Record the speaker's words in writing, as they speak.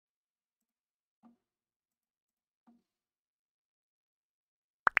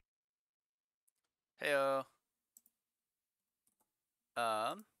Heyo.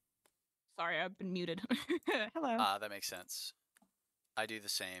 Um, Sorry, I've been muted. Hello. that makes sense. I do the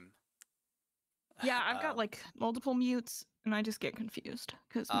same. Yeah, I've got like multiple mutes and I just get confused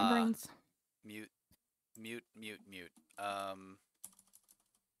because my brain's mute.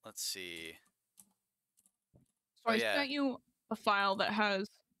 Let's see. so Oh I yeah, sent you a file that has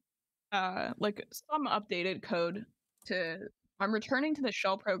like some updated code to I'm returning to the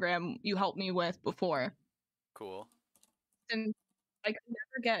shell program you helped me with before. cool. And I could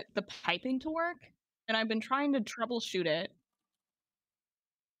never get the piping to work, and I've been trying to troubleshoot it.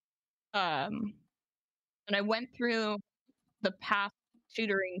 And I went through the past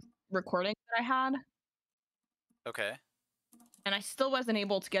tutoring recordings that I had, Okay, and I still wasn't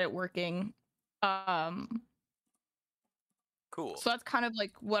able to get it working. Um, cool. so that's kind of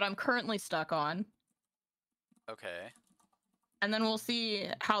like what I'm currently stuck on, Okay. and then we'll see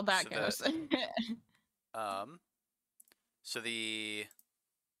how that So goes. um, so the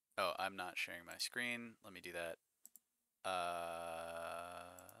oh, I'm not sharing my screen. Let me do that.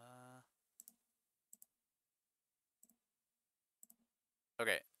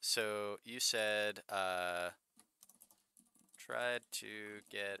 Okay. So you said tried to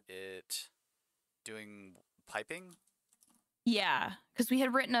get it doing piping. Yeah, because we had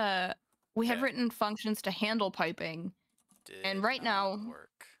Okay. written functions to handle piping, and Did right not now,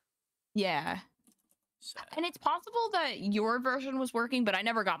 work. yeah. Sad. And it's possible that your version was working, but I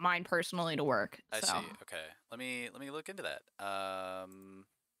never got mine personally to work. I So see. Okay. Let me look into that.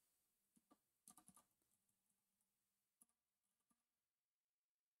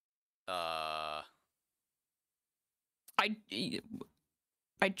 Uh I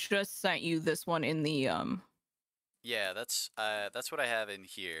I just sent you this one in the yeah, that's what I have in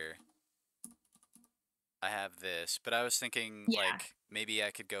here. I have this, but I was thinking yeah. like maybe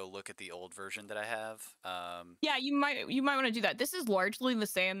I could go look at the old version that I have. Yeah, you might want to do that. This is largely the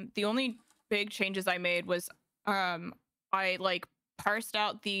same. The only big changes I made was I like parsed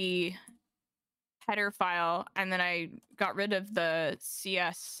out the header file and then I got rid of the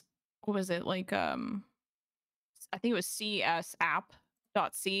CS, what was it? Like I think it was CS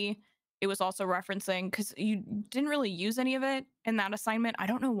app.c. It was also referencing because you didn't really use any of it in that assignment. I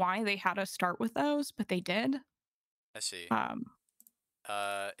don't know why they had us start with those, but they did. I see. Um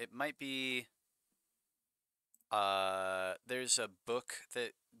It might be there's a book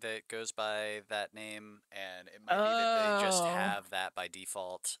that goes by that name, and it might be that they just oh. have that by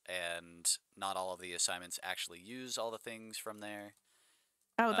default, and not all of the assignments actually use all the things from there.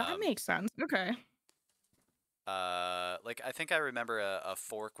 Oh, that Um, makes sense. Okay. like I think I remember a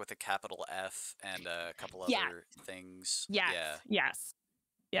fork with a capital F and a couple Yes. other things. Yes. Yeah. Yes.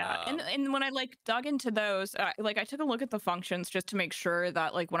 Yeah. And Um, and when I like dug into those, like I took a look at the functions just to make sure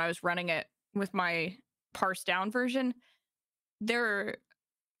that like when I was running it with my parsed down version, there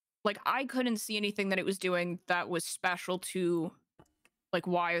like I couldn't see anything that it was doing that was special to like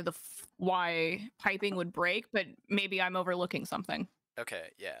why piping would break, but maybe I'm overlooking something. okay,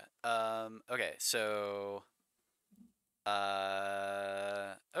 yeah. Okay, so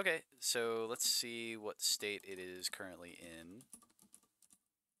okay, so let's see what state it is currently in.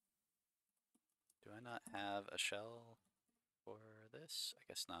 Do I not have a shell for this? I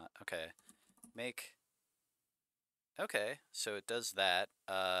guess not. Okay. Make. Okay, so it does that.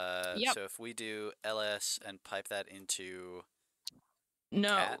 Yep. So if we do ls and pipe that into cat,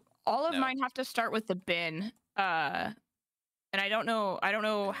 No. All of no, mine have to start with the bin. And I don't know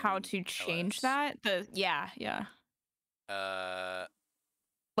how bin to change ls. that. Yeah. Uh,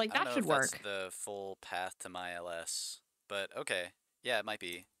 Like I don't that know should if that's work. the full path to my ls, but okay. Yeah, it might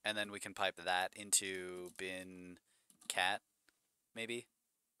be. And then we can pipe that into bin cat, maybe?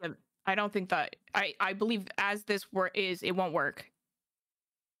 But I don't think that I believe as this work is it won't work.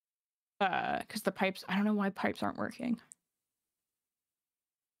 Because the pipes, I don't know why pipes aren't working.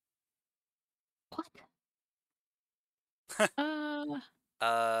 What? Uh,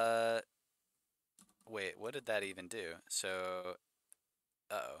 Uh, wait, what did that even do? So,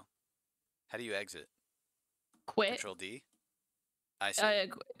 uh-oh. How do you exit? quit. Control D? I see. Uh,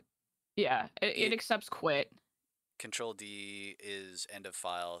 yeah, it It accepts quit. Control D is end of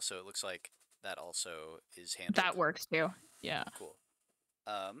file, so it looks like that also is That handled. works too. Yeah. Cool.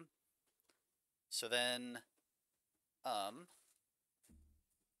 Um, so then, um,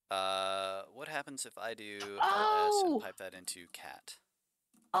 what happens if I do ls and Oh, pipe that into cat?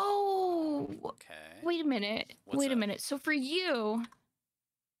 oh. Okay. Wait a minute. What's Wait a up? minute. So for you,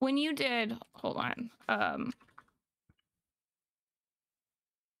 when you did, hold on.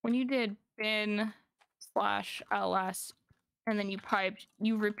 When you did bin /ls and then you piped,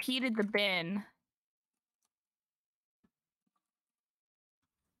 you repeated the bin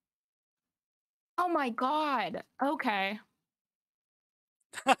Oh my god. Okay.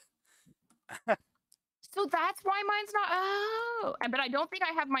 So that's why mine's not. Oh, but I don't think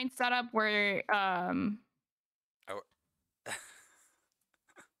I have mine set up where Oh.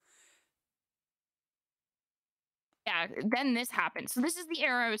 yeah, then this happens. So this is the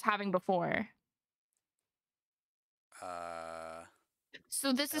error I was having before. uh,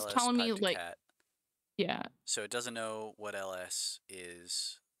 So this is ls telling me pipe to like, cat. yeah, So it doesn't know what ls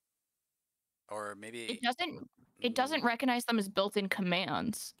is, or maybe. it doesn't recognize them as built-in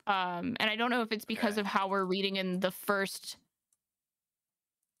commands. And I don't know if it's because Okay. of how we're reading in the first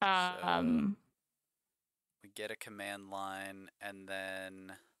So um we get a command line, and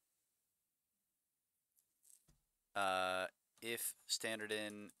then if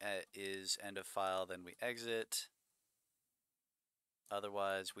stdin is end of file, then we exit.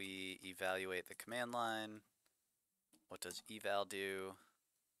 Otherwise, we evaluate the command line. What does eval do?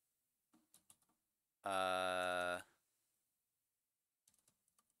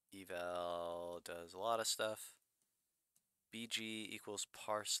 Eval does a lot of stuff. bg equals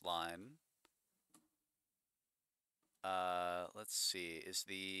parse line. Let's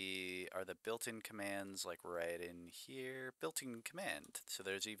see. Are the built-in commands like right in here? Built-in command. So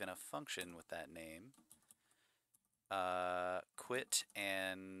there's even a function with that name. Quit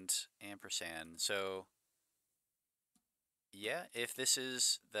and ampersand. So yeah, if this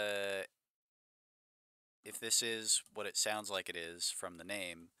is what it sounds like it is from the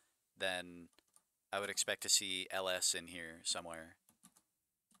name, then I would expect to see ls in here somewhere.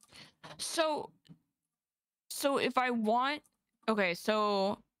 so so if I want okay,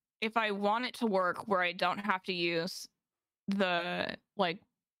 so if I want it to work where I don't have to use the like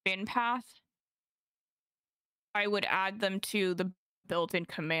bin path, I would add them to the built-in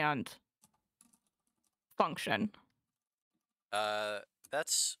command function.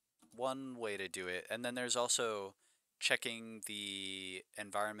 That's one way to do it. And then there's also checking the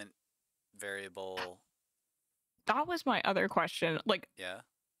environment variable. That was my other question. Like, Yeah.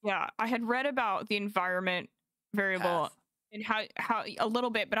 yeah, I had read about the environment variable Path. and how a little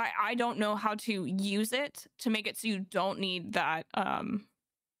bit, but I don't know how to use it to make it so you don't need that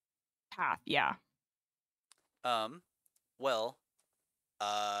path. Yeah. Well,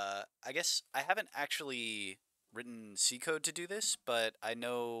 I guess I haven't actually written C code to do this, but I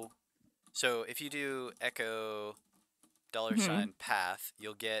know. So if you do echo Hmm. $path,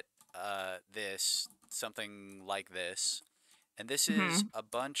 you'll get this, something like this. And this is Hmm. a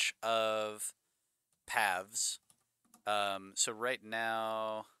bunch of paths. So right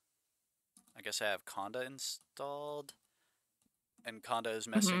now, I guess I have conda installed, and conda is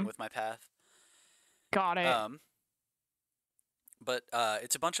messing Hmm. with my path. Got it. Um, but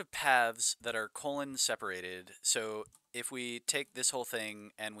it's a bunch of paths that are colon separated. So if we take this whole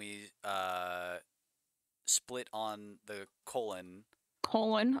thing and we split on the colon,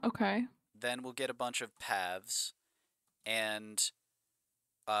 Colon. Okay. then we'll get a bunch of paths, and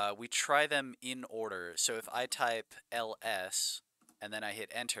we try them in order. So if I type ls and then I hit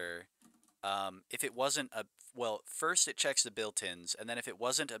enter, if it wasn't a well, first it checks the built-ins, and then if it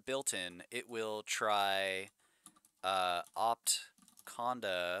wasn't a built-in, it will try opt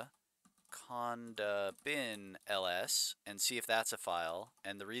conda bin ls and see if that's a file.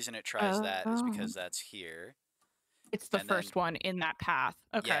 And the reason it tries that is Oh, because that's here. it's the And then first one in that path.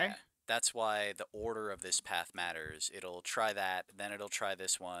 yeah, Okay. that's why the order of this path matters. It'll try that, then it'll try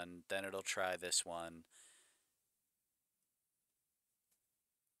this one, then it'll try this one,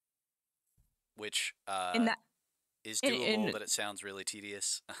 which In that is doable, in but it sounds really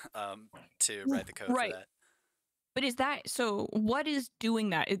tedious to write the code for right. that. But is that so what is doing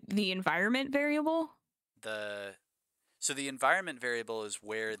that? The environment variable The So the environment variable is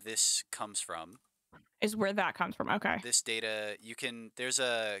where this comes from. is where that comes from. Okay. This data, there's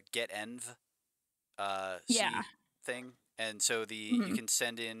a getenv Yeah. C thing, and so you Mhm. can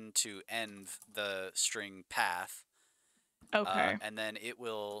send in to env the string path, Okay. and then it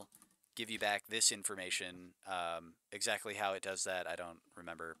will give you back this information. Exactly how it does that, I don't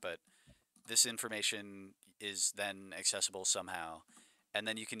remember, but this information is then accessible somehow. And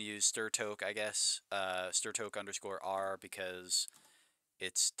then you can use stdout, I guess, stdout underscore r, because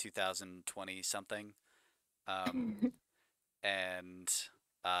it's 2020 something. And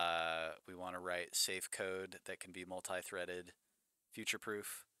we want to write safe code that can be multi-threaded,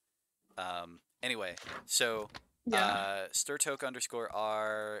 future-proof. Anyway, so Yeah. stdout underscore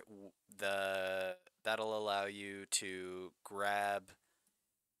r, that'll allow you to grab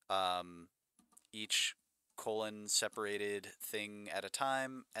each colon separated thing at a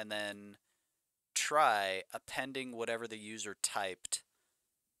time, and then try appending whatever the user typed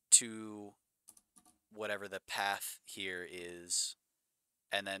to whatever the path here is,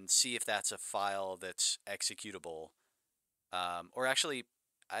 and then see if that's a file that's executable. Or actually,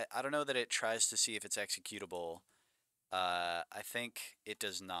 I don't know that it tries to see if it's executable. I think it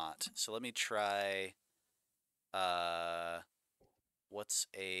does not. So let me try. What's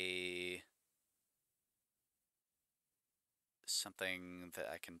something that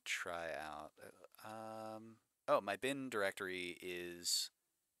I can try out? Oh, my bin directory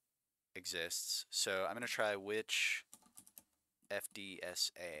exists. So I'm gonna try which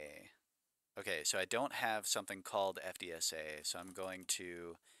FDSA. Okay, so I don't have something called FDSA, so I'm going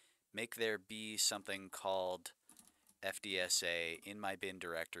to make there be something called FDSA in my bin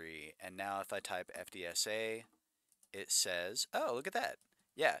directory. And now if I type FDSA, it says, oh, look at that.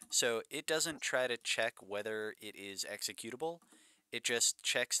 Yeah, so it doesn't try to check whether it is executable. It just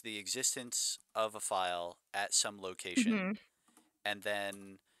checks the existence of a file at some location. And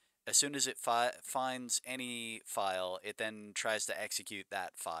then as soon as it finds any file, it then tries to execute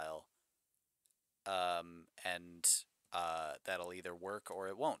that file. And that'll either work or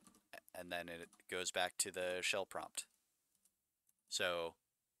it won't. And then it goes back to the shell prompt. So,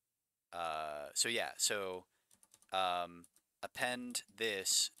 append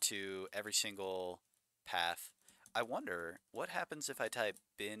this to every single path. I wonder what happens if I type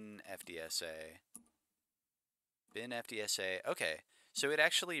bin FDSA. Bin FDSA. Okay, so it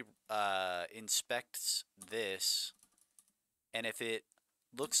actually inspects this, and if it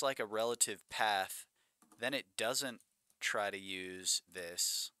looks like a relative path, then it doesn't try to use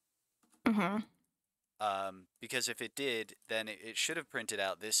this. Because if it did, then it should have printed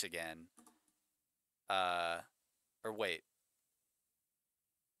out this again. Or wait.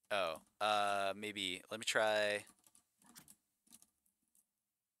 Oh, maybe, let me try.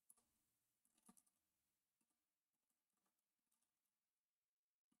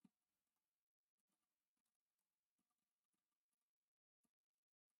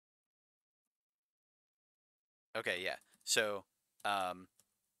 Okay, yeah. So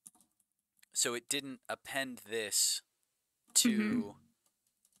it didn't append this to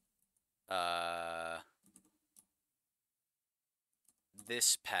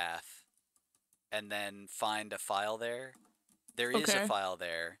this path and then find a file there. There is a file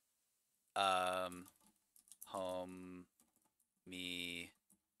there. Home me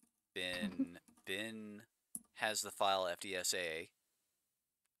bin has the file FDSA.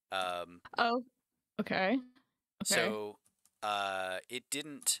 Oh, okay. So it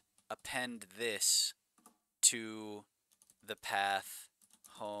didn't append this to the path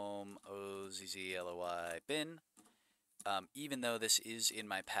home OZZLOY bin, even though this is in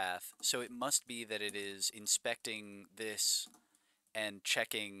my path. So it must be that it is inspecting this and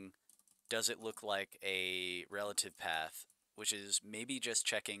checking, does it look like a relative path, which is maybe just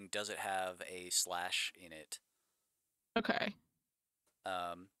checking, does it have a slash in it? Okay.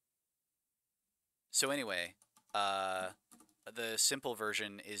 So anyway, the simple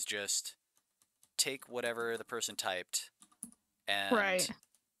version is just take whatever the person typed and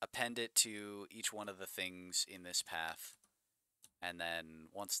append it to each one of the things in this path. And then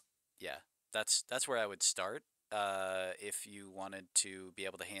once, yeah, that's where I would start if you wanted to be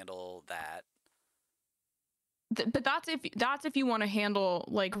able to handle that. But that's if you want to handle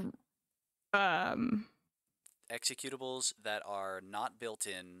like executables that are not built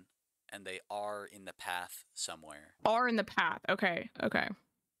in and they are in the path somewhere. Are in the path. Okay. Okay.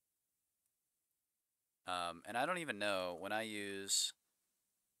 And I don't even know when I use.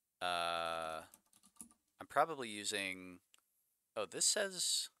 I'm probably using. Oh, this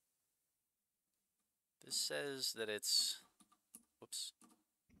says that it's. Whoops.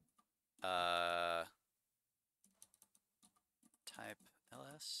 Type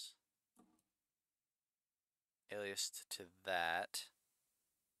ls. Aliased to that.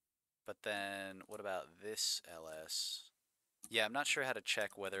 But then what about this ls? Yeah, I'm not sure how to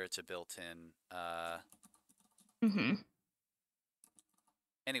check whether it's a built-in.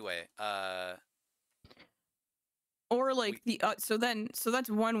 Anyway, or like so that's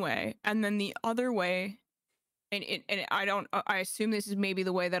one way, and then the other way, and I assume this is maybe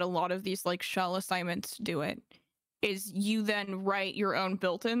the way that a lot of these like shell assignments do it, is you then write your own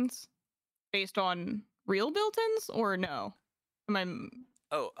built-ins based on real built-ins, or no? Am I?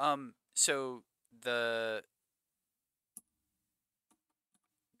 Oh, so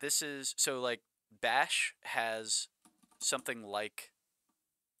this is so like Bash has something like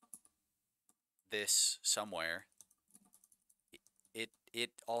this somewhere.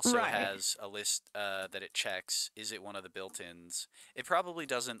 It also has a list that it checks. Is it one of the built-ins? It probably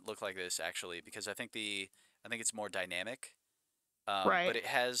doesn't look like this actually, because I think it's more dynamic. But it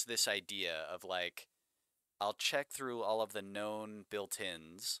has this idea of like I'll check through all of the known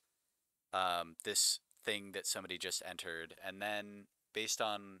built-ins, this thing that somebody just entered, and then based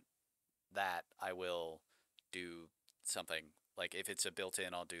on that, I will do something. Like if it's a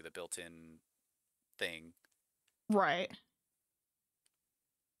built-in, I'll do the built-in thing. Right.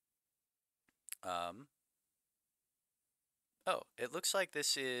 Um, oh, it looks like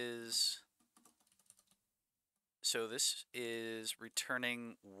this is... So this is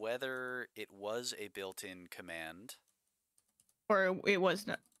returning whether it was a built-in command. Or it was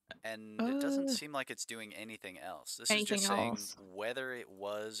not. And it doesn't seem like it's doing anything else. This is just Anything saying else? whether it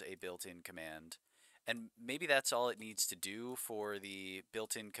was a built-in command. And maybe that's all it needs to do for the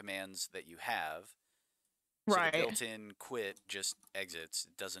built-in commands that you have. So the Right. built-in quit just exits.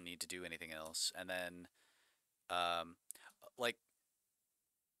 It doesn't need to do anything else. And then, like,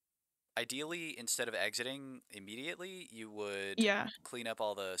 ideally, instead of exiting immediately, you would Yeah. clean up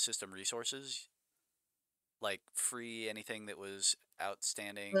all the system resources, like free anything that was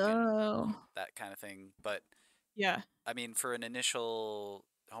outstanding and Oh. that kind of thing. But Yeah. I mean, for an initial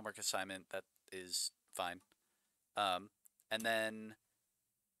homework assignment, that is fine. And then,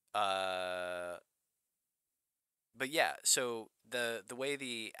 uh, but yeah, so the way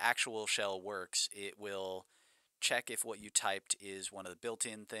the actual shell works, it will check if what you typed is one of the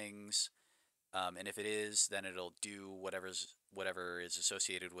built-in things, and if it is, then it'll do whatever is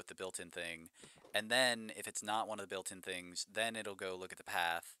associated with the built-in thing, and then if it's not one of the built-in things, then it'll go look at the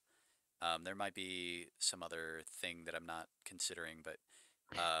path. There might be some other thing that I'm not considering, but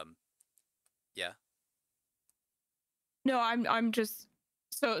yeah. No, I'm just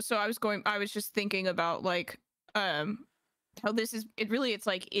so I was just thinking about like how this is it's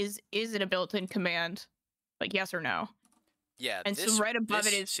like is it a built-in command? Like yes or no. Yeah, And so right above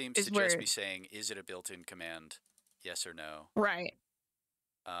it this seems to is just where be saying, is it a built-in command? Yes or no. right.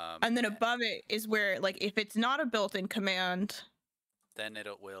 Um, And then above it is where like if it's not a built-in command, then it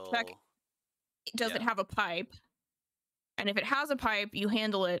check will, does it yeah, have a pipe? And if it has a pipe, you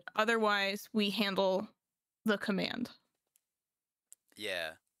handle it. Otherwise, we handle the command.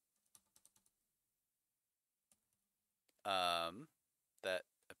 yeah. That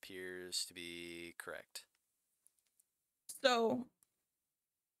appears to be correct. So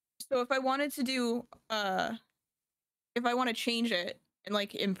if I wanted to do if I want to change it and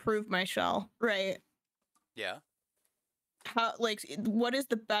like improve my shell, right? Yeah. How like what is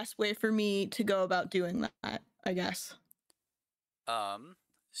the best way for me to go about doing that, I guess?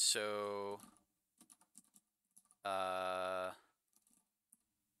 So, uh,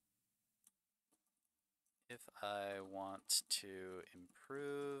 if I want to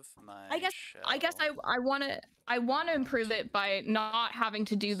improve my I guess shell, I want to improve it by not having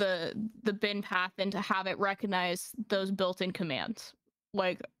to do the bin path and to have it recognize those built-in commands.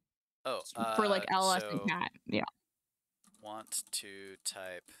 Like oh, for like ls and so cat. Yeah. want to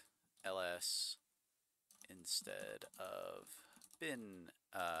type ls instead of bin,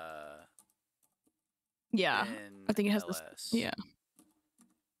 Yeah. bin I think it has this ls. yeah.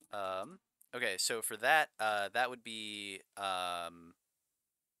 Okay, so for that, that would be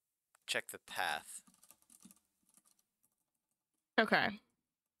check the path Okay.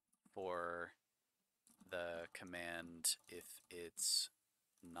 for the command if it's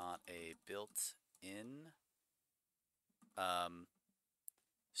not a built-in.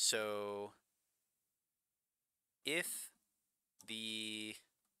 So if the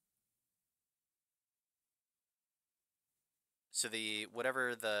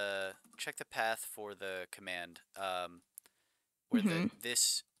whatever the check the path for the command, where Mm-hmm.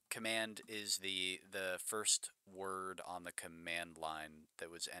 this command is the first word on the command line that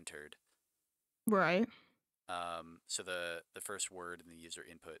was entered. Right. So the first word in the user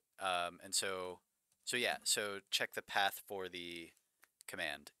input. And so yeah, so check the path for the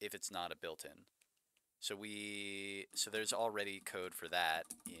command if it's not a built-in. So there's already code for that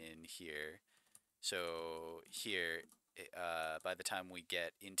in here. So here, by the time we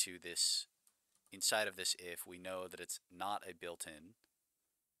get into this, inside of this if, we know that it's not a built-in.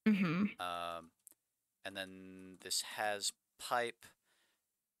 Mm-hmm. And then this has pipe,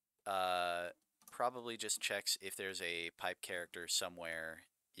 probably just checks if there's a pipe character somewhere.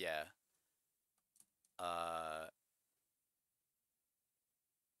 Yeah.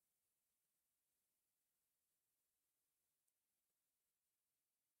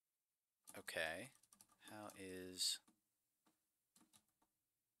 Okay. How is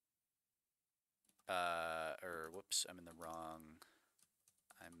or whoops, I'm in the wrong.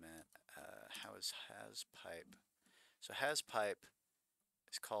 I meant how is has pipe? So has pipe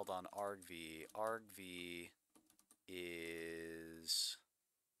is called on argv. Argv is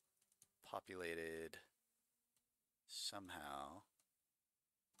populated somehow.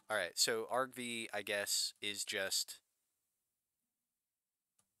 All right, so argv, I guess, is just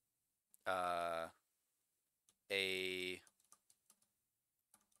a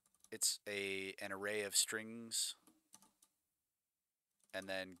it's an array of strings, and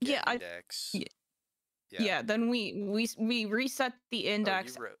then get Yeah, index. y- Yeah. yeah. Then we reset the Oh, you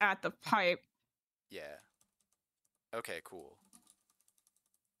index wrote. at the pipe. Yeah. Okay. Cool.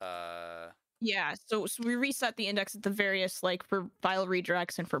 Uh. Yeah, so we reset the index at the various, like, for file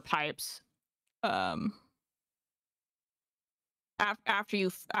redirects and for pipes. Um, after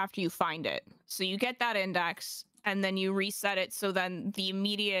you find it, so you get that index and then you reset it. So then the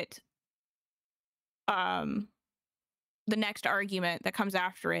immediate um the next argument that comes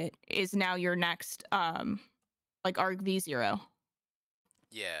after it is now your next like argv0.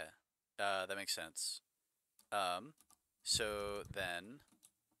 Yeah. That makes sense. So then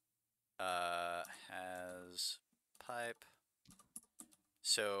has pipe.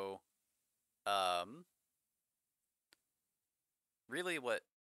 So really what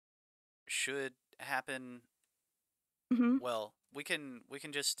should happen, Mm-hmm. well, we can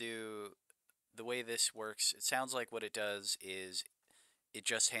just do the way this works. It sounds like what it does is it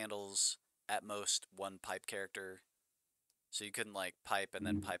just handles at most one pipe character. So you couldn't like pipe and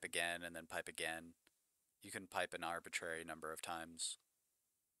then pipe again and then pipe again. You can pipe an arbitrary number of times.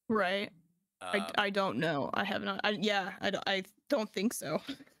 Right. Um, I don't know. I have not. I don't think so.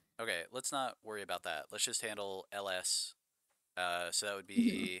 okay, let's not worry about that. Let's just handle ls. So that would Mhm.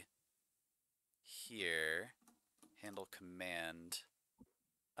 be here, handle command,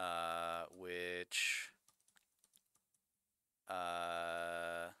 which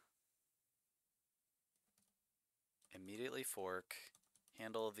immediately fork,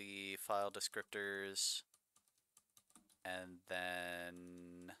 handle the file descriptors, and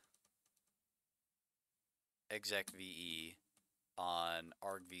then execv on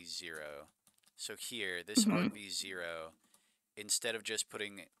argv0. So here, this Mhm. argv0, instead of just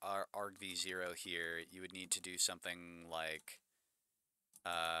putting our argv0 here, you would need to do something like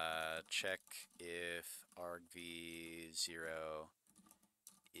check if argv0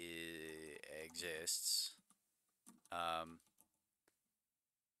 exists, um,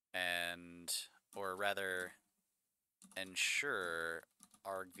 and or rather ensure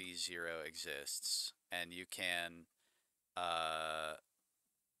argv0 exists, and you can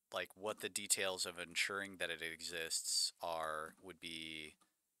like what the details of ensuring that it exists are would be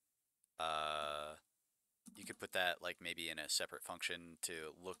you could put that like maybe in a separate function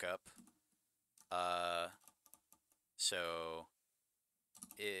to lookup. Uh, so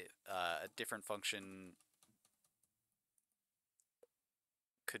a different function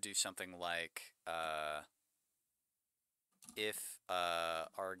could do something like if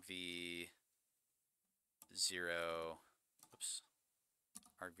argv0, oops,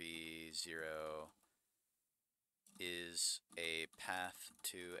 argv0 is a path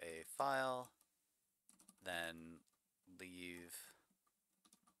to a file, then leave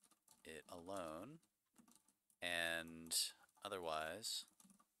it alone, and otherwise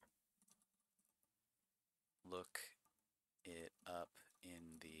look it up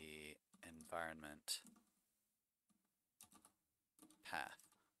in the environment path.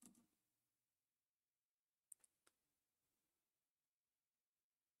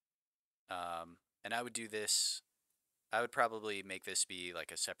 And I would do this, I would probably make this be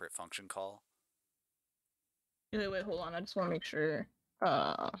like a separate function call. Wait, hold on. I just want to make sure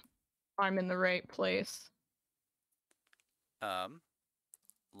I'm in the right place. Um,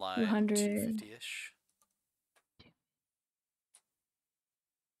 line 200. 250-ish.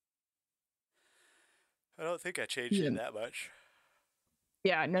 I don't think I changed it Yeah, that much.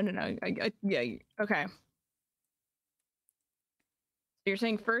 yeah, no. Yeah, okay. So you're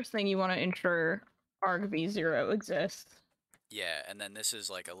saying first thing you want to ensure argv0 exists. Yeah, and then this is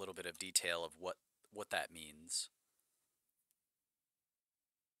like a little bit of detail of what that means.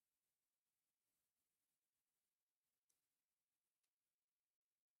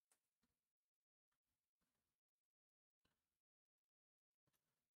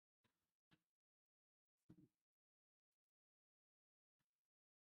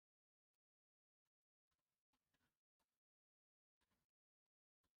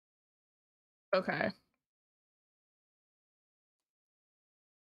 Okay.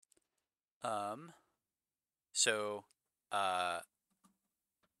 Um, so uh,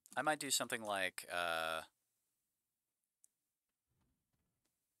 I might do something like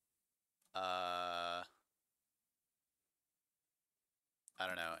I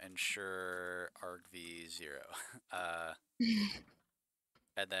don't know, ensure argv0. uh,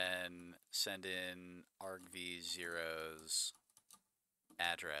 and then send in argv0's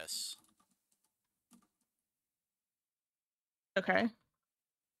address. Okay.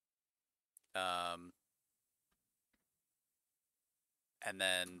 And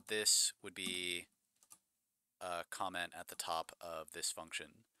then this would be a comment at the top of this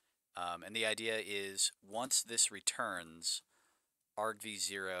function. And the idea is once this returns,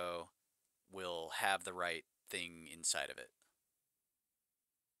 argv0 will have the right thing inside of it.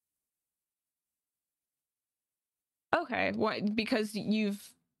 Okay. What? Because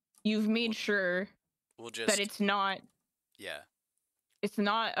you've made sure We'll that just it's not yeah. it's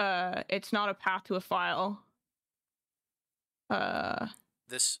not a path to a file.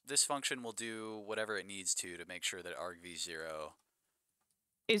 This function will do whatever it needs to make sure that argv0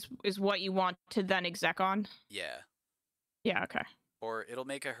 is what you want to then exec on. yeah. Yeah. Okay. Or it'll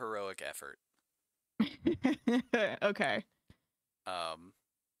make a heroic effort. Okay.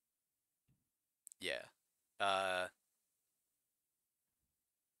 Yeah.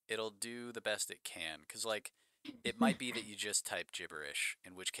 It'll do the best it can, because like it might be that you just type gibberish,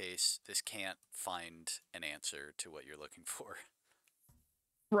 in which case this can't find an answer to what you're looking for.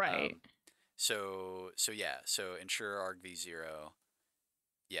 Right. So yeah, so ensure argv0.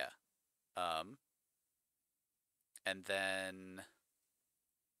 Yeah. And then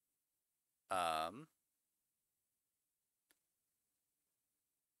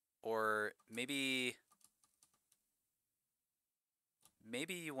or maybe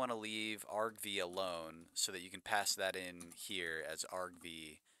you want to leave argv alone so that you can pass that in here as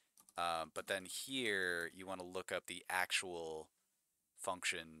argv, but then here you want to look up the actual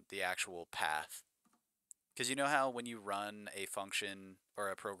function, the actual path. Because you know how when you run a function or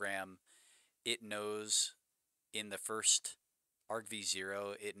a program, it knows in the first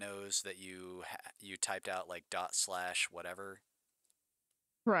argv0, it knows that you typed out like / whatever.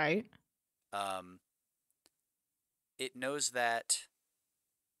 Right. It knows that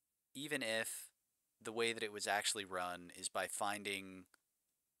even if the way that it was actually run is by finding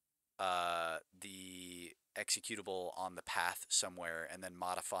the executable on the path somewhere and then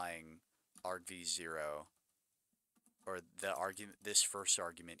modifying argv0 or the argument, this first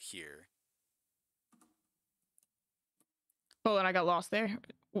argument here. Oh, and I got lost there.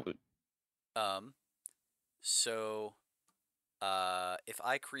 So if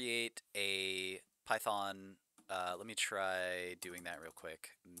I create a Python, let me try doing that real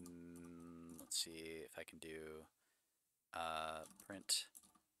quick. Let's see if I can do print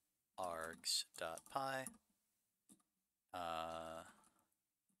args.py.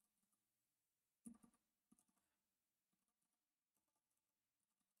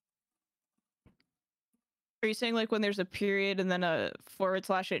 Are you saying like when there's a period and then a /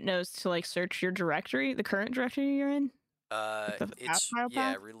 it knows to like search your directory, the current directory you're in? It's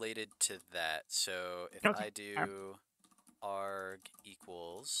path? related to that. So if Okay. I do arg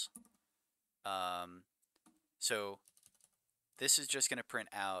equals, so this is just going to print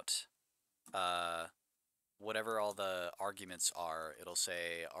out whatever all the arguments are. It'll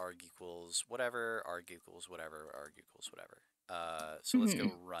say arg equals whatever, arg equals whatever, arg equals whatever. So let's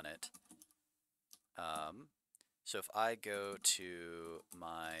go run it. So if I go to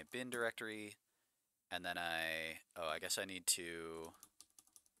my bin directory, and then I guess I need to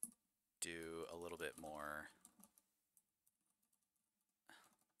do a little bit more.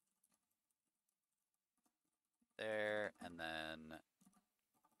 There, and then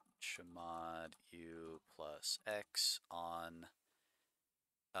chmod u plus x on,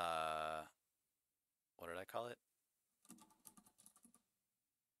 what did I call it?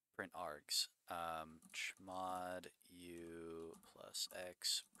 Print args. Chmod u plus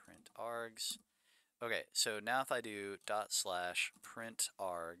x print args. Okay, so now if I do / print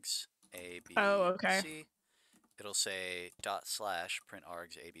args abc, okay. it'll say / print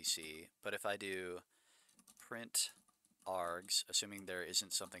args abc. But if I do print args, assuming there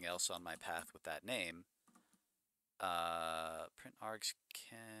isn't something else on my path with that name, print args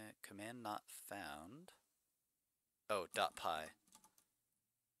command not found. Oh, .py.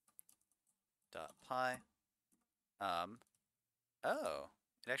 .py. Oh,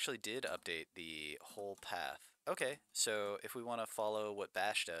 it actually did update the whole path. Okay, so if we want to follow what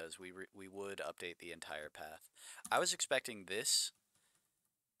bash does, we would update the entire path. I was expecting this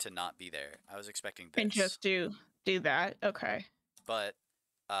to not be there. I was expecting this. And just do that. Okay. But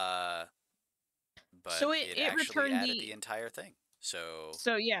so it actually returned added the entire thing. So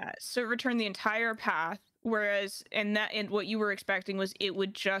yeah, so it returned the entire path, whereas and what you were expecting was it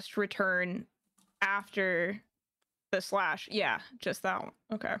would just return after the /. Yeah, just that one.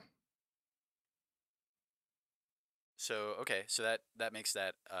 Okay. So okay, so that makes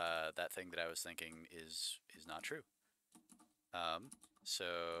that that thing that I was thinking is not true. So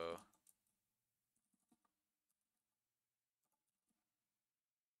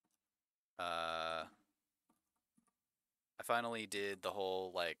I finally did the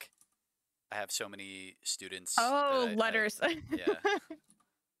whole like I have so many students that Oh, I letters. yeah.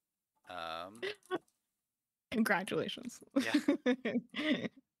 Um, Congratulations. yeah.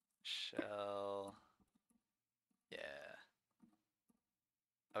 Shell. Yeah.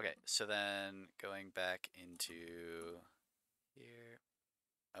 Okay, so then going back into here.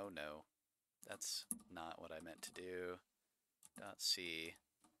 Oh no, that's not what I meant to do. Dot C.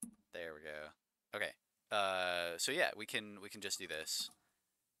 There we go. Okay. So yeah, we can just do this.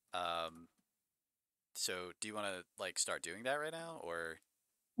 Um, so do you want to like start doing that right now, or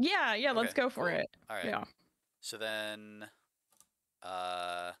Yeah, yeah, okay, let's go for cool. it. All right. Yeah. So then,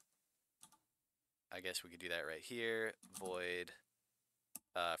 uh, I guess we could do that right here. Void.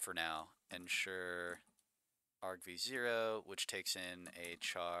 For now, ensure argv0, which takes in a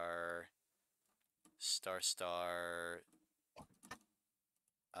char star star.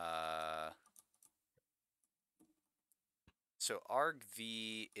 Uh, so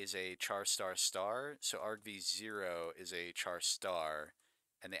argv is a char star star. So argv0 is a char star,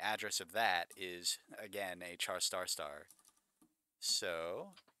 and the address of that is again a char star star.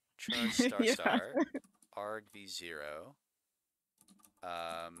 So char star Yeah. star argv0.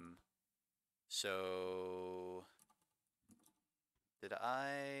 Um, so did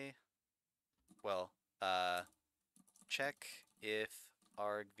I? Well, check if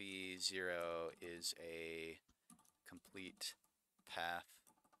argv0 is a complete path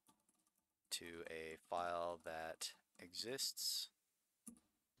to a file that exists.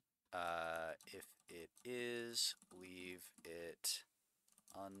 If it is, leave it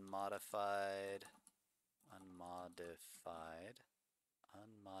unmodified, unmodified,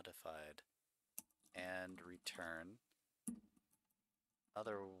 and return.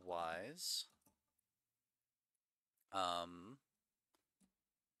 Otherwise,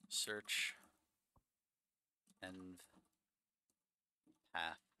 search env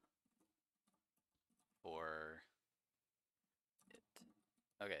path for it.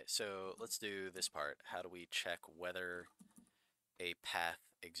 Okay, so let's do this part. How do we check whether a path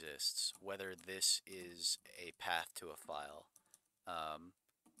exists, whether this is a path to a file? Um,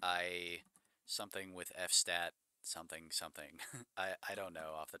 I something with fstat something something. I don't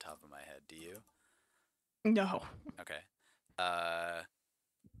know off the top of my head. Do you? No. Okay.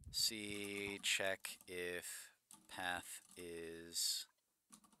 C check if path is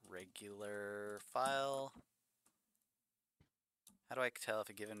regular file. How do I tell if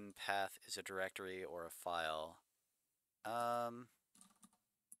a given path is a directory or a file?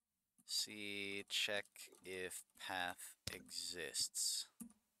 C check if path exists.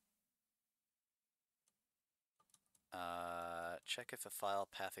 Check if a file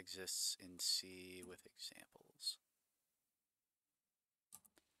path exists in C with examples.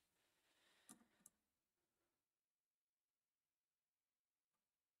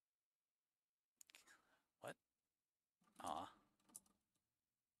 What? Aw.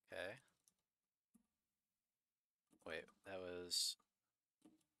 Okay. Wait, that was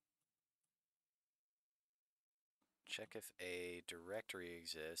check if a directory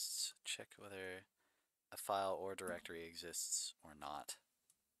exists. Check whether a file or directory exists or not.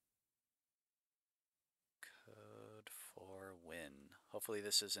 Code for Win. Hopefully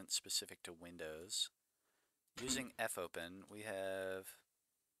this isn't specific to Windows. Using fopen, we have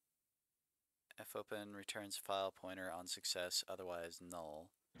fopen returns file pointer on success, otherwise null.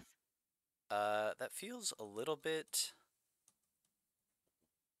 That feels a little bit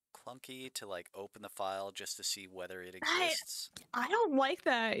clunky to like open the file just to see whether it exists. I don't like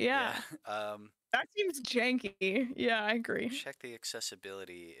that. Yeah. Yeah. That seems janky. Yeah, I agree. Check the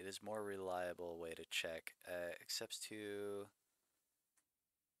accessibility. It is more reliable way to check. Accepts to.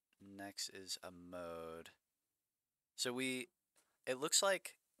 Next is a mode. So it looks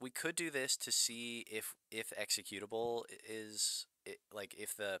like we could do this to see if executable is like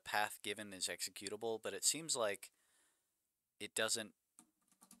if the path given is executable, but it seems like it doesn't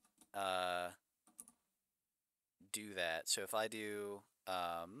do that. So if I do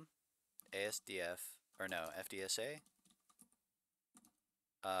ASDF or no FDSA,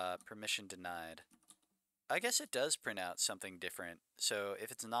 permission denied. I guess it does print out something different. So if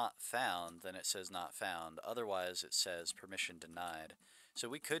it's not found, then it says not found. Otherwise, it says permission denied. So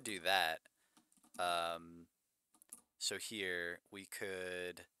we could do that. So here we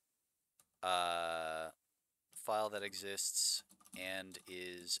could file that exists and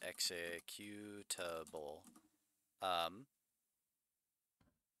is executable. Um,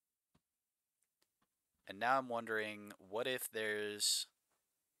 and now I'm wondering, what if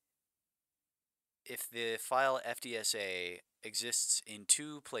if the file fdsa exists in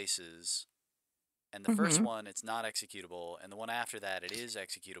two places, and the first Mm-hmm. one it's not executable, and the one after that it is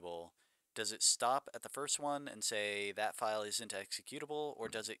executable, does it stop at the first one and say that file isn't executable, or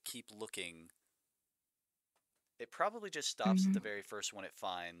does it keep looking? It probably just stops at the very first one it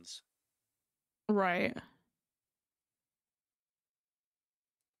finds. Right.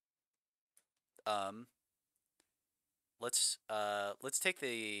 Um, let's take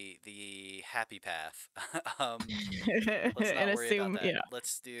the happy path. Let's And not worry about assume, that. yeah.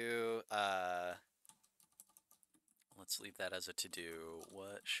 Let's leave that as a to-do.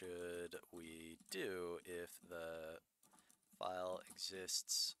 What should we do if the file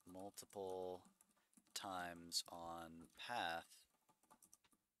exists multiple times on path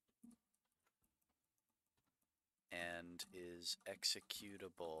and is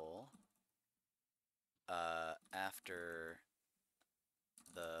executable after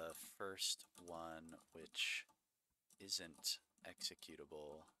the first one, which isn't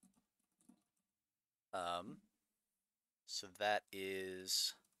executable? Um, so that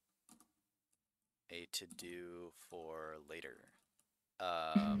is a to-do for later.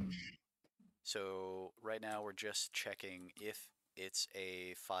 So right now we're just checking if it's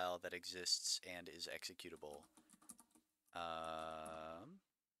a file that exists and is executable.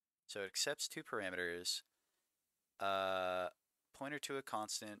 So it accepts two parameters, pointer to a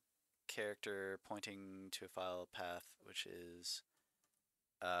constant, character pointing to a file path, which is,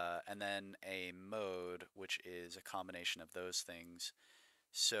 and then a mode, which is a combination of those things.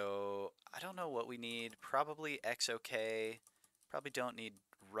 So I don't know what we need. Probably XOK. Probably don't need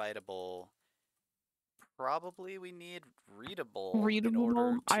writable. Probably we need readable in order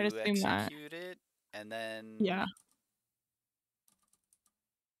Readable. I'd to assume that. execute it. And then Yeah.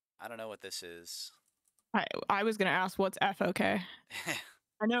 I don't know what this is. I was gonna ask what's FOK. I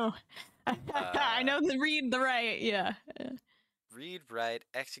know. I know the read, the write, yeah. Read, write,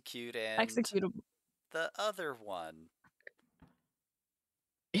 execute, and Executable. the other one.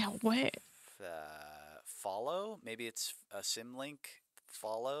 Yeah, what? Follow? Maybe it's a symlink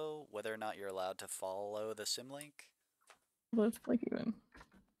follow, whether or not you're allowed to follow the symlink. Let's click even.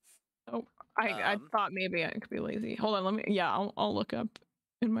 Oh, I Um, thought maybe I could be lazy. Hold on, let me, yeah, I'll look up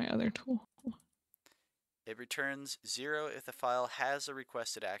in my other tool. It returns 0 if the file has a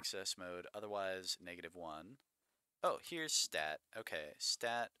requested access mode, otherwise -1. Oh, here's stat. Okay,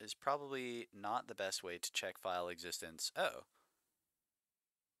 stat is probably not the best way to check file existence. Oh.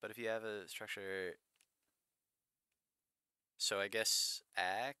 But if you have a structure... So I guess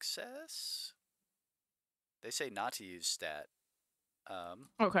access? They say not to use stat.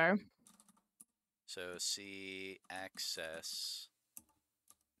 Okay. So see access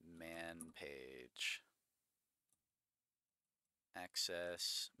man page.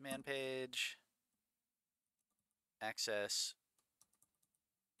 Access man page. Access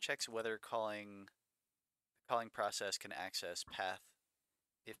checks whether calling process can access path.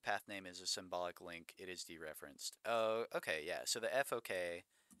 If path name is a symbolic link, it is dereferenced. Oh, okay, yeah. So the FOK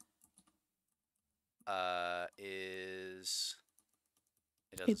is...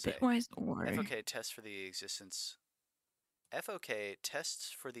 It doesn't say. Bitwise or FOK tests for the existence... FOK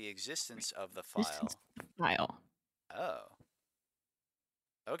tests for the existence of the distance file. file. Oh.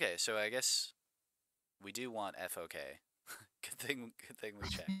 Okay, so I guess we do want FOK. Good thing we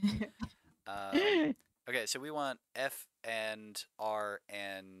checked. Okay, so we want F and R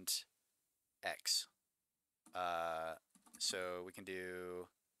and X. So we can do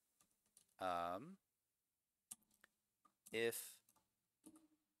if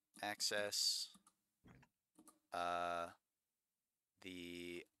access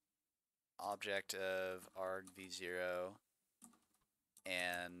the object of arg v0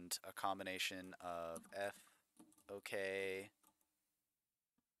 and a combination of F, OK,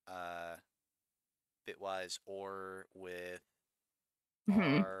 bitwise OR with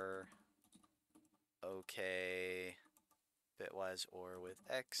R, OK, bitwise OR with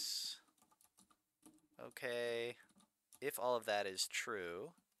X, OK. If all of that is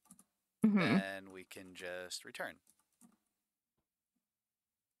true, then we can just return.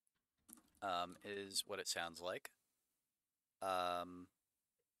 Is what it sounds like.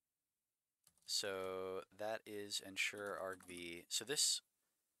 So that is ensure argv. So this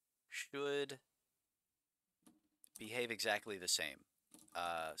should behave exactly the same.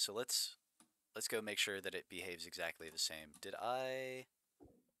 So let's go make sure that it behaves exactly the same. Did I?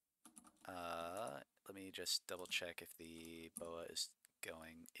 Let me just double check if the boa is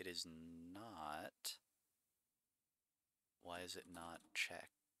going. It is not. Why is it not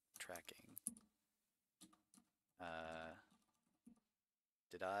tracking?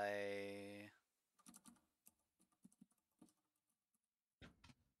 Did I?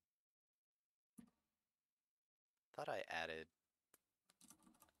 Thought I added.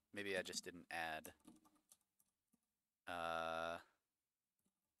 Maybe I just didn't add.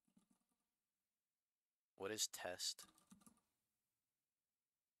 What is test?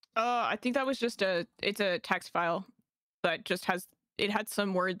 I think that was just it's a text file that just it had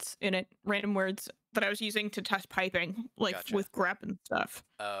some words in it, random words that I was using to test piping, like Gotcha. with grep and stuff.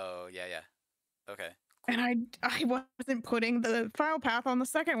 Oh, yeah, yeah. Okay, cool. And I wasn't putting the file path on the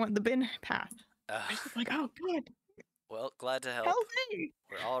second one, the bin path. I was like, oh god. Well, glad to help. Help me.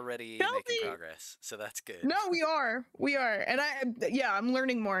 We're already Help making me. progress, so that's good. No, we are. And I'm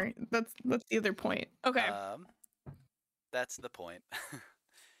learning more. That's the other point. Okay. That's the point.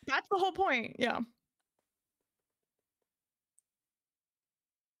 That's the whole point. Yeah.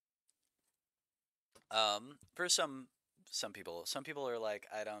 For some people are like,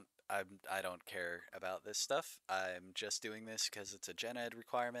 I don't care about this stuff. I'm just doing this because it's a gen ed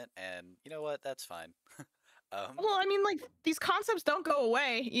requirement, and you know what? That's fine. Well, I mean, like, these concepts don't go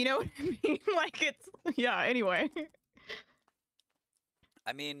away, you know what I mean? Like, it's, yeah, anyway.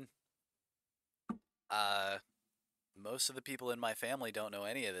 I mean, most of the people in my family don't know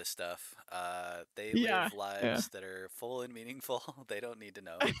any of this stuff. They live lives that are full and meaningful. They don't need to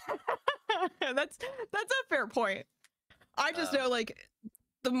know. That's a fair point. I just know, like,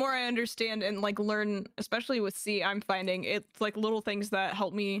 the more I understand and, like, learn, especially with C, I'm finding it's, like, little things that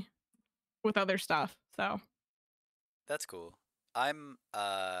help me with other stuff, so. That's cool. I'm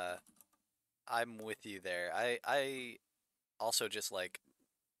with you there. I also just like,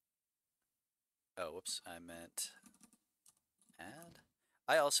 oh, whoops, I meant add.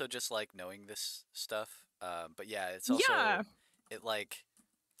 I also just like knowing this stuff. But yeah, it's also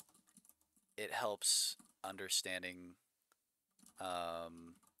it helps understanding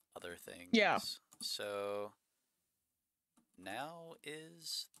other things. Yeah. So now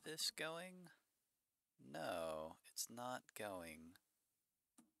is this going? No, it's not going.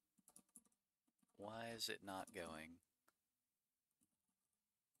 Why is it not going?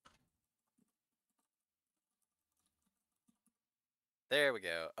 There we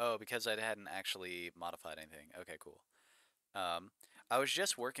go. Oh, because I hadn't actually modified anything. Okay, cool. I was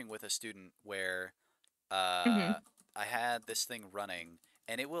just working with a student where I had this thing running,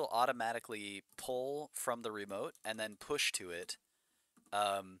 and it will automatically pull from the remote and then push to it.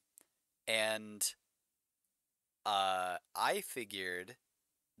 And I figured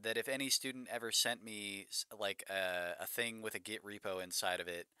that if any student ever sent me like a thing with a Git repo inside of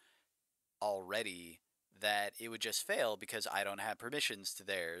it already, that it would just fail because I don't have permissions to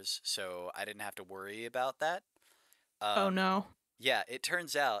theirs, so I didn't have to worry about that. Oh no. Yeah, it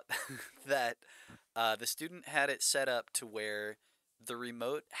turns out that the student had it set up to where the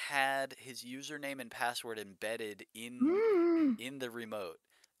remote had his username and password embedded in the remote.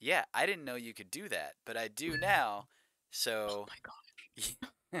 Yeah, I didn't know you could do that, but I do now. So, oh my gosh.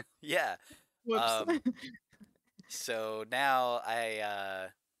 Yeah. Whoops. So now I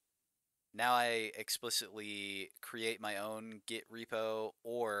explicitly create my own Git repo,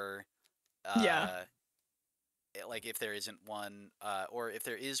 or like if there isn't one, or if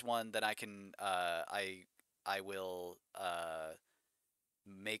there is one, then I can I will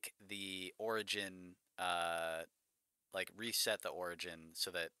make the origin like reset the origin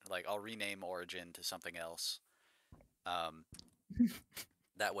so that like I'll rename origin to something else.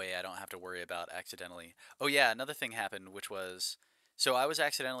 That way I don't have to worry about accidentally. Oh yeah, another thing happened, which was, so I was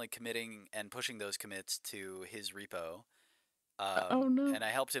accidentally committing and pushing those commits to his repo. Oh no. And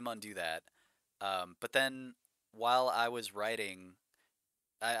I helped him undo that. But then while I was writing,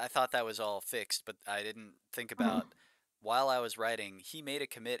 I thought that was all fixed, but I didn't think about, while I was writing, he made a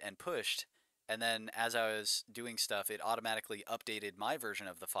commit and pushed, and then as I was doing stuff, it automatically updated my version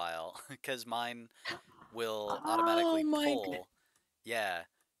of the file, because mine will automatically pull. Yeah,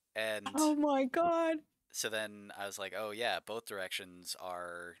 and oh my god. so then I was like, oh yeah, both directions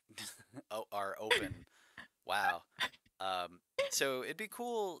are are open. Wow. So it'd be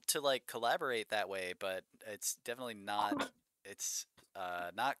cool to like collaborate that way, but it's definitely not. It's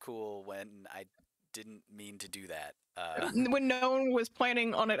not cool when I didn't mean to do that. When no one was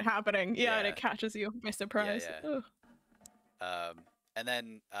planning on it happening, and it catches you by surprise. And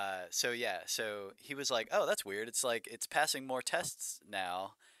then so he was like, oh, that's weird. It's like it's passing more tests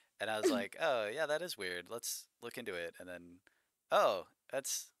now, and I was like, oh yeah, that is weird. Let's look into it. And then, oh,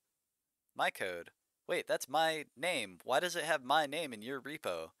 that's my code. Wait, that's my name. Why does it have my name in your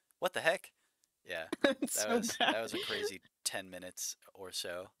repo? What the heck? Yeah, It's so bad. that was a crazy 10 minutes or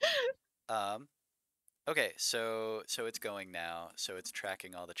so. Um, okay, so it's going now. So it's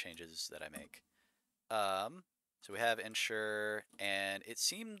tracking all the changes that I make. So we have ensure, and it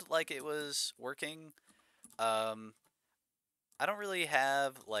seemed like it was working. Um, I don't really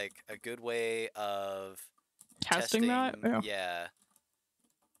have like a good way of Testing that? testing. Yeah.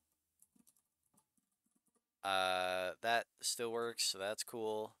 Yeah. That still works, so that's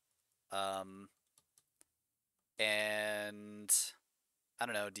cool. Um, and I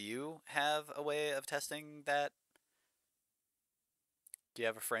don't know, do you have a way of testing that? Do you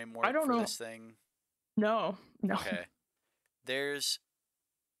have a I framework don't for know. this thing? No, no. Okay. There's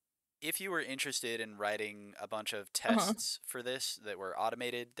If you were interested in writing a bunch of Uh-huh. tests for this that were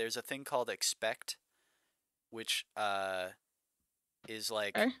automated, there's a thing called expect, which is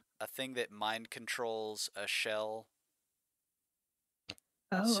like Okay. a thing that mind controls a shell,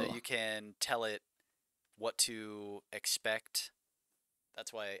 so Oh. you can tell it what to expect.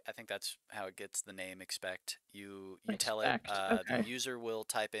 That's why I think that's how it gets the name expect. You tell it Expect. the Okay. user will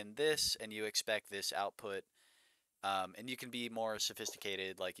type in this, and you expect this output. And you can be more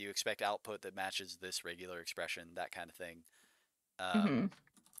sophisticated, like you expect output that matches this regular expression, that kind of thing. Mm-hmm.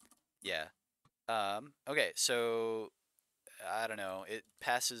 Yeah. Okay, so I don't know. It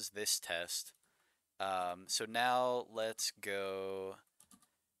passes this test. So now let's go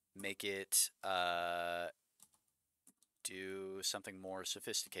make it do something more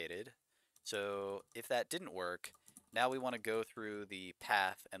sophisticated. So if that didn't work, now we want to go through the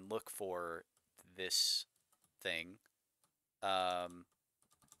path and look for this thing. Um,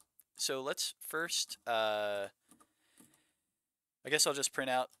 so let's first, I guess I'll just print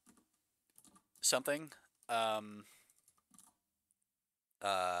out something. Um,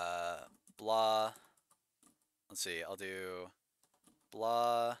 Blah. Let's see. I'll do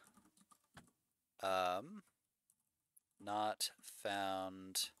blah. Um, Not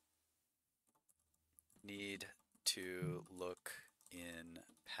found. Need to look in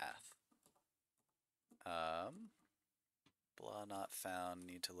path. Um, Blah not found.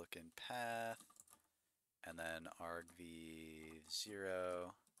 Need to look in path. And then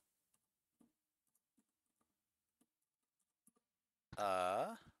argv0.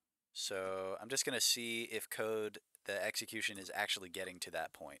 Uh, so I'm just gonna see if the execution is actually getting to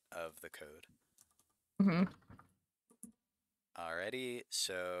that point of the code. Mm-hmm. Alrighty,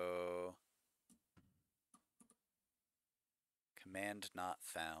 so command not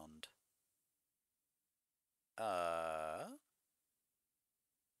found. Uh,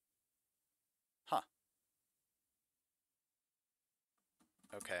 huh.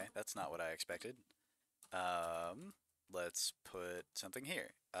 Okay, that's not what I expected. Um, let's put something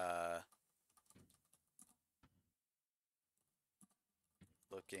here.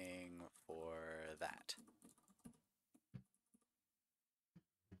 Looking for that.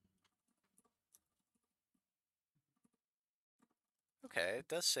 Okay, it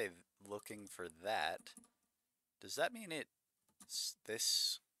does say looking for that. Does that mean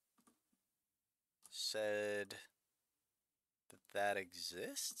this said that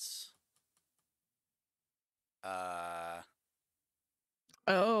exists? Uh,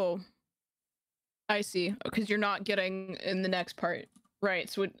 Oh, I see. Because you're not getting in the next part. Right.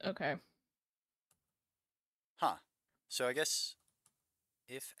 So okay. huh. So I guess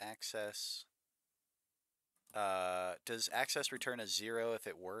if access, does access return a 0 if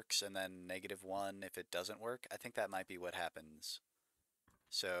it works and then -1 if it doesn't work? I think that might be what happens.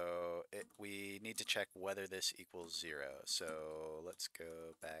 So we need to check whether this equals 0. So let's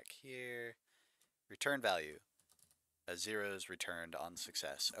go back here. Return value. A 0 is returned on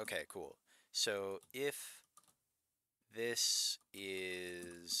success. Okay, cool. So if this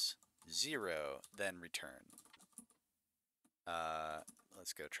is 0, then return.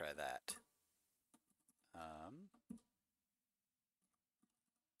 Let's go try that.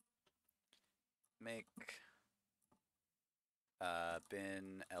 Make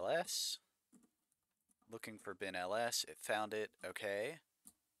bin ls. Looking for bin ls. It found it. Okay.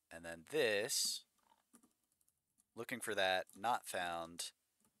 And then this. Looking for that. Not found.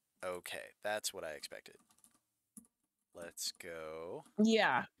 Okay. That's what I expected. Let's go.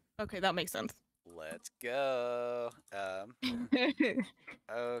 Yeah. Okay, that makes sense. Let's go.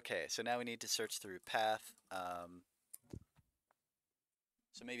 Okay, so now we need to search through path.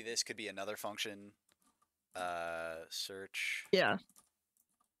 So maybe this could be another function. Search Yeah.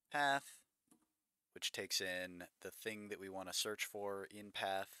 path, which takes in the thing that we want to search for in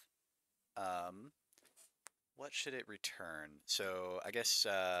path. What should it return? So I guess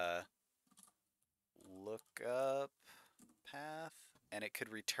lookup path, and it could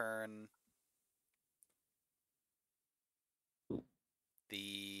return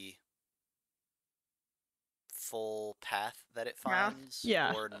the full path that it Path? finds,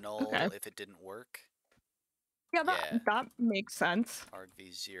 Yeah. or null Okay. if it didn't work. Yeah, Yeah. that makes sense.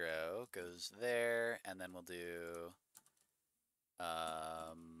 argv0 goes there, and then we'll do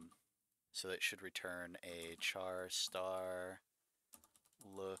so it should return a char star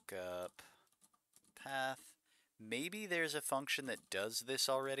lookup path. Maybe there's a function that does this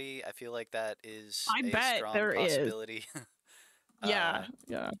already. I feel like that is I a bet strong there is. possibility. Yeah,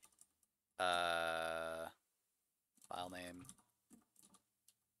 yeah. File name.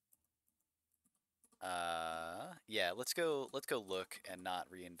 Yeah, let's go look and not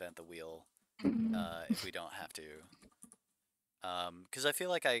reinvent the wheel if we don't have to. Because I feel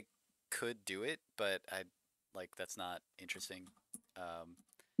like I could do it, but that's not interesting.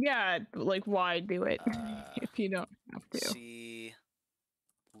 Yeah, like why do it if you don't have to? C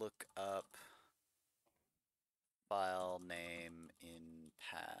look up file name in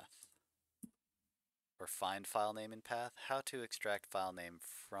path, or find file name in path. How to extract file name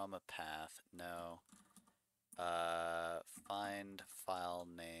from a path? No. Find file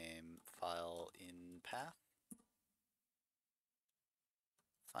name file in path.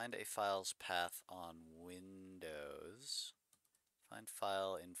 Find a file's path on Windows. Find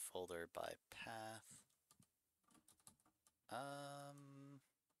file in folder by path.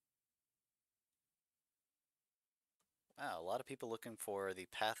 Wow, a lot of people looking for the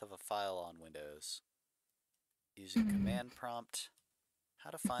path of a file on Windows. Using command prompt. How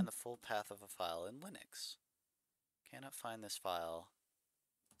to find the full path of a file in Linux. Cannot find this file.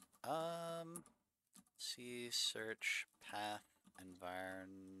 C search path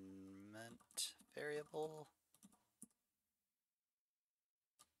environment variable.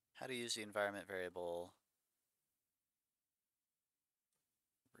 How to use the environment variable.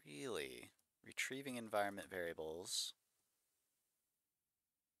 Really? Retrieving environment variables.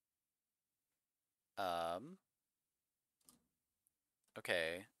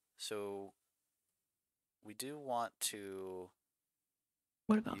 Okay, so we do want to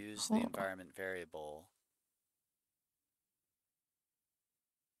use the environment variable.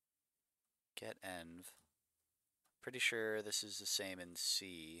 Get env. Pretty sure this is the same in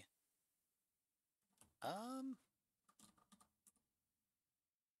C.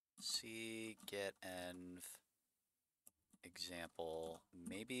 C get env example.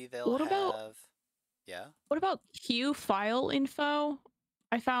 Maybe they'll have. Yeah. What about Q file info?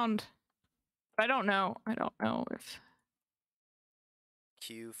 I found. I don't know. I don't know if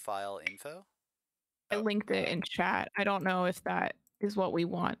Q file info. I linked it in chat. I don't know if that is what we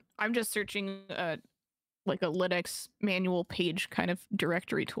want. I'm just searching like a Linux manual page kind of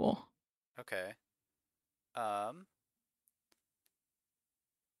directory tool. Okay.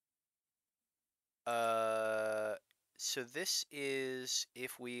 So this is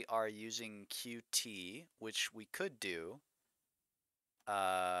if we are using Qt, which we could do.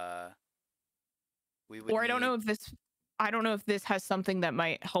 We would Or I don't know if this has something that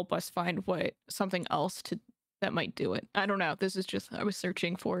might help us find something else that might do it. I don't know. This is just I was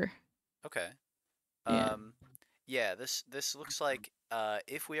searching for. Okay. Yeah. Yeah, this looks like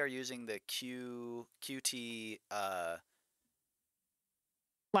if we are using the Qt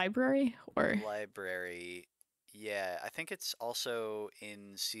Library or library, yeah, I think it's also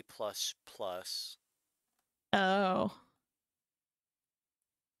in C++. Oh.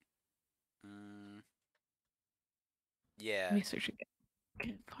 Yeah. Let me search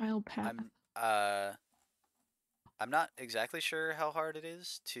again. File path. I'm not exactly sure how hard it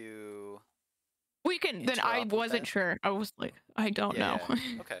is to. We can. Then I wasn't sure. I was like, I don't know.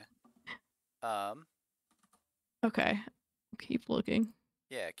 Yeah. Okay. Okay. Keep looking.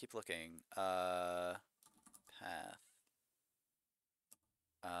 Yeah, keep looking. Path.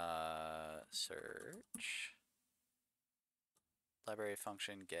 Search. Library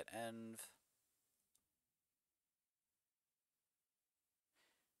function get env.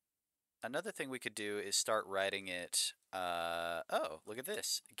 Another thing we could do is start writing it. Oh, look at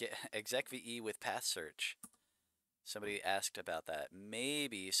this. Get execv with path search. Somebody asked about that.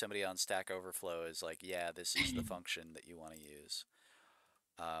 Maybe somebody on Stack Overflow is like, yeah, this is the function that you want to use.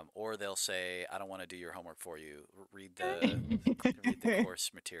 Or they'll say, I don't want to do your homework for you. Read the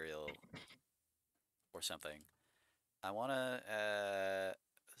course material or something. I want to,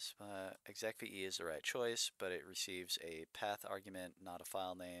 execv is the right choice, but it receives a path argument, not a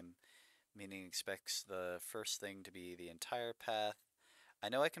file name, meaning expects the first thing to be the entire path. I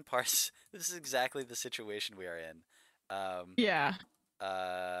know I can parse. This is exactly the situation we are in. Yeah.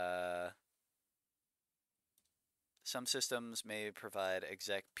 Some systems may provide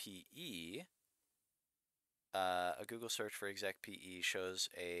execpe, A Google search for execve shows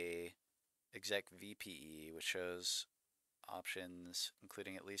a execvpe, which shows options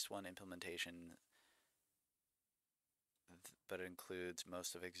including at least one implementation, but it includes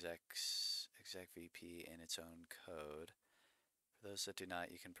most of execvp in its own code. For those that do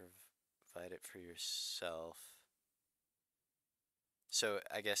not, you can provide it for yourself. So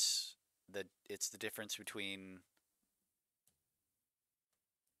I guess that it's the difference between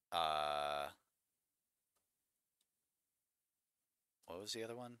what was the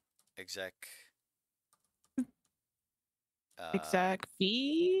other one? Exec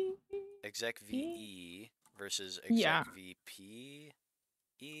v. Execve versus Yeah. execvpe.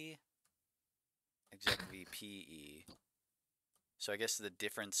 Execvpe. So I guess the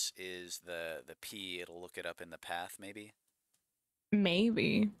difference is the p. It'll look it up in the path, maybe.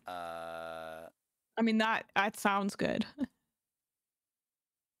 Maybe. I mean that sounds good.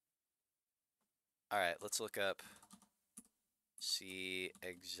 All right, let's look up c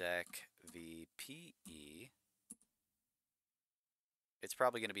execvpe. It's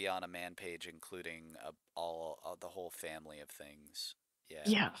probably going to be on a man page, including all the whole family of things. Yeah.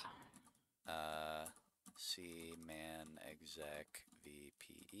 Yeah. C man exec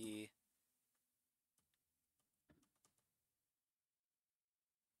vpe.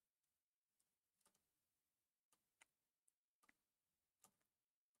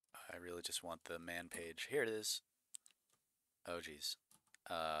 I really just want the man page. Here it is. Oh geez.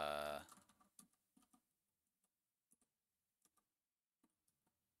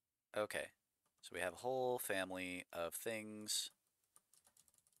 Okay. So we have a whole family of things.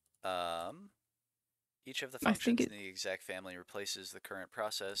 Each of the functions in the exec family replaces the current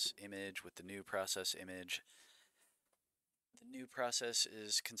process image with the new process image. The new process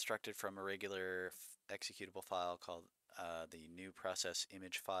is constructed from a regular executable file called the new process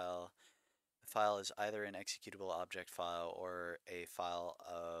image file. The file is either an executable object file or a file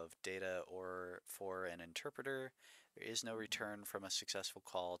of data or for an interpreter. There is no return from a successful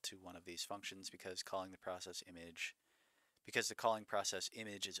call to one of these functions because the calling process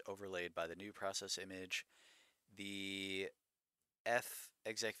image is overlaid by the new process image. The f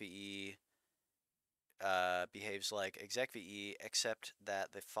execve behaves like execve, except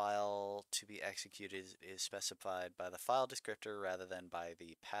that the file to be executed is specified by the file descriptor rather than by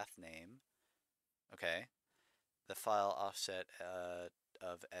the path name. Okay. The file offset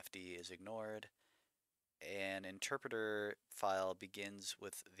of fd is ignored. An interpreter file begins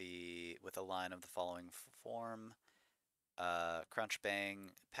with a line of the following form: crunch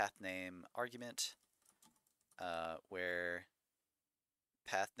bang path name argument, where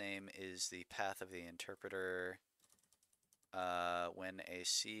path name is the path of the interpreter. When a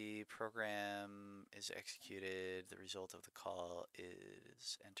C program is executed, the result of the call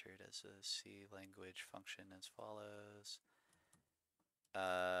is entered as a C language function as follows.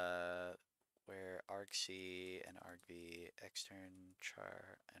 Where argc and argv extern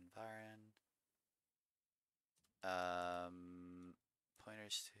char environ.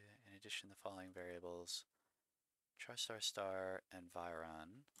 Pointers to, in addition, the following variables: char star star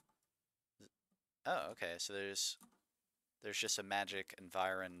environ. Oh, okay. So there's just a magic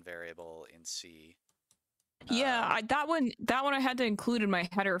environ variable in C. Yeah, that one I had to include in my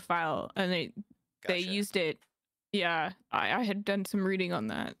header file, and they used it. Yeah, I had done some reading on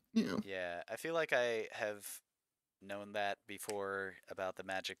that. Yeah, I feel like I have known that before about the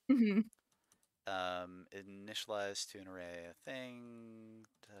magic. Initialize to an array a thing.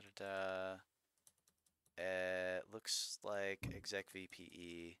 It looks like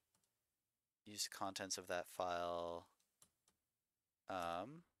execvpe. Use the contents of that file.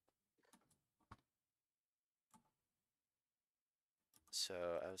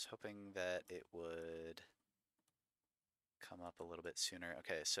 So I was hoping that it would come up a little bit sooner.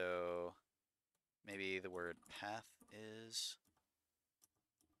 Okay, so maybe the word path is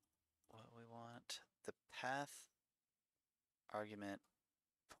what we want. The path argument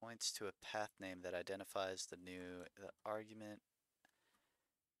points to a path name that identifies the argument.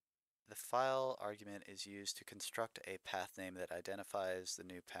 The file argument is used to construct a path name that identifies the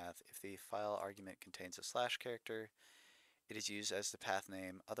new path. If the file argument contains a slash character, it is used as the path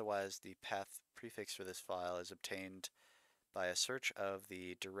name. Otherwise, the path prefix for this file is obtained by a search of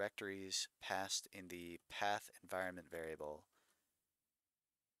the directories passed in the path environment variable.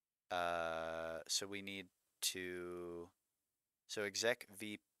 So we need to, so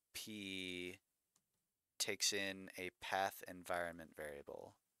execvp takes in a path environment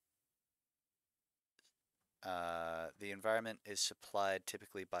variable. The environment is supplied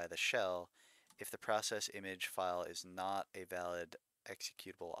typically by the shell if the process image file is not a valid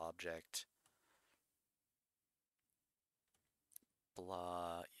executable object.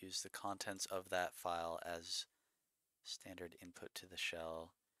 blah. Use the contents of that file as standard input to the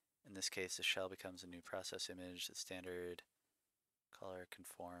shell. In this case, the shell becomes a new process image. The standard color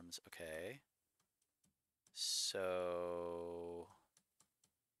conforms. Okay. So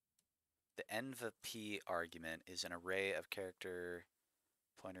the env argument is an array of character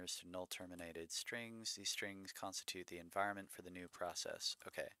pointers to null terminated strings. These strings constitute the environment for the new process.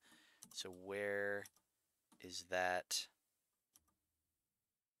 Okay. So where is that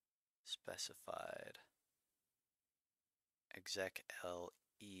specified? Exec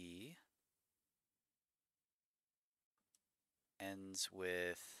LE ends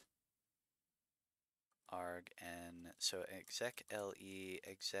with arg n. So exec LE,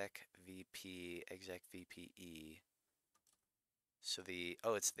 exec VP, exec VPE. So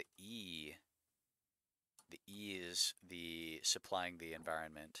it's the E. The E is the supplying the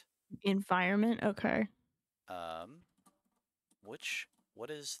environment. Environment, okay. What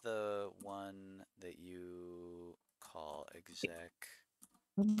is the one that you call exec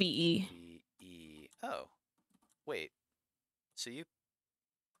VE. VE? Oh, wait. So you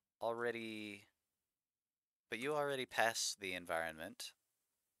already passed the environment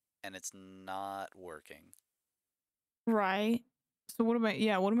and it's not working. Right. So what am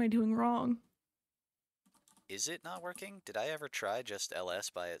I doing wrong? Is it not working? Did I ever try just ls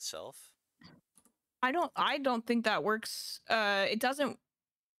by itself? I don't think that works. It doesn't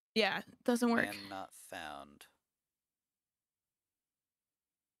work. Man not found.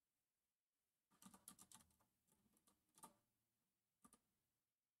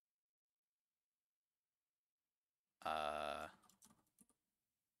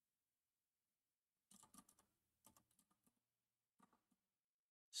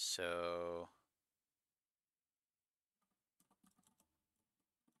 So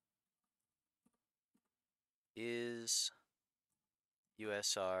is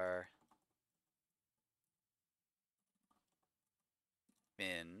USR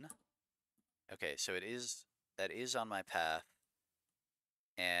min. Okay, so that is on my path,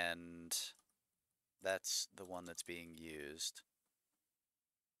 and that's the one that's being used.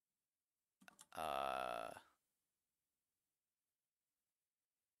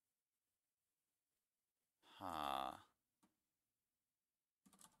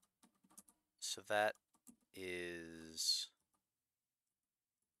 So that is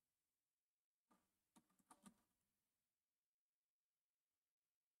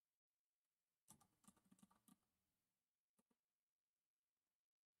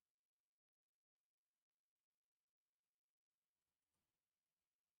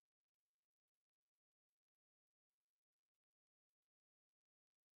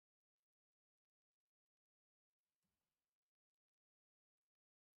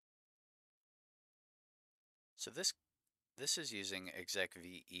so this is using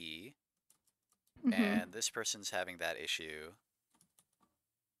execv, and this person's having that issue,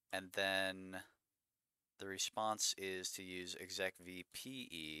 and then the response is to use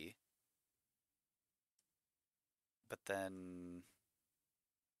execvpe, but then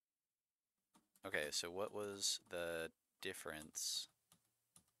okay, so what was the difference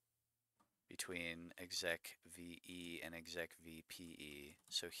between execve and execvpe?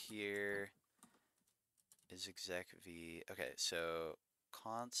 So here is execv. Okay, so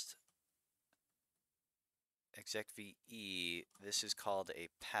const execve, this is called a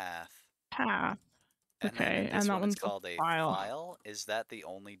path. Path. And Okay, then in this and that one it's one's called a file. file. Is that the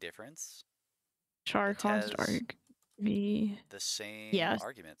only difference? Char It const has arg v. the same Yes.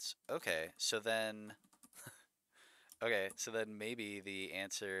 arguments. Okay, so then maybe the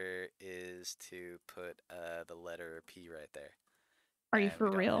answer is to put the letter P right there. Are you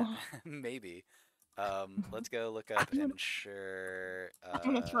for real? Maybe. Let's go look up ensure. I'm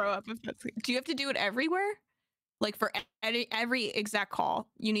gonna throw up if that's. Do you have to do it everywhere? Like for every exact call,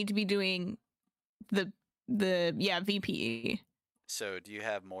 you need to be doing the VPE. So do you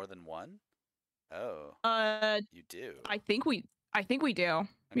have more than one? Oh. You do. I think we do.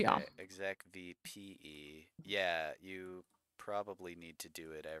 Okay, Yeah. exec VPE. Yeah, you probably need to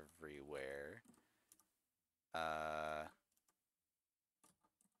do it everywhere.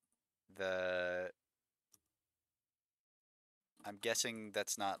 I'm guessing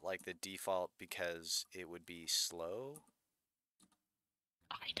that's not like the default because it would be slow.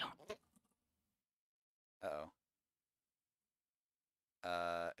 I don't. Uh-oh.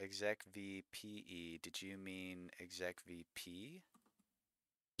 Exec VPE. Did you mean exec VP?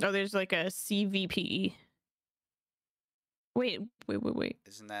 Oh, there's like a CVPE. Wait.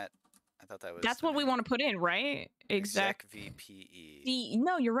 Isn't that? I thought that was. That's what we want to put in, right? Exec VPE.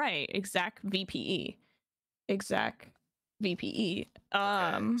 No, you're right. Exec VPE. Exec VPE.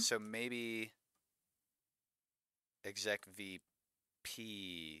 Okay, so maybe execv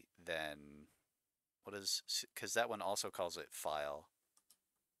p then. What is, because that one also calls it file.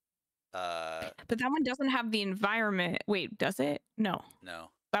 But that one doesn't have the environment. Wait, does it? No. No.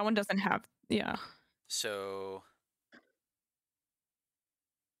 That one doesn't have, yeah. So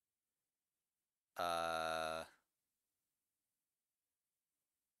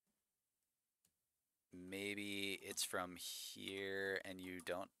maybe it's from here and you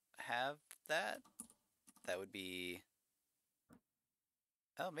don't have that? That would be,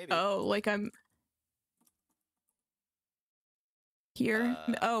 oh, maybe. Oh, like I'm here?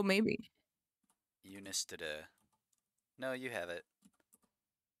 Oh, maybe. Unistada. No, you have it.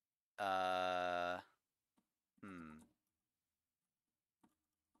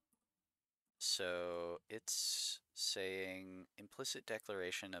 So it's saying implicit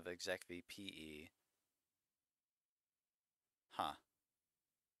declaration of execv PE. Huh.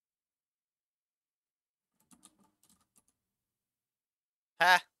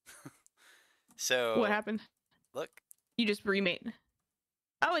 Ha! So What happened? look. You just remade.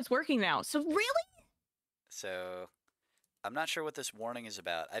 Oh, it's working now. So really? So I'm not sure what this warning is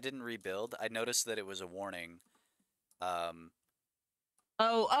about. I didn't rebuild. I noticed that it was a warning. No,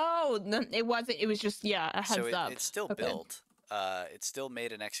 it wasn't. It was just, yeah, a So heads up. it's still Okay. built. It still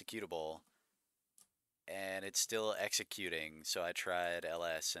made an executable, and it's still executing. So I tried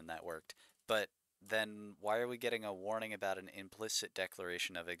ls, and that worked. But then why are we getting a warning about an implicit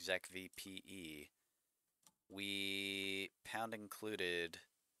declaration of execv PE? We pound included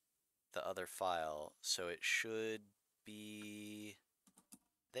the other file, so it should be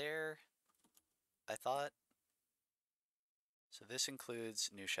there, I thought. So this includes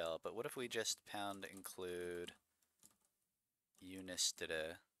new shell, but what if we just pound include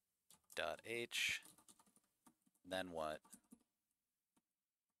unistada.h, then what?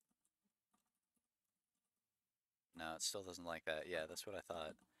 No, it still doesn't like that. Yeah, that's what I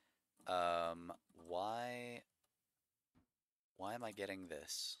thought. Why am I getting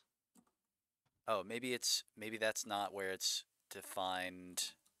this? Oh, maybe that's not where it's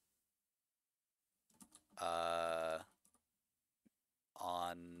defined on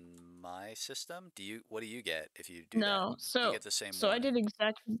my system. What do you get if you do that? No, You get the same I warning.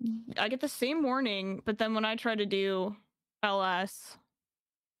 did I get the same warning, but then when I try to do ls,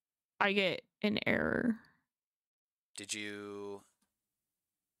 I get an error. Did you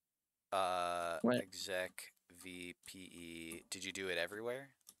What? exec vpe, did you do it everywhere?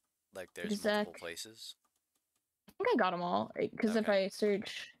 Like there's Exec. multiple places? I think I got them all, because if Okay. I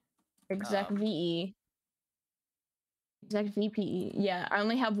search exec Um, VPE, yeah, I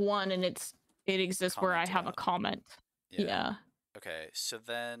only have one, and it exists where I commented have a on. comment. Yeah. Okay, so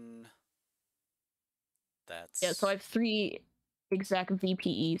then that's... Yeah, so I have 3 exec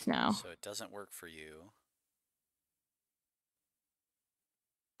VPEs now. So it doesn't work for you.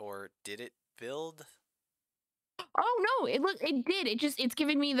 Or did it build? Oh no, it did. It's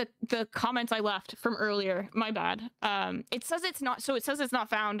giving me the comments I left from earlier. My bad. It says it's not, so it says it's not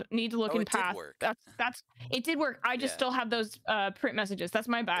found. Need to look Oh, in it did path. work. That's it did work. I just Yeah. still have those print messages. That's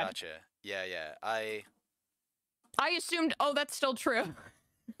my bad. Gotcha. Yeah. I assumed, oh, that's still true.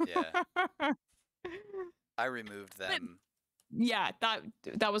 Yeah. I removed them. Yeah,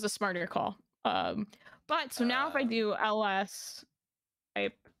 that was a smarter call. But so now if I do ls,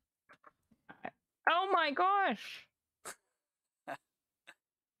 oh my gosh.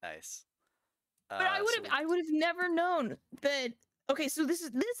 Nice. But I would have never known that. Okay, so this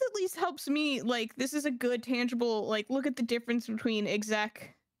at least helps me, like, this is a good tangible, like, look at the difference between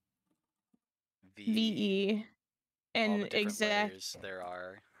exec VE all the and different exec. layers there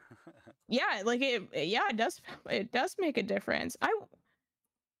are. Yeah, like it does make a difference.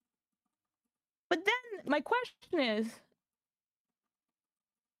 But then my question is,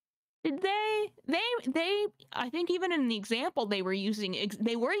 did they I think even in the example they were using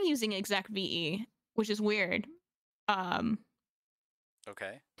exec VE, which is weird.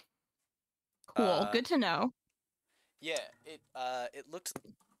 Okay. Cool. Good to know. Yeah, it looks,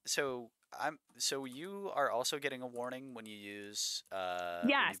 so you are also getting a warning when you use when you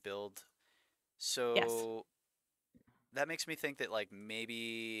Yes. build. Yes. So that makes me think that like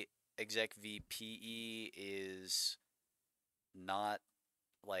maybe exec vpe is not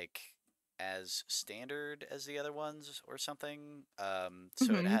like as standard as the other ones or something.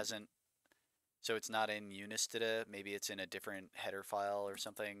 So it hasn't, so it's not in Unistada. Maybe it's in a different header file or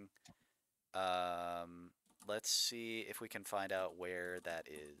something. Let's see if we can find out where that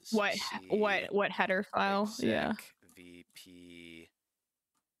is. What header file? Exec Yeah. vpe.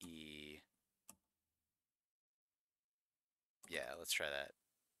 Yeah, let's try that.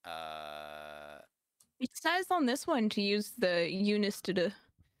 It says on this one to use the unistd.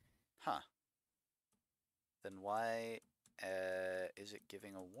 Huh. Then why is it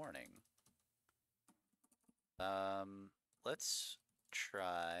giving a warning? Let's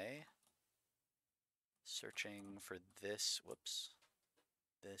try searching for this. Whoops.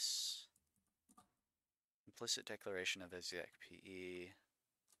 This implicit declaration of execv.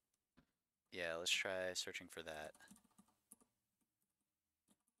 Yeah, let's try searching for that.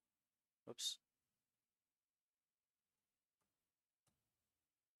 Whoops.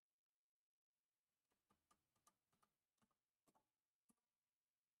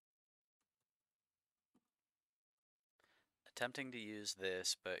 Attempting to use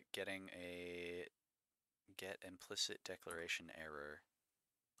this, but getting a get implicit declaration error.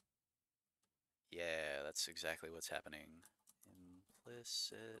 Yeah, that's exactly what's happening.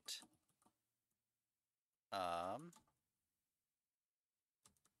 Implicit.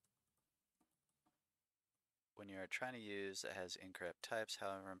 When you are trying to use that has incorrect types,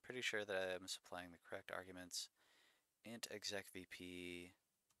 however, I'm pretty sure that I'm supplying the correct arguments. Int execvp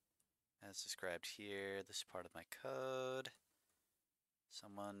as described here. This is part of my code.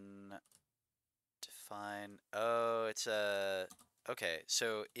 Someone define. Oh, it's a. Okay,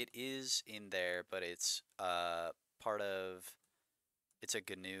 so it is in there, but it's part of. It's a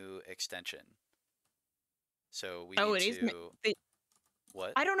GNU extension. So we Oh, need it is. to.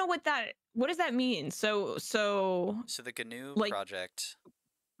 What? I don't know what that. What does that mean? So the GNU like. project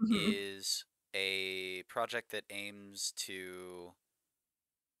Mhm. is a project that aims to.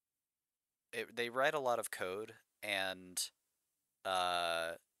 They write a lot of code, and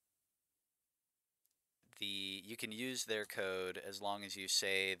you can use their code as long as you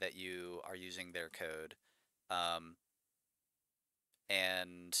say that you are using their code,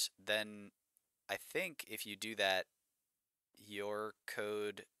 and then I think if you do that, your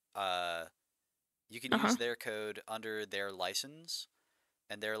code, you can use their code under their license,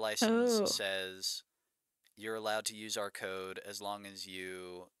 and their license Oh. says you're allowed to use our code as long as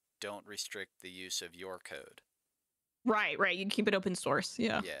you don't restrict the use of your code. Right. You keep it open source.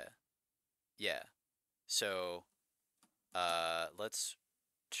 Yeah. Yeah. So, let's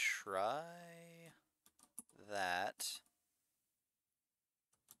try that.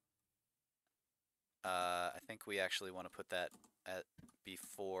 I think we actually want to put that at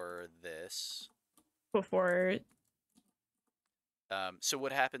before this. Before. So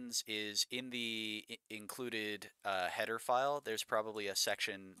what happens is in the included header file, there's probably a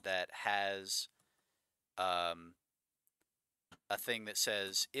section that has a thing that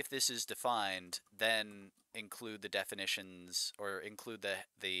says if this is defined, then include the definitions or include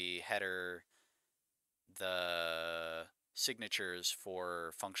the header, the signatures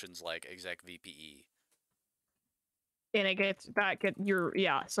for functions like execvpe. And it gets so And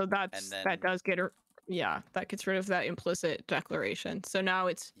that then does get that gets rid of that implicit declaration. So now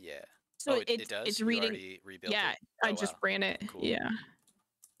it's oh, it does. it's You reading. already rebuilt Yeah, it. I Oh just wow, ran it. cool. Yeah.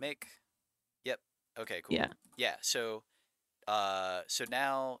 Make. Yep. Okay. Cool. Yeah. So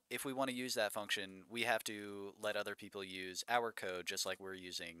now if we want to use that function, we have to let other people use our code just like we're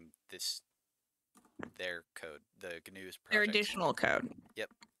using their code, the GNU's project. Their additional code. Yep.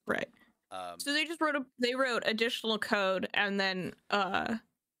 Right. So they wrote additional code, and then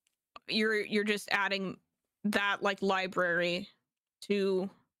you're just adding that like library to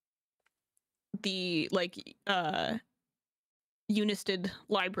the unistd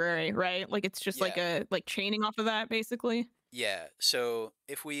library, right? Like it's just like a chaining off of that basically. Yeah, so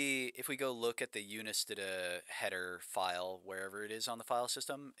if we go look at the unistd header file wherever it is on the file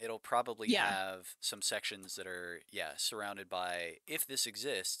system, it'll probably have some sections that are surrounded by if this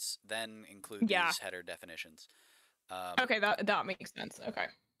exists, then include these header definitions. Okay, that makes sense. Okay.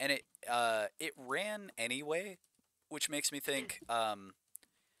 And it ran anyway, which makes me think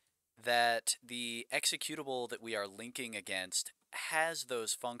that the executable that we are linking against has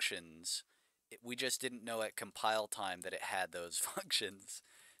those functions. We just didn't know at compile time that it had those functions.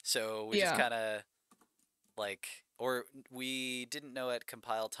 So we just kind of or we didn't know at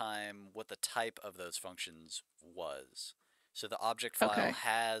compile time what the type of those functions was. So the object file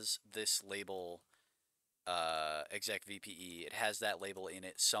has this label, execvpe. It has that label in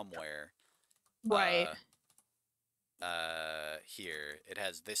it somewhere. Right. Here it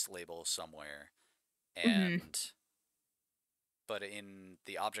has this label somewhere, and but in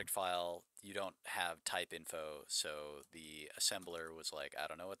the object file you don't have type info, so the assembler was like, I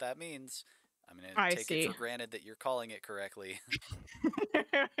don't know what that means. I'm gonna take it for granted that you're calling it correctly.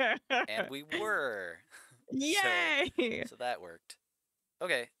 And we were. Yay! So that worked.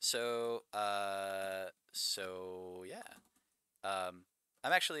 Okay, so yeah. I'm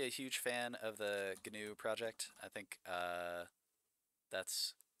actually a huge fan of the GNU project. I think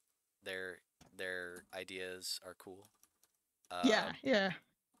that's their ideas are cool. Yeah, yeah.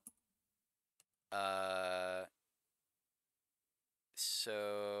 Uh,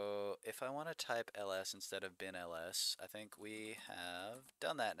 so if I want to type ls instead of bin ls, I think we have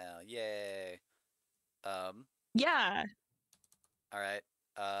done that now. Yay. Yeah. All right.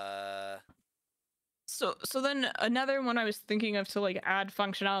 Uh, So then another one I was thinking of to like add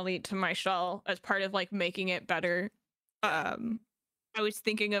functionality to my shell as part of like making it better. yeah. I was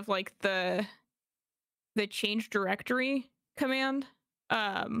thinking of like the change directory command.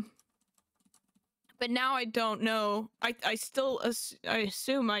 Um but now I don't know. I still I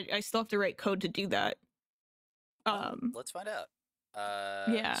assume I still have to write code to do that. Well, Um let's find out.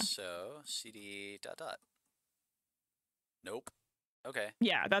 yeah. So cd dot dot. Nope. Okay.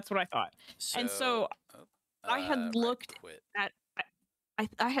 Yeah, that's what I thought. And So, so oh, I had right, looked quit. at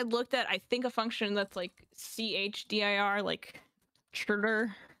I had looked at I think a function that's like chdir like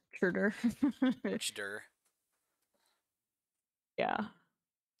chdir. Chdir. Yeah.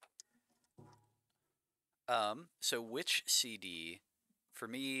 So which CD for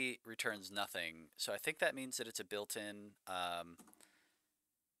me returns nothing. So I think that means that it's a built-in.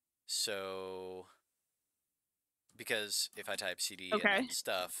 So because if I type CD and Okay. then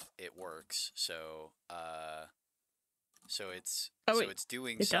stuff, it works. Oh so wait, it's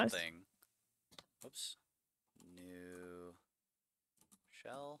doing it does. something. Oops. New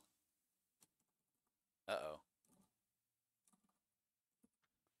shell. Uh-oh.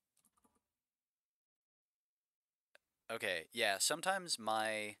 Okay, yeah, sometimes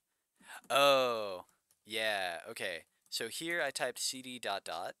my oh, yeah, okay. So here I typed cd dot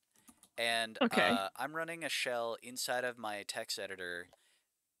dot and Okay. I'm running a shell inside of my text editor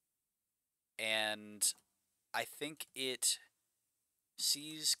and I think it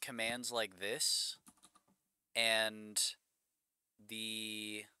sees commands like this and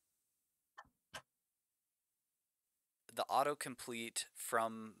the the autocomplete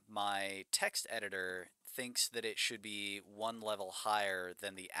from my text editor thinks that it should be one level higher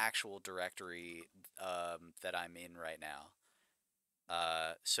than the actual directory that I'm in right now.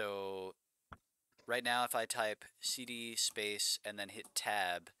 So right now, if I type cd space and then hit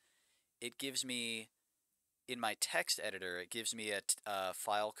tab, it gives me in my text editor, it gives me a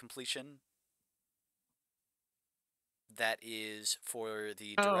file completion that is for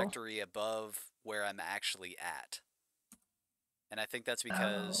the Oh. directory above where I'm actually at. And I think that's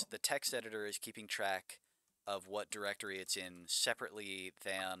because Oh. the text editor is keeping track of what directory it's in separately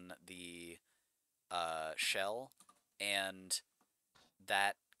than the shell, and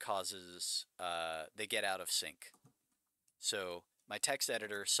that causes they get out of sync. So my text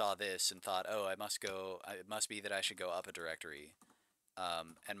editor saw this and thought, "Oh, I must go. It must be that I should go up a directory."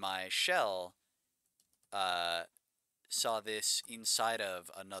 And my shell uh, saw this inside of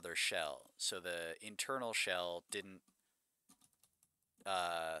another shell. So the internal shell didn't.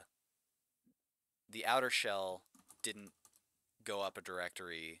 Uh, the outer shell didn't go up a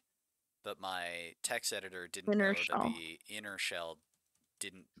directory, but my text editor didn't Inner know that shell. the inner shell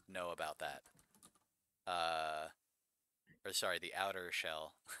didn't know about that. Uh, or sorry, the outer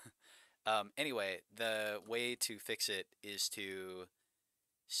shell. Anyway, the way to fix it is to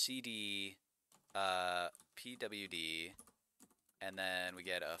cd pwd, and then we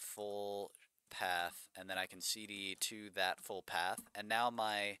get a full path, and then I can cd to that full path, and now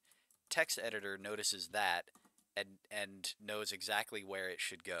my text editor notices that and knows exactly where it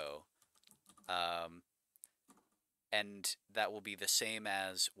should go. Um, and that will be the same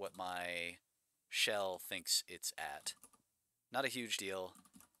as what my shell thinks it's at. Not a huge deal.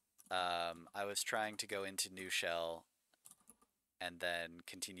 I was trying to go into new shell and then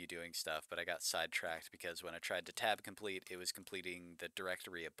continue doing stuff, but I got sidetracked because when I tried to tab complete, it was completing the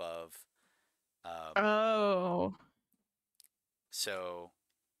directory above. Um, Oh. so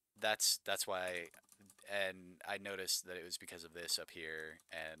that's why, and I noticed that it was because of this up here,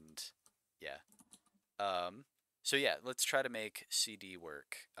 and yeah. Um, so yeah, let's try to make CD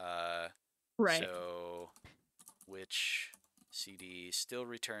work. Right. So which CD still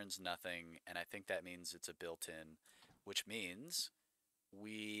returns nothing, and I think that means it's a built-in, which means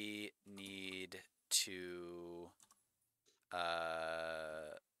we need to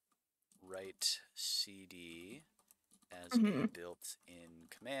uh, write cd as a Hmm. built-in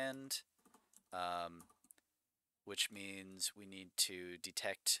command, um, which means we need to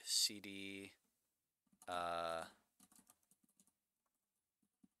detect cd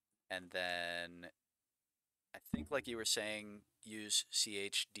and then I think, like you were saying, use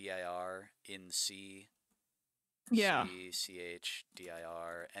chdir in C Yeah.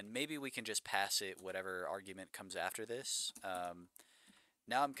 cchdir, and maybe we can just pass it whatever argument comes after this.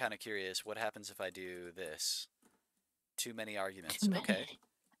 Now I'm kind of curious, what happens if I do this? Too many arguments. Too Okay.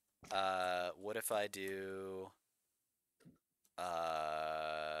 many. What if I do...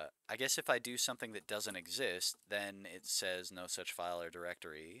 I guess if I do something that doesn't exist, then it says no such file or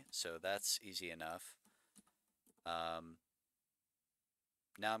directory, so that's easy enough. Now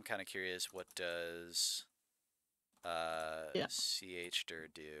I'm kind of curious, what does chdir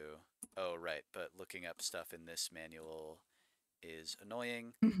do? Oh, right, but looking up stuff in this manual is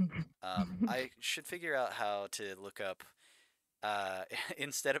annoying. I should figure out how to look up,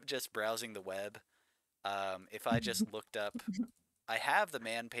 instead of just browsing the web, if I just looked up, I have the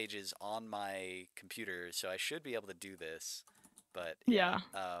man pages on my computer, so I should be able to do this, but yeah.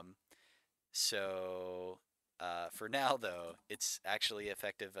 So for now, though, it's actually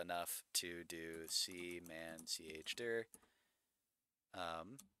effective enough to do cman chdir.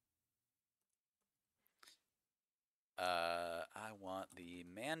 I want the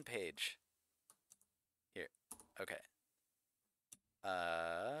man page. Here. Okay.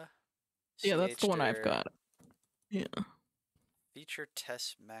 Yeah, that's the one I've got. Yeah. Feature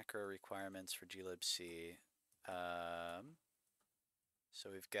test macro requirements for glibc. So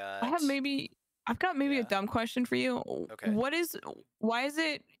we've got... I've got maybe a dumb question for you. Okay. Why is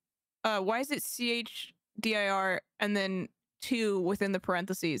it chdir and then 2 within the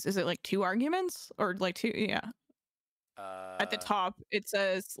parentheses? Is it like 2 arguments or like 2? Yeah. At the top it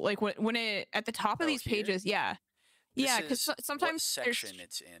says like when it at the top of these here? pages, yeah. This yeah, because sometimes what section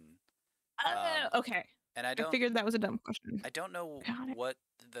it's in. Okay. And I figured that was a dumb question. I don't know what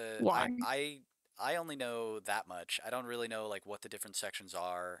the... Why? I only know that much. I don't really know like what the different sections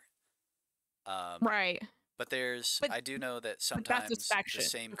are. Right. But I do know that sometimes the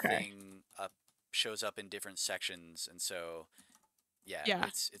same thing shows up in different sections, and so yeah.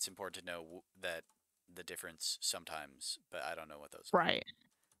 It's important to know that the difference sometimes, but I don't know what those are. Right.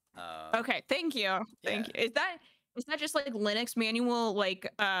 Okay, thank you. Thank you. Is that just like Linux manual like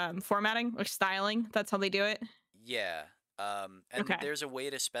formatting or styling? That's how they do it? Yeah. And there's a way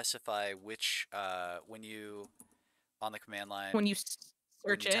to specify which when you on the command line when you search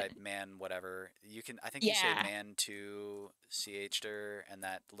when you type man whatever, you can, I think you say man to chdir, and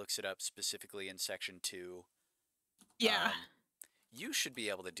that looks it up specifically in section 2. Yeah. You should be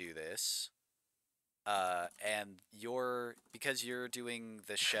able to do this. And because you're doing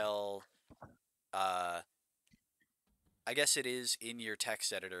the shell, I guess it is in your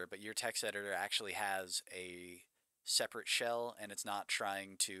text editor, but your text editor actually has a separate shell, and it's not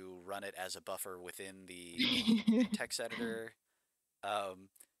trying to run it as a buffer within the text editor.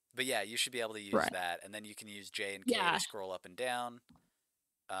 But yeah, you should be able to use that, and then you can use J and K to scroll up and down.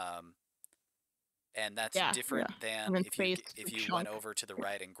 And that's different than if you went over to the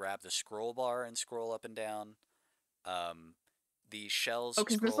right and grabbed the scroll bar and scroll up and down. The shells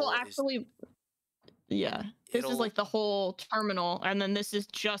scroll this will actually this is like the whole terminal, and then this is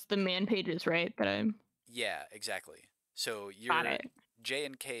just the man pages, right? Yeah, exactly. So your J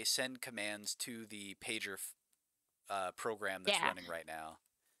and K send commands to the pager program that's running right now.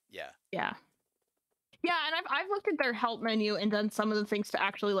 Yeah. Yeah. Yeah, and I've looked at their help menu and done some of the things to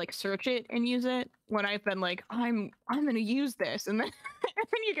actually like search it and use it when I've been like, I'm gonna use this, and then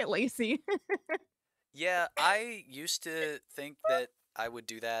you get lazy. Yeah, I used to think that I would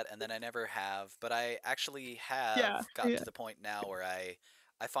do that, and then I never have, but I actually have gotten to the point now where I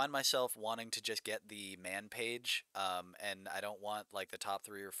find myself wanting to just get the man page, and I don't want like the top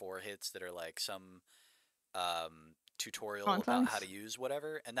 3 or 4 hits that are like some tutorial about how to use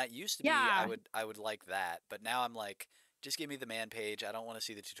whatever, and that used to be I would like that, but now I'm like, just give me the man page. I don't want to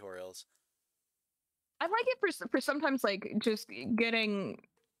see the tutorials. I like it for sometimes like just getting,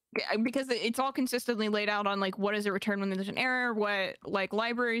 because it's all consistently laid out on like what does it return when there's an error, what like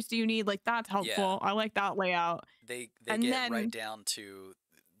libraries do you need, like that's helpful. I like that layout. They get right down to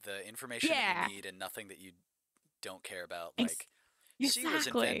the information that you need and nothing that you don't care about, like C was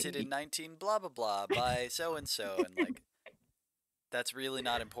invented in 19 blah blah blah by so and so, and like that's really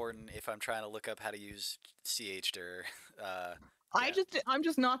not important if I'm trying to look up how to use chdir. I'm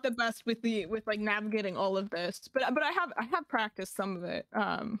just not the best with like navigating all of this, but I have practiced some of it.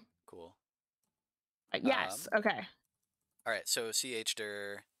 Cool. Yes. Okay. All right. So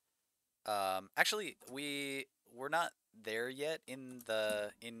chdir. Actually, we're not there yet in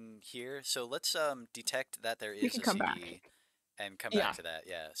here. So let's detect that there is a CD and come back to that.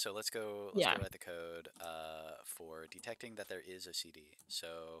 Yeah. So let's go write the code for detecting that there is a CD.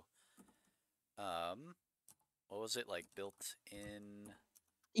 So what was it, like built in?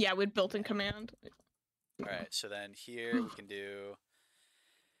 Yeah, with built-in command. All right, so then here we can do,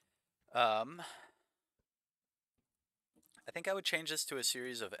 um, I think I would change this to a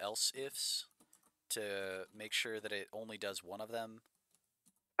series of else ifs to make sure that it only does one of them.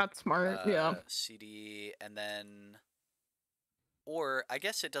 That's smart. Yeah. CD, and then, or I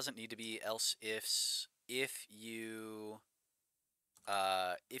guess it doesn't need to be else ifs if you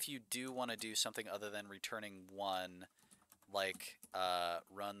do want to do something other than returning one, like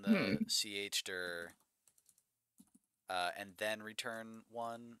run the chdir and then return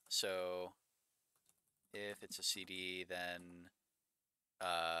one. So if it's a CD, then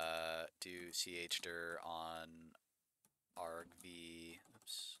do chdir on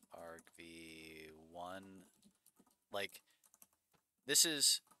argv1. Like, this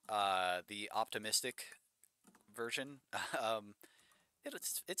is the optimistic version.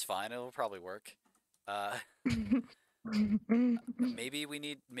 It's fine. It'll probably work. Maybe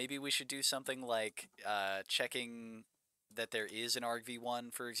we should do something like checking that there is an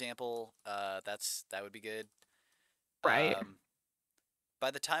argv1, for example. That would be good. Right.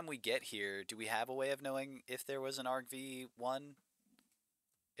 By the time we get here, do we have a way of knowing if there was an argv1?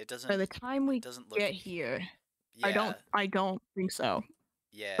 It doesn't. By the time we doesn't look. get here, Yeah. I don't think so.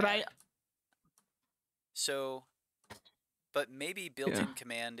 Yeah. But So, but maybe built-in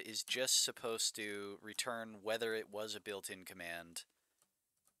command is just supposed to return whether it was a built-in command.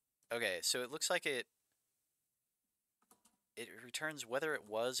 Okay, so it looks like it returns whether it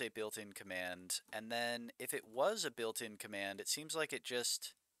was a built-in command, and then if it was a built-in command, it seems like it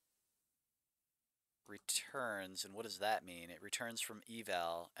just returns, and what does that mean? It returns from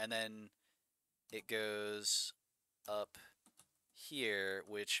eval, and then it goes up here,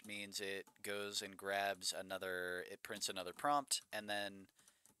 which means it goes and grabs another, it prints another prompt, and then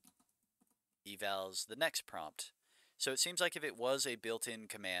evals the next prompt. So it seems like if it was a built-in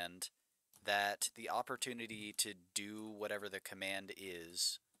command, that the opportunity to do whatever the command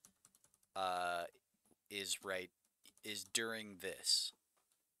is during this.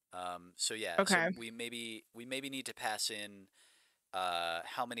 So yeah, okay. so we maybe need to pass in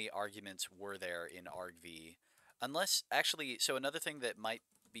how many arguments were there in argv. Unless, actually, so another thing that might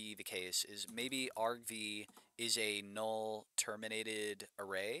be the case is maybe argv is a null terminated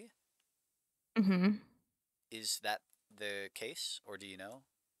array. Mm-hmm. Is that the case, or do you know?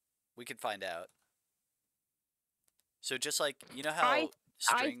 We could find out. So just like, you know how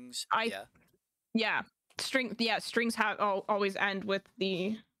strings, yeah, strings have always end with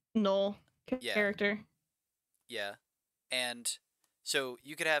the null character. Yeah, and so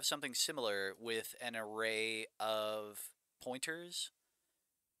you could have something similar with an array of pointers,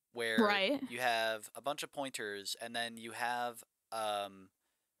 where you have a bunch of pointers, and then you have at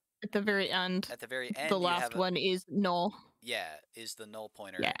the very end. The last one is null. Yeah, is the null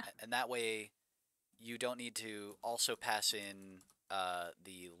pointer. Yeah. And that way you don't need to also pass in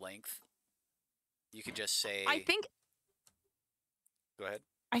the length. You could just say, go ahead.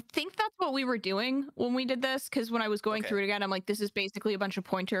 I think that's what we were doing when we did this, because when I was going through it again, I'm like, this is basically a bunch of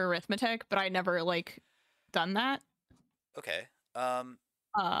pointer arithmetic, but I never like done that. Okay. But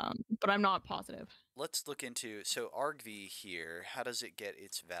I'm not positive. Let's look into, so argv here, how does it get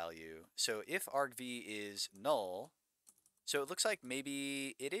its value? So if argv is null, so it looks like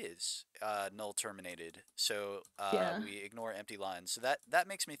maybe it is null terminated. So we ignore empty lines. So that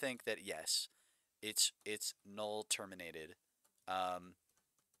makes me think that yes, it's null terminated.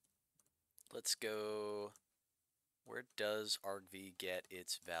 Let's go. Where does argv get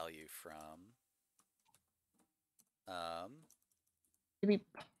its value from? Maybe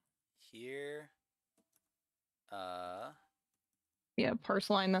here. Yeah, parse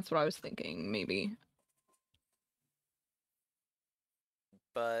line. That's what I was thinking. Maybe.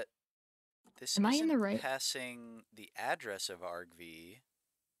 But this Am I in the right? Passing the address of argv.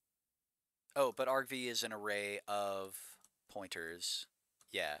 Oh, but argv is an array of pointers.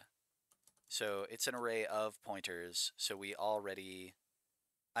 Yeah. So it's an array of pointers. So we already.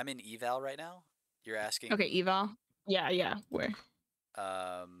 I'm in eval right now. You're asking. Okay, eval. Yeah. Where?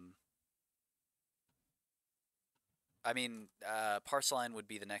 I mean, parseline would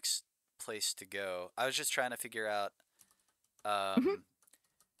be the next place to go. I was just trying to figure out.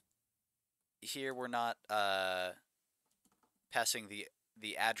 Here we're not passing the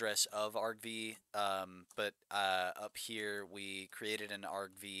address of argv, but up here we created an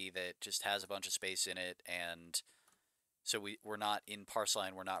argv that just has a bunch of space in it, and so we're not in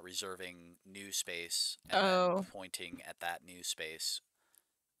parseline. We're not reserving new space and then pointing at that new space.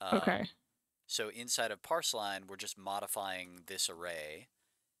 Okay. So inside of parseline, we're just modifying this array.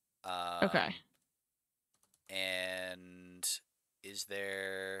 Okay. And is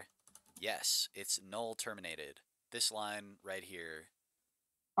there? Yes, it's null terminated. This line right here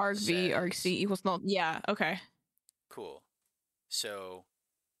argv argc says equals null. Yeah, okay. cool. So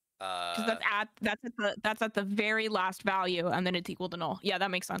Because that's at the very last value, and then it's equal to null. Yeah, that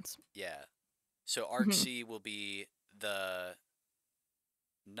makes sense. yeah. So Mhm. argc will be the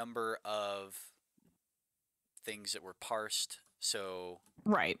number of things that were parsed. So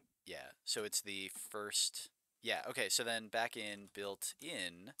Right. yeah, so it's the first. Yeah, okay. So then back in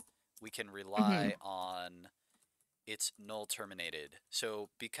built-in, we can rely on it's null terminated. So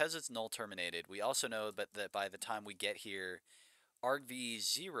because it's null terminated, we also know that by the time we get here,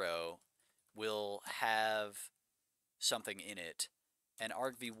 argv0 will have something in it, and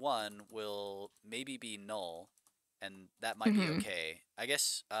argv1 will maybe be null, and that might be okay. I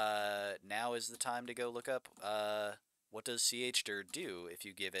guess now is the time to go look up what does chdir do if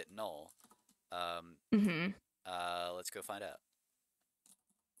you give it null. Let's go find out.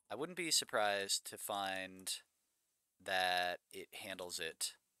 I wouldn't be surprised to find that it handles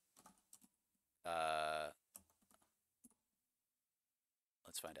it.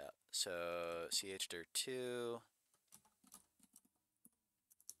 Let's find out. So chdir2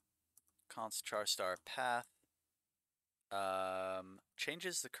 const char star path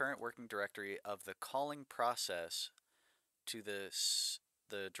changes the current working directory of the calling process to the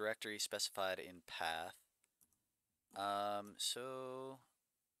directory specified in path. So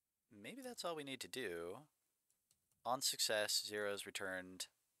maybe that's all we need to do. On success, 0 is returned.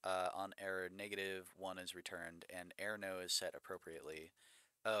 On error, -1 is returned, and error no is set appropriately.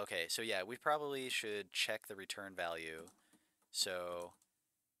 Oh, okay, so yeah, we probably should check the return value. So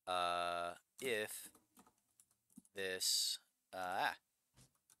if this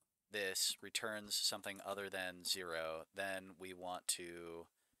this returns something other than 0, then we want to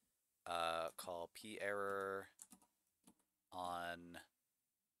call perror on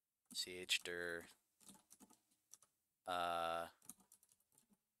chdir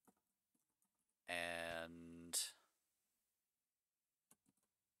and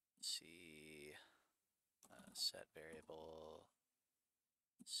c set variable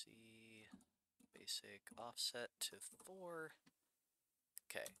c basic offset to 4.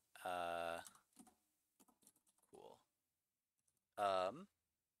 Okay. Cool.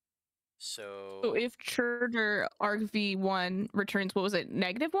 So So if chdir argv1 returns, what was it,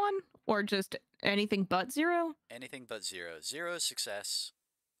 -1, or just anything but 0? anything but 0. 0 is success.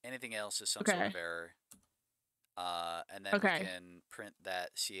 Anything else is some sort Okay. of error. And then we Okay. can print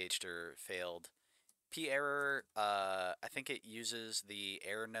that chdir failed. perror, I think it uses the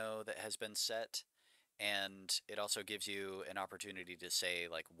error no that has been set, and it also gives you an opportunity to say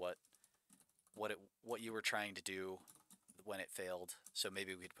like what you were trying to do when it failed. So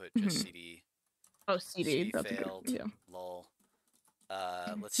maybe we could put just cd Oh, cd, cd that's a good failed idea. lol.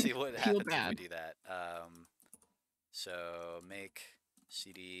 Let's see what Feel happens if we bad. do that. So make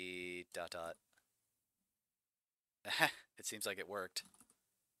cd ... It seems like it worked.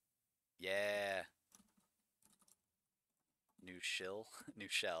 Yeah. New shell. New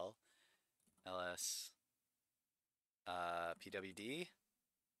shell. ls pwd.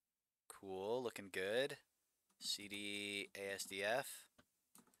 Cool, looking good. cd asdf.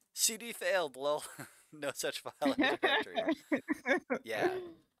 cd failed, lol. No such file or directory. Yeah.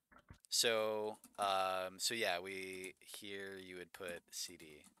 So yeah, here you would put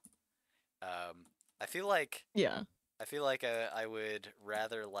cd. I feel like Yeah. I would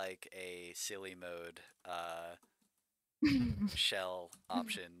rather like a silly mode shell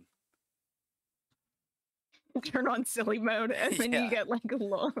option. Turn on silly mode, and then you Yeah. get like a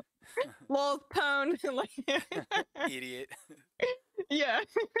lol tone, like Idiot. yeah.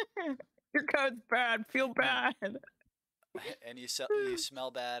 Your code's bad. Feel bad. And you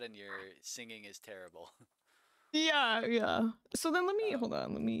smell bad and your singing is terrible. Yeah, yeah. So then hold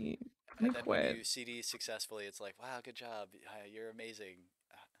on. Let me And then when quit. you CD successfully, it's like, wow, good job. You're amazing.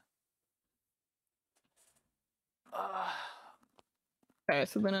 Okay,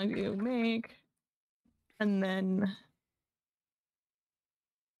 so then I do make, and then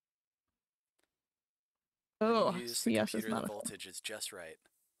When you oh, use the CS is computer, the not a voltage is just right.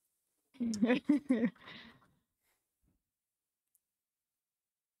 thing.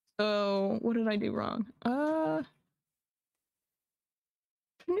 So what did I do wrong? Shouldn't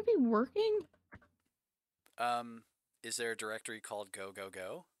it be working? Is there a directory called go go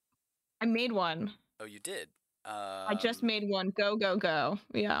go? I made one. Oh, you did. I just made one. Go go go.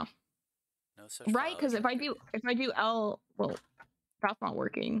 Yeah. No such Right, file or because if I directory. do L, well, that's not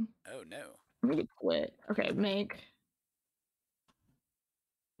working. Oh no. Let me quit. Okay, make.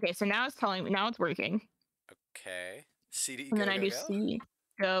 Okay, so now it's telling me, now it's working. Okay. CD And then go I go do go. C.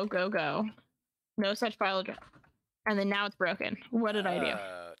 Go, go, go. No such file address. And then now it's broken. What did I do?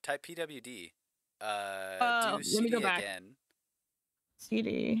 Type pwd. Oh, Do let me go cd back. again.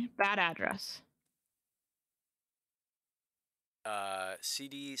 CD, bad address.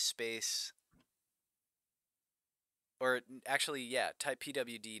 Cd space, or actually, yeah, type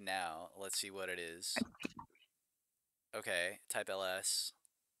pwd now. Let's see what it is. Okay, type ls.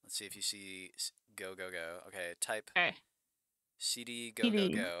 Let's see if you see go, go, go. Okay, type cd go,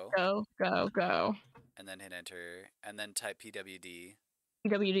 CD, go, go, go, go. and then hit enter, and then type pwd.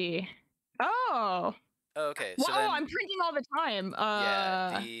 PWD. Oh. Oh, okay, Well, so then I'm printing all the time.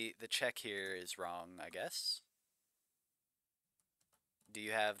 yeah, the check here is wrong, I guess. Do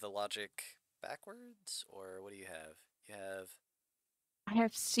you have the logic backwards, or what do you have? You have. I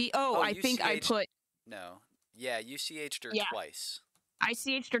have C. Oh, I think I put. No. Yeah, you CH'd her Yeah. twice. I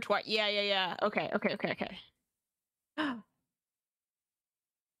CH'd her twice. Yeah, yeah, yeah. Okay, okay, okay, okay.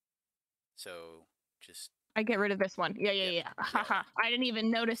 So just. I get rid of this one. Yeah, yeah, Yep. yeah. Haha. I didn't even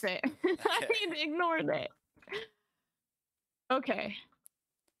notice it. I ignored it. Okay.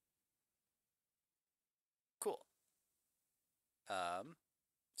 Cool.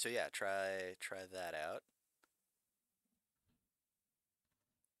 So yeah, try that out.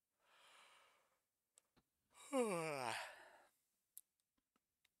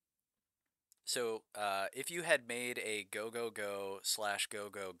 So, if you had made a go go go / go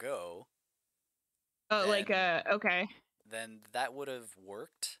go go, Oh, like okay. then that would have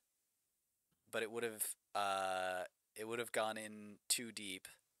worked, but it would have gone in too deep,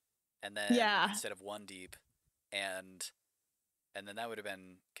 and then instead of one deep, and then that would have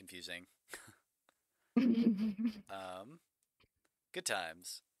been confusing. Good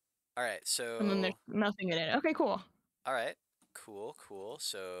times. All right, so. And then there's nothing in it. Okay, cool. All right, cool, cool.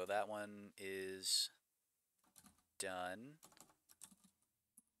 So that one is done.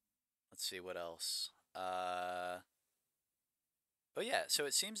 Let's see what else. Oh yeah, so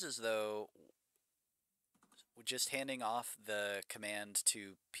it seems as though just handing off the command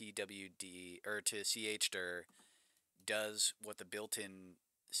to pwd or to chdir does what the built-in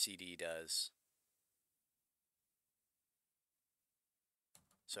cd does.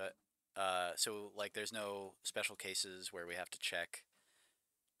 So like there's no special cases where we have to check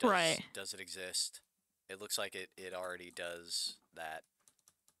does it exist. It looks like it already does that.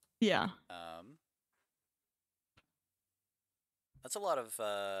 Yeah. That's a lot of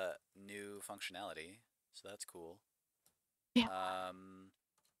new functionality, so that's cool. Yeah.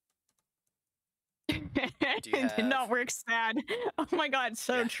 Do you have... It did not work, sad. Oh my god,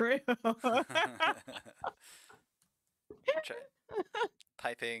 so true.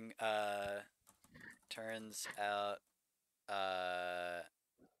 Piping turns out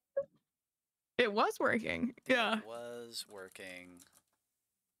it was working. Yeah. It was working.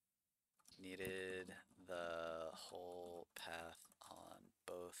 Needed the whole path on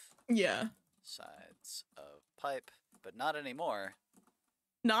both sides of pipe, but not anymore.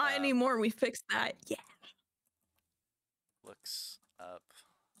 Not anymore. We fixed that. Yeah. Looks up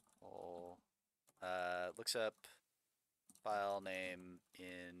whole. Looks up file name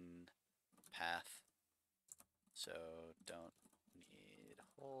in path. So don't need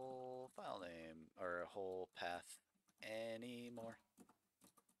whole file name or whole path anymore.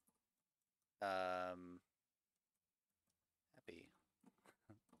 Happy.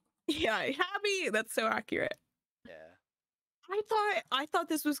 Yeah, happy. That's so accurate. Yeah. I thought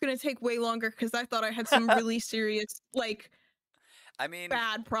this was gonna take way longer because I thought I had some really serious, like, I mean,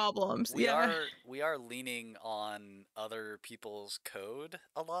 bad problems. We are leaning on other people's code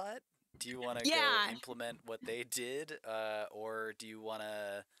a lot. Do you want to go implement what they did, or do you want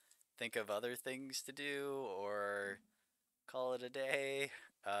to think of other things to do, or call it a day?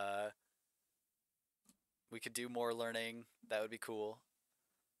 We could do more learning. That would be cool.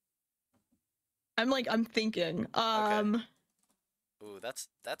 I'm thinking. Okay. Ooh, that's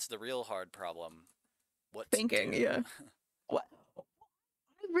the real hard problem. What thinking? Yeah. What? I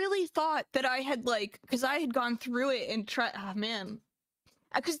really thought that I had because I had gone through it and tried. Oh man.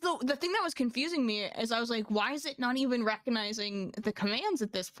 Because the thing that was confusing me is I was like, why is it not even recognizing the commands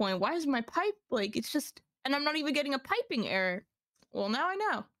at this point? Why is my pipe it's just, and I'm not even getting a piping error. Well, now I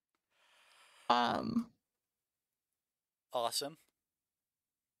know. Awesome.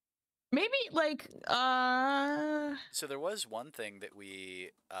 Maybe So there was one thing that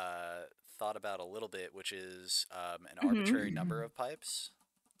we thought about a little bit, which is an arbitrary number of pipes.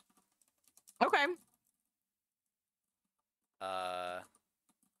 Okay.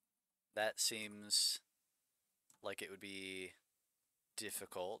 That seems like it would be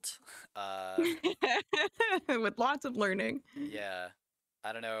difficult. With lots of learning. Yeah.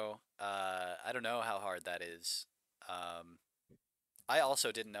 I don't know. I don't know how hard that is. Um, I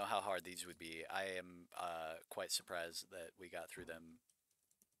also didn't know how hard these would be. I am quite surprised that we got through them,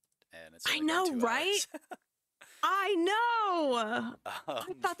 and it's I only been know, 2 hours. right? I know. I um,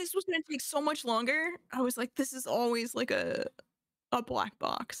 thought this was going to take so much longer. I was like, this is always like a black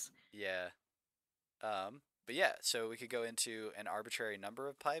box. yeah. But yeah, so we could go into an arbitrary number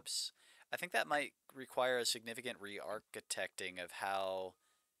of pipes. I think that might require a significant re-architecting of how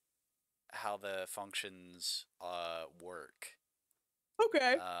the functions work.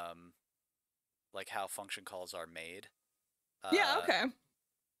 Okay. Um, like how function calls are made. Yeah, Uh, okay.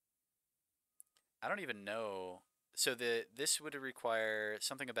 I don't even know. So this would require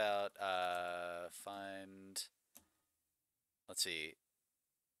something about find. Let's see,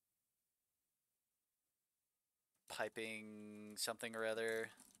 piping something or other.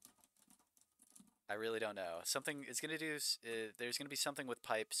 I really don't know. Something it's gonna do. There's gonna be something with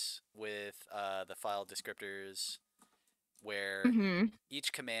pipes with the file descriptors where Mhm.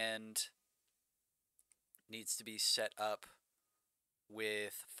 each command needs to be set up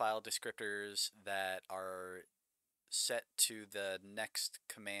with file descriptors that are set to the next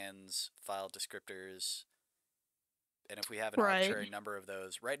command's file descriptors. And if we have an Right. arbitrary number of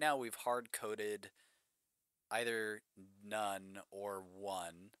those, right now we've hard coded either none or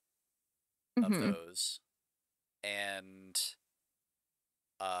one of Mhm. those. And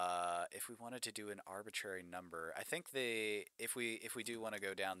if we wanted to do an arbitrary number, I think if we do want to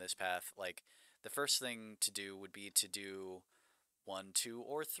go down this path, like the first thing to do would be to do 1, 2,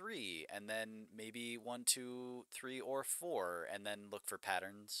 or 3, and then maybe 1, 2, 3, or 4, and then look for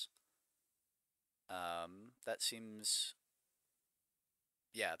patterns. That seems,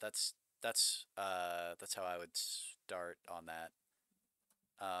 yeah, that's how I would start on that.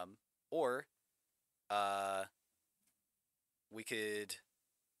 Or uh, we could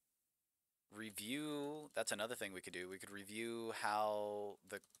review. That's another thing we could do. We could review how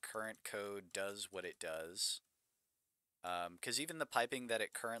the current code does what it does. Because even the piping that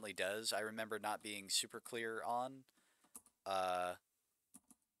it currently does, I remember not being super clear on. Uh,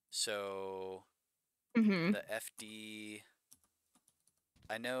 so Mhm. the FD,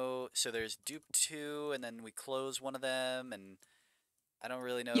 I know. So there's dupe2, and then we close one of them, and I don't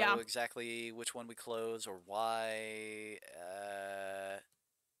really know Yeah. exactly which one we close or why.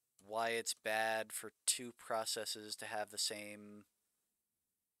 Why it's bad for two processes to have the same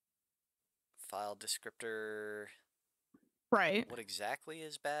file descriptor. Right. What exactly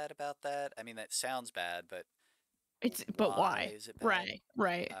is bad about that? I mean, that sounds bad, but But why why? is it bad? Right.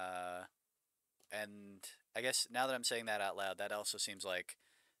 Right. Uh, and I guess now that I'm saying that out loud, that also seems like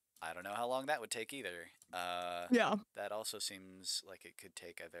I don't know how long that would take either. Yeah. That also seems like it could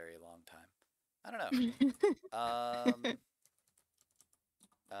take a very long time. I don't know.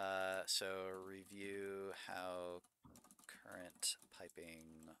 So review how current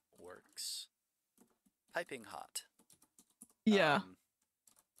piping works. Piping hot. Yeah. Um,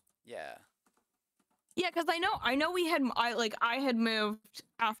 yeah. Yeah, because I know I had moved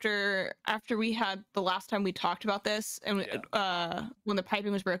after we had the last time we talked about this, and Yeah. when the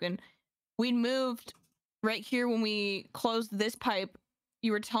piping was broken, we moved right here when we closed this pipe.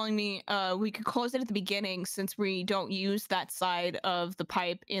 You were telling me we could close it at the beginning since we don't use that side of the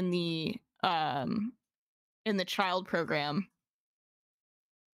pipe in the child program.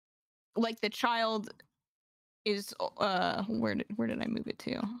 Like the child is where did I move it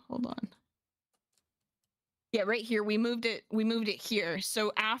to? Hold on. Yeah, right here. We moved it here.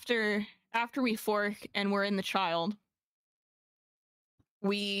 So after we fork and we're in the child,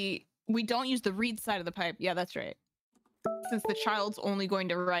 we don't use the read side of the pipe. Yeah, that's right. Since the child's only going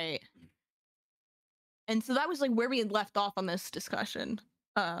to write. And so that was like where we had left off on this discussion.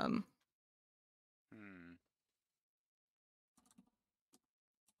 Um Hmm.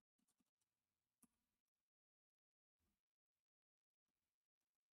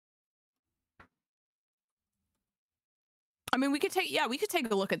 I mean we could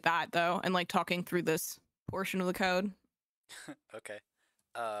take a look at that though and like talking through this portion of the code. Okay.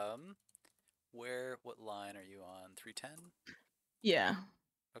 What line are you on? 310? Yeah.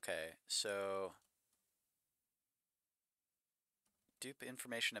 Okay, so dupe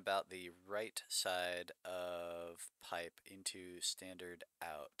information about the right side of pipe into standard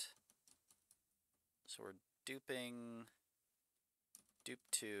out. So we're duping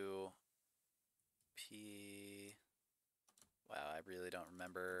dupe2 p. Wow, I really don't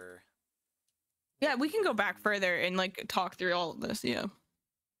remember. Yeah, What we can go back even. further and like talk through all of this, yeah.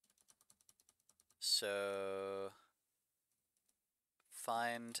 So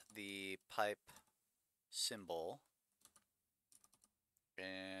find the pipe symbol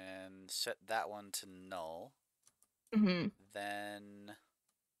and set that one to null. Mm-hmm. Then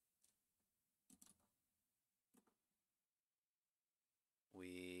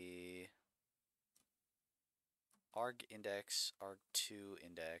we arg index, arg2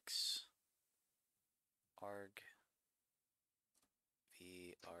 index, arg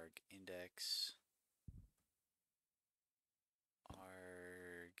v arg index,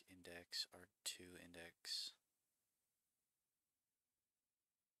 arg index, arg2 index.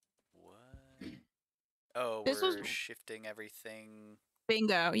 What? Oh, This was we're shifting everything.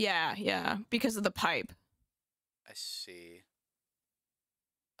 bingo. Yeah, yeah, because of the pipe. I see.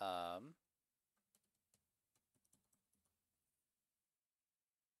 Um,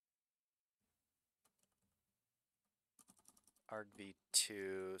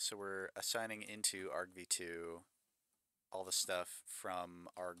 argv2. So we're assigning into argv2 all the stuff from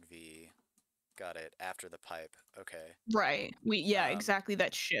argv. Got it. After the pipe. Okay. Right. Yeah, exactly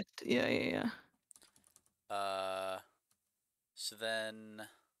that shift. Yeah, yeah, yeah. So then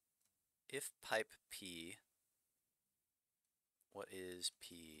if pipe p, what is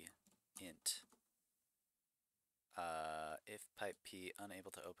p? Int. If pipe p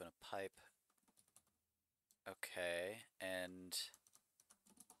unable to open a pipe. Okay, and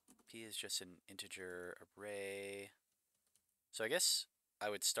p is just an integer array. So I guess I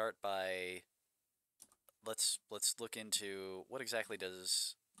would start by let's look into what exactly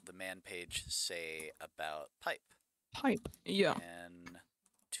does the man page say about pipe. Pipe. Yeah. Man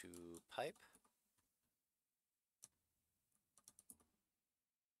to pipe.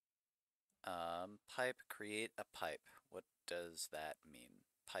 Pipe create a pipe. What does that mean?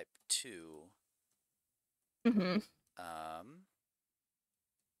 Pipe 2. Mm-hmm.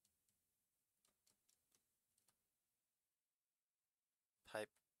 Pipe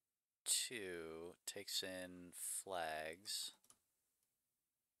 2 takes in flags.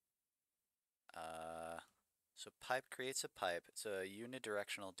 So pipe creates a pipe. It's a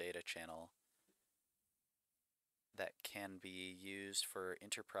unidirectional data channel that can be used for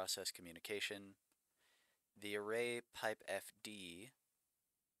inter-process communication. The array pipe fd,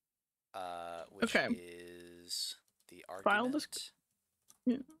 which is the argument.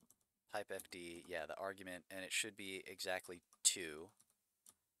 Yeah. Pipe fd, yeah, the argument, and it should be exactly 2.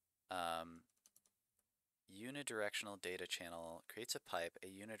 Unidirectional data channel creates a pipe, a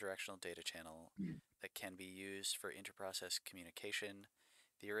unidirectional data channel that can be used for interprocess communication.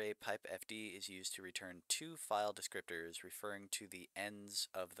 The array pipe fd is used to return 2 file descriptors referring to the ends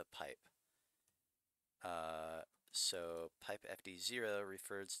of the pipe. So pipe fd0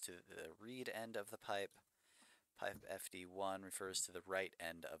 refers to the read end of the pipe. Pipe fd1 refers to the write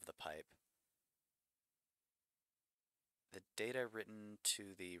end of the pipe. The data written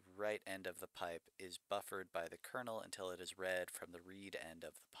to the write end of the pipe is buffered by the kernel until it is read from the read end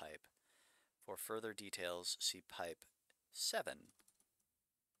of the pipe. For further details, see pipe 7.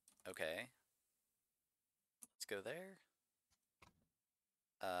 Okay. Let's go there.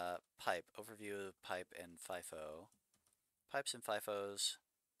 Pipe, overview of pipe and FIFO. Pipes and FIFOs,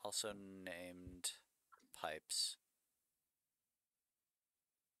 also named pipes.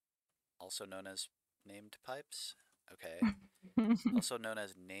 Also known as named pipes? Okay. Also known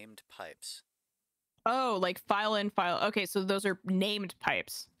as named pipes. Oh, like file in, file. Okay, so those are named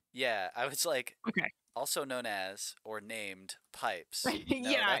pipes. Yeah, I was like, okay. Also known as or named pipes. No,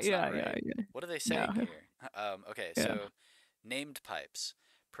 yeah, that's yeah, not right. yeah. What are they saying Yeah. here? Okay, Yeah. so named pipes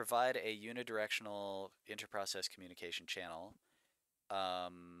provide a unidirectional interprocess communication channel. A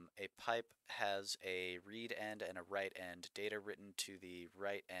pipe has a read end and a write end. Data written to the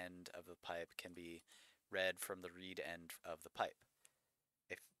write end of the pipe can be read from the read end of the pipe.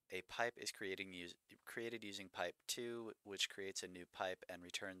 If a pipe is created using pipe 2, which creates a new pipe and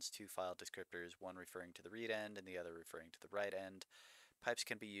returns 2 file descriptors, one referring to the read end and the other referring to the write end. Pipes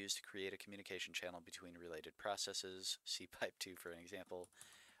can be used to create a communication channel between related processes. See pipe 2 for an example.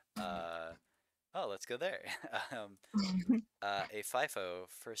 Let's go there. A FIFO,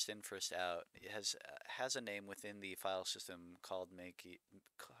 first in, first out, has a name within the file system called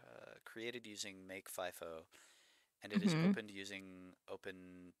created using make FIFO, and it is opened using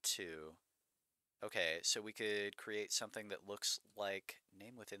open2. Okay, so we could create something that looks like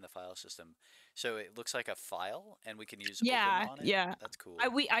name within the file system. So it looks like a file, and we can use open on it. Yeah. That's cool.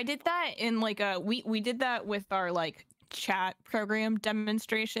 I did that in like a we did that with our like chat program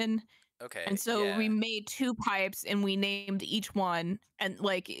demonstration. Okay. And so we made 2 pipes and we named each one, and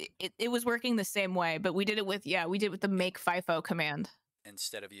like it was working the same way, but we did it with the make FIFO command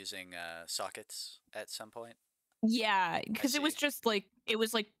instead of using sockets at some point. Yeah, I because it was see. just like they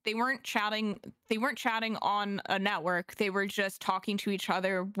weren't chatting on a network. They were just talking to each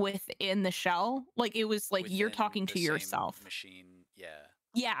other within the shell. Like it was like you're Within talking the to same yourself. machine. Yeah.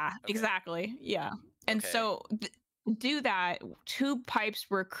 Yeah, Okay. exactly. Yeah. And Okay. so to do that, two pipes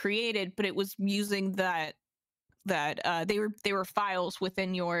were created, but it was using that they were files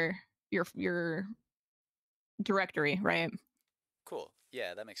within your directory, right? Cool.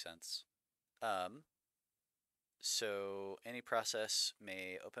 Yeah, that makes sense. Um, so any process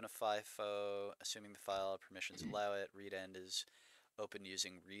may open a FIFO, assuming the file permissions allow it. Read end is open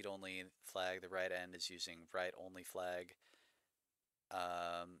using read-only flag. The write end is using write-only flag.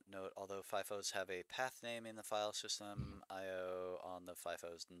 Note, although FIFOs have a path name in the file system, I/O on the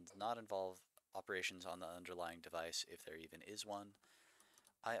FIFOs does not involve operations on the underlying device if there even is one.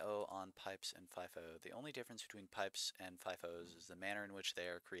 I/O on pipes and FIFO. The only difference between pipes and FIFOs is the manner in which they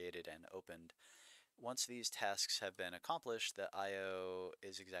are created and opened. Once these tasks have been accomplished, the I/O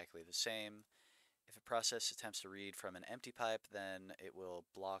is exactly the same. If a process attempts to read from an empty pipe, then it will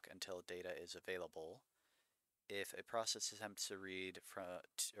block until data is available. If a process attempts to read from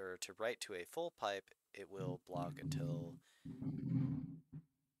or to write to a full pipe, it will block until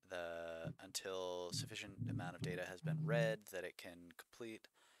sufficient amount of data has been read that it can complete.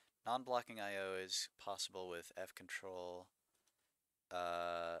 Non-blocking I/O is possible with F control.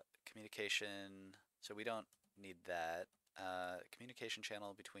 Communication, so we don't need that. Communication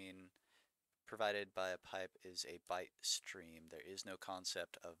channel between provided by a pipe is a byte stream. There is no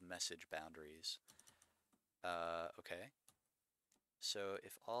concept of message boundaries. Okay. So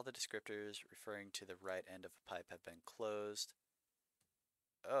if all the descriptors referring to the right end of a pipe have been closed.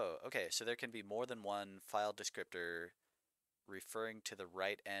 Oh, okay. So there can be more than one file descriptor referring to the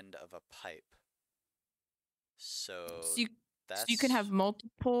right end of a pipe. So So you can have that's,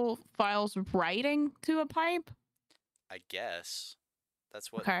 multiple files writing to a pipe. I guess,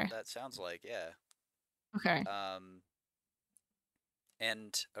 that's what Okay. that sounds like. Yeah. Okay. Um,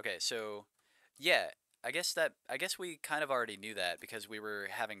 and okay, so yeah, I guess we kind of already knew that because we were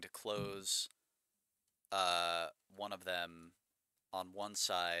having to close one of them on one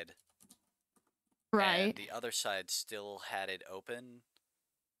side and Right. the other side still had it open.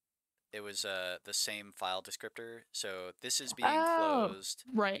 It was the same file descriptor. So this is being Oh, closed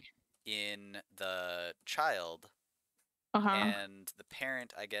right. in the child, Uh-huh. and the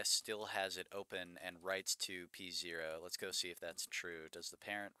parent, I guess, still has it open and writes to P0. Let's go see if that's true. Does the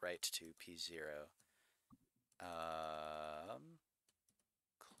parent write to P0?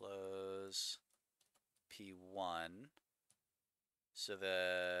 Close P1. So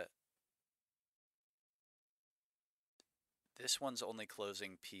this one's only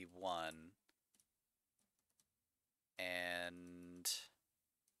closing P1, and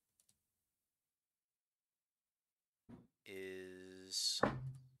is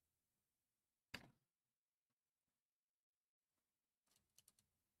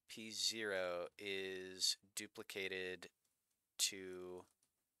P0 is duplicated to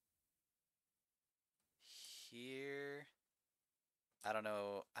here. I don't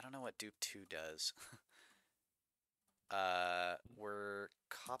know what dupe2 does. We're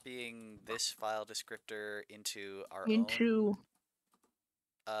copying this file descriptor into our own Into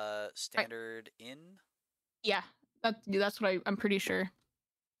I, standard in. yeah. That's what I'm pretty sure.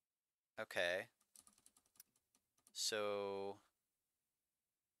 Okay. So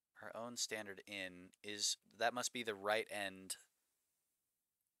our own standard in is that must be the right end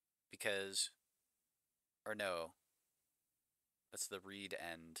because or no, that's the read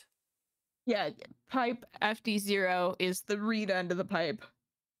end. Yeah, pipe FD0 is the read end of the pipe.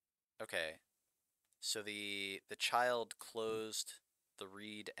 Okay. So the child closed the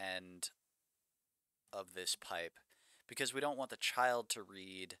read end of this pipe because we don't want the child to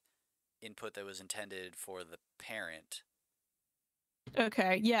read input that was intended for the parent,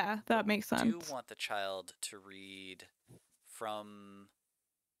 Okay, yeah, but that we makes do sense. want the child to read from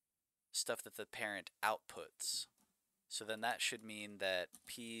stuff that the parent outputs. So then that should mean that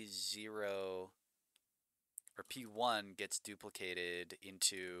P0 or P1 gets duplicated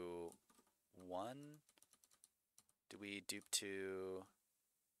into 1. Do we dupe to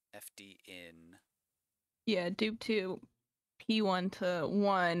FD in? Yeah, dupe to P1 to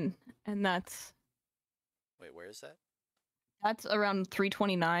 1, and Wait, where is that? that's around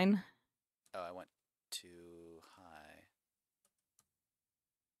 329. Oh, I went too high.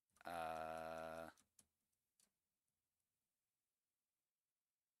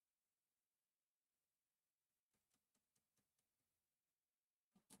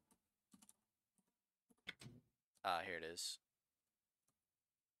 Here it is.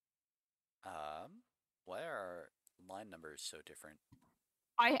 Why are our line numbers so different?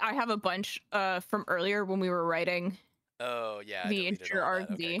 I have a bunch from earlier when we were writing Oh, yeah, I the deleted integer all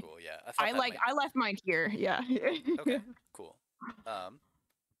that. Okay, argv. cool. Yeah, I thought that might... I left mine here. Yeah. Okay, cool. Um,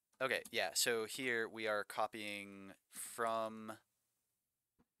 okay, yeah, so here we are copying from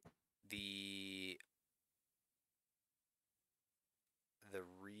the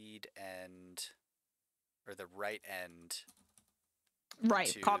read end, or the write end, Right,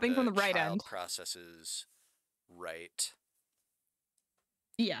 into copying from the the right child end. process's write.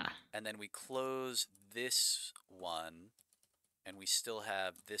 Yeah. And then we close this one, and we still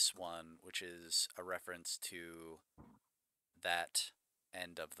have this one, which is a reference to that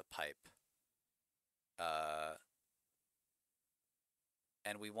end of the pipe.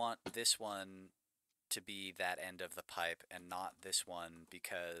 And we want this one to be that end of the pipe and not this one,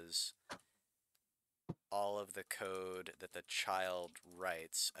 because all of the code that the child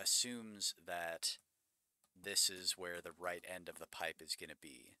writes assumes that this is where the right end of the pipe is going to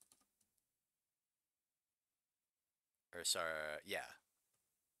be. Or sorry, yeah.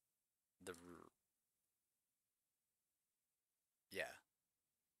 Yeah.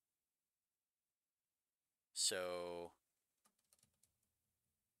 So,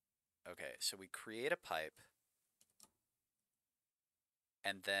 okay, so we create a pipe,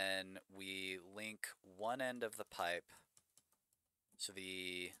 and then we link one end of the pipe. So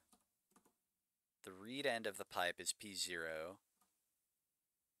the read end of the pipe is P0,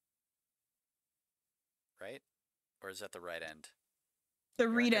 right? Or is that the right end? The We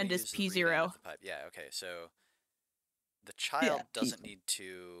aren't read going to end is use the read end of P0. the pipe. Yeah, okay, so the Yeah, child P0. doesn't need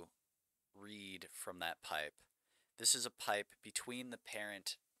to read from that pipe. This is a pipe between the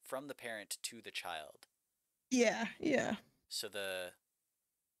parent, from the parent to the child. Yeah, yeah. So the...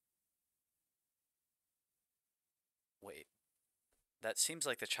 Wait. That seems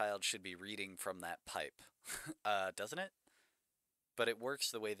like the child should be reading from that pipe, doesn't it? But it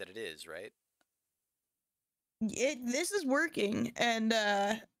works the way that it is, right? This is working, and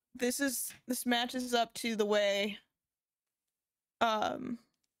this matches up to the way um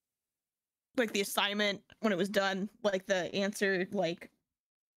like the assignment when it was done, like the answer like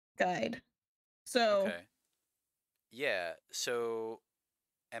guide. So Okay. Yeah, so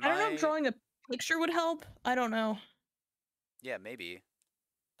am I don't know if I... drawing a picture would help. I don't know. Yeah, maybe.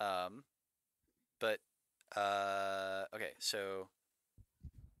 Um, but, okay, so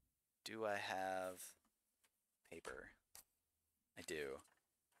do I have paper? I do.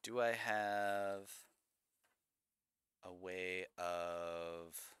 Do I have a way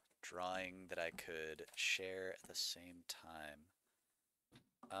of drawing that I could share at the same time?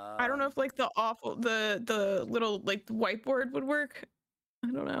 I don't know if like the little like whiteboard would work. I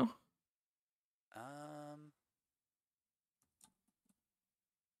don't know. Um,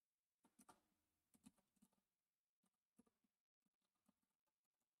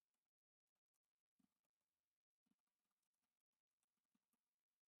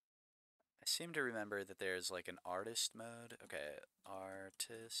 I seem to remember that there's like an artist mode. Okay,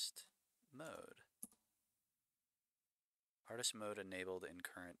 artist mode. Artist mode enabled in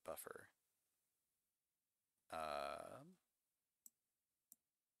current buffer.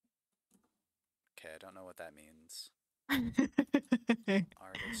 Okay, I don't know what that means.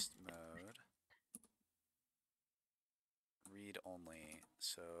 Artist mode. Read only.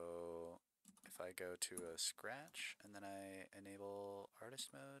 So if I go to a scratch and then I enable artist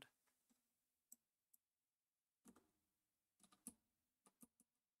mode.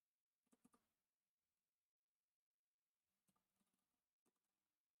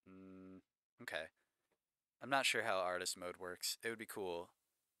 Okay. I'm not sure how artist mode works. It would be cool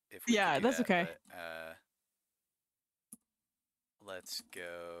if we could Yeah, do that's that, okay. but let's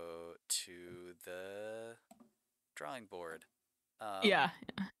go to the drawing board. Yeah.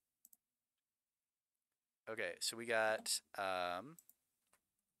 Okay, so we got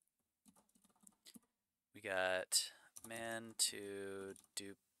man to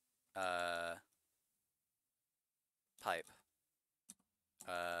do pipe.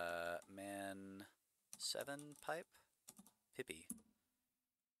 Man 7 pipe? Pippi.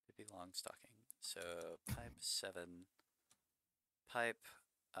 Pippi Longstocking. So pipe 7 pipe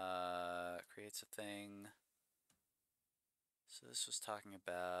creates a thing. So this was talking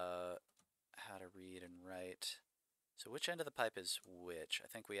about how to read and write. So which end of the pipe is which? I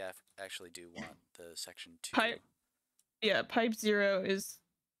think we actually do want the section 2. Pipe 0 is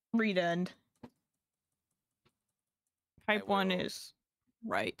read end. Pipe 1 is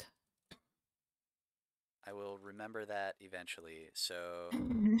right. I will remember that eventually. So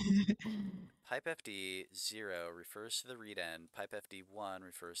pipe FD 0 refers to the read end, pipe FD 1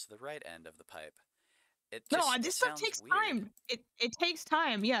 refers to the write end of the pipe. It No, just this stuff sounds takes weird. time. It takes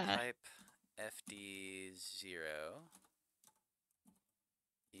time, yeah. Pipe fd0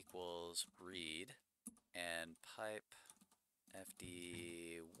 equals read, and pipe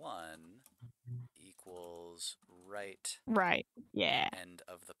fd1 equals write Right. Yeah. end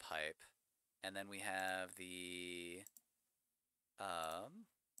of the pipe. And then we have the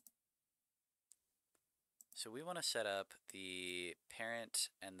so we want to set up the parent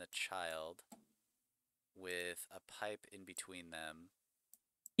and the child with a pipe in between them.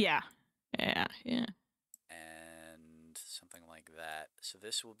 Yeah. Yeah. Yeah. And something like that. So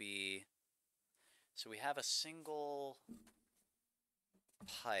this will be, so we have a single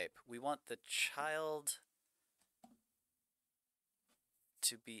pipe. We want the child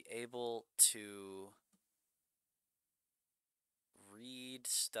to be able to read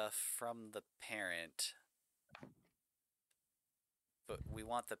stuff from the parent, but we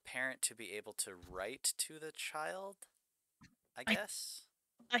want the parent to be able to write to the child, I guess?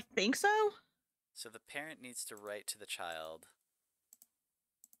 I think so. So the parent needs to write to the child.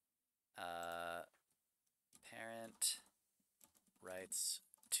 Parent writes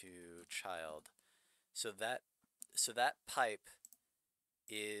to child. So that pipe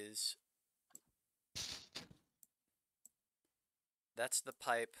is, that's the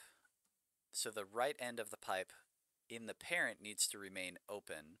pipe. So the right end of the pipe in the parent needs to remain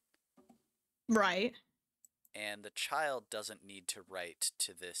open. Right. And the child doesn't need to write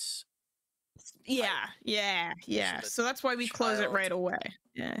to this Yeah. pipe. Yeah. Yeah. So So that's why we close it right away.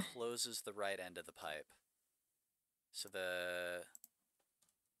 Yeah. Closes the right end of the pipe. So the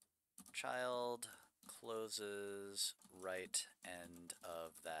child closes right end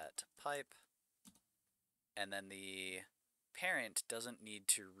of that pipe. And then the parent doesn't need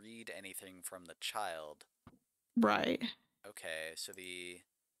to read anything from the child. Right. Okay, so the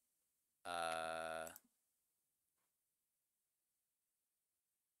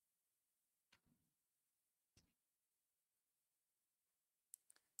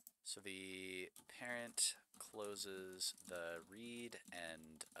parent closes the read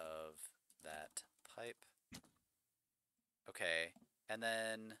end of that pipe. Okay, and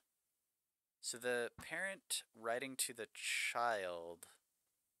then so the parent writing to the child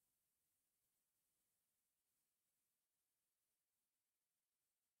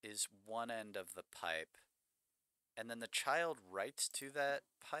is one end of the pipe, and then the child writes to that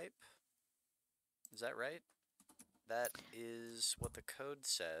pipe. Is that right? That is what the code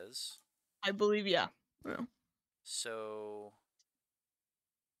says. I believe, yeah. Yeah. So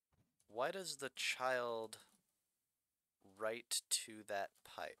why does the child write to that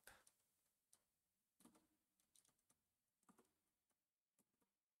pipe?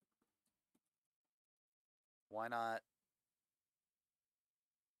 Why not?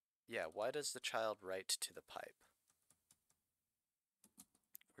 Yeah, why does the child write to the pipe?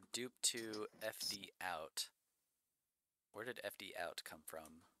 We're duped to fdout. Where did fdout come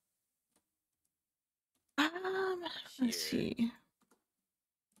from? Let's see.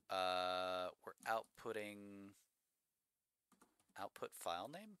 We're outputting output file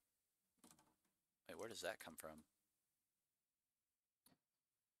name? Wait, where does that come from?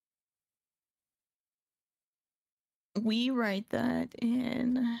 We write that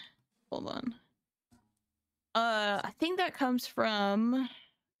in. Hold on. I think that comes from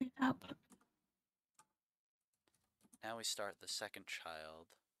output. Now we start the second child.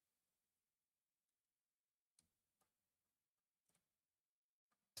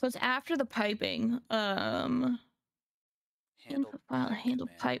 So it's after the piping. Handle Input file pipe handle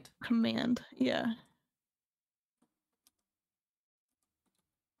command. pipe command. Yeah.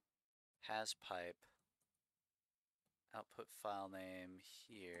 Has pipe. Output file name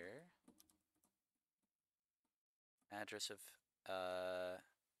here. Address of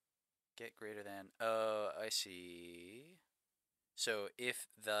get greater than. Oh, I see. So if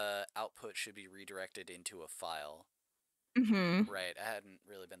the output should be redirected into a file. Mm-hmm. Right, I hadn't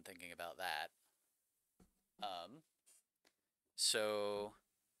really been thinking about that. So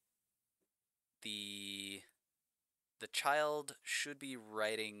the child should be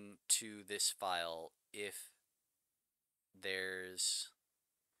writing to this file if there's,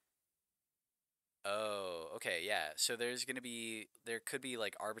 oh, okay, yeah. So there could be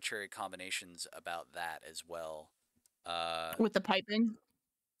like arbitrary combinations about that as well. With the piping.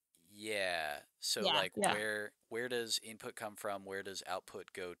 Yeah. So Yeah, like yeah. where does input come from? Where does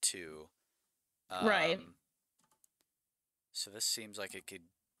output go to? Right. So this seems like it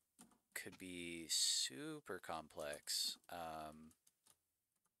could be super complex.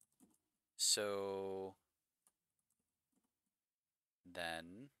 So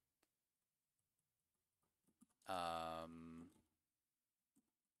then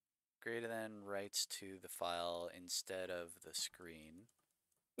greater than writes to the file instead of the screen.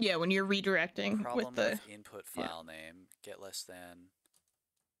 Yeah, when you're redirecting Problem with the input file name, get less than.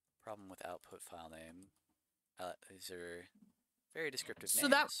 Problem with output file name. These are very descriptive So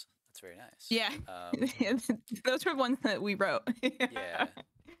names. That's very nice. yeah, those were ones that we wrote. Yeah.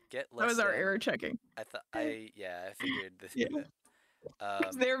 Get That less was our than. error checking. I figured this. Yeah.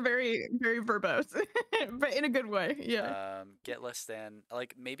 They're very, very verbose, but in a good way. Yeah. Get less than,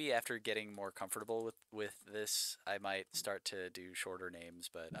 like, maybe after getting more comfortable with this, I might start to do shorter names,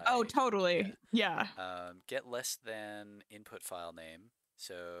 but Oh, totally. Yeah. get less than input file name.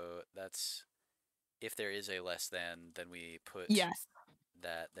 So that's if there is a less than, then we put Yes.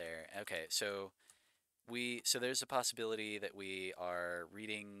 that there. Okay, so there's a possibility that we are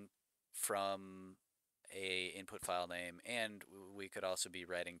reading from a input file name, and we could also be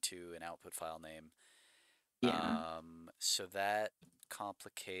writing to an output file name. Yeah. So that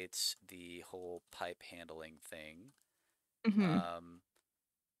complicates the whole pipe handling thing. Mm-hmm.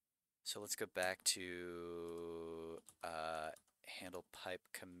 So let's go back to handle pipe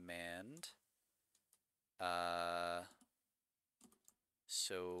command.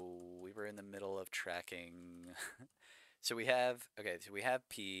 So we were in the middle of tracking. So we have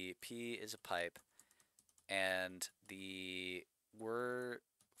P. P is a pipe, and we're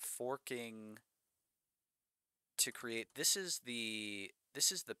forking to create. This is the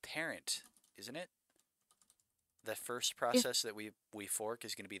parent, isn't it? The first process that we fork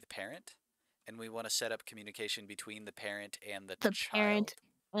is going to be the parent, and we want to set up communication between the parent and the The child. parent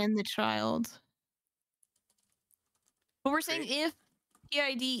and the child. But we're saying if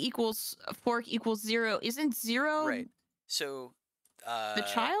PID equals fork equals 0, isn't 0 right? So the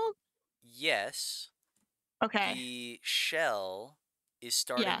child? yes. Okay. The shell is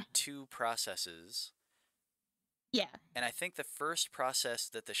starting two processes. Yeah. And I think the first process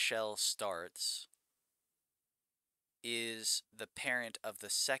that the shell starts is the parent of the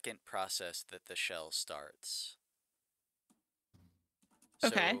second process that the shell starts.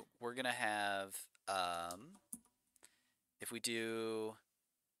 Okay. So we're going to have, if we do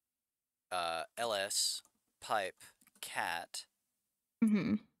ls pipe cat,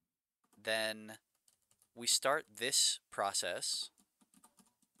 then we start this process.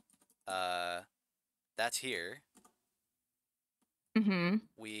 That's here.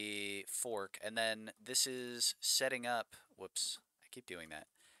 We fork, and then this is setting up. Whoops, I keep doing that.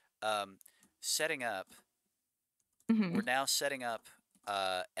 Setting up. We're now setting up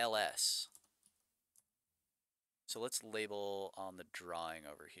ls. So let's label on the drawing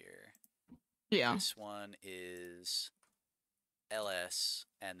over here. Yeah. This one is ls,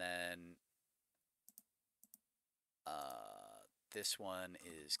 and then this one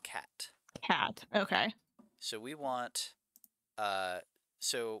is cat. Cat. Okay. So we want.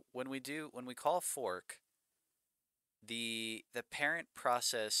 So when we call fork, the parent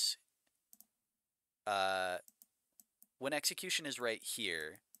process, when execution is right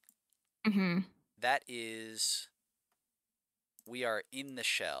here, that is, we are in the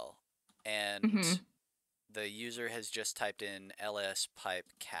shell, and the user has just typed in ls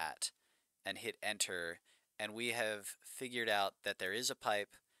pipe cat and hit enter, and we have figured out that there is a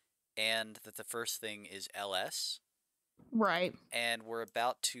pipe and that the first thing is ls. Right. And we're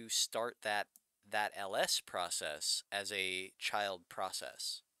about to start that ls process as a child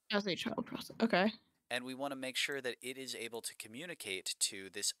process. As a child process. Okay. And we want to make sure that it is able to communicate to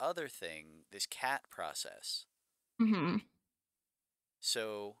this other thing, this cat process.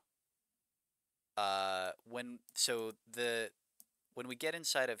 So when we get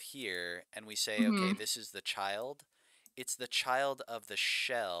inside of here and we say, okay, this is the child, it's the child of the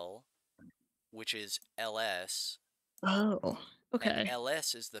shell, which is ls. Oh, okay. And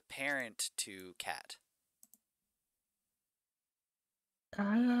ls is the parent to cat.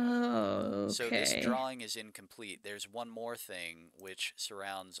 Oh, okay. So this drawing is incomplete. There's one more thing which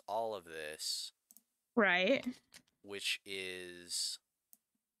surrounds all of this. Right. Which is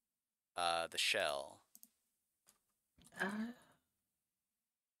the shell.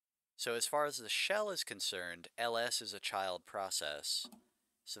 So as far as the shell is concerned, ls is a child process.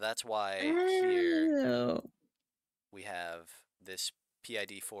 So that's why here we have this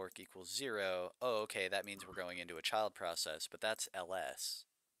PID fork equals 0. Oh, okay, that means we're going into a child process, but that's ls.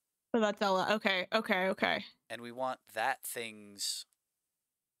 So that's ls. Okay, okay, okay. And we want that thing's...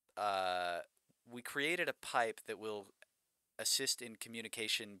 we created a pipe that will assist in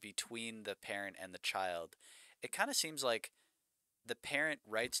communication between the parent and the child. It kind of seems like the parent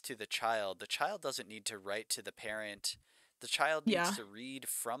writes to the child. The child doesn't need to write to the parent. The child needs to read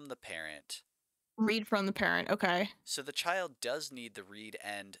from the parent. Read from the parent. Okay. So the child does need the read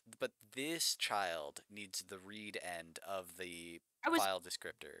end, but this child needs the read end of the I was, file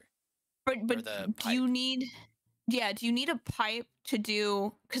descriptor or but the do you pipe. need? Yeah, do you need a pipe to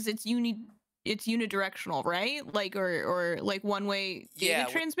do? Because it's unidirectional, right? Like or like one way data Yeah,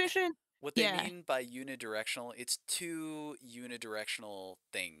 transmission. what they Yeah. mean by unidirectional, it's two unidirectional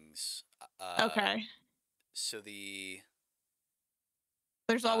things. Okay. So the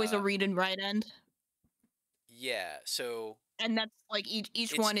There's always a uh, read and write end, yeah, so and that's like each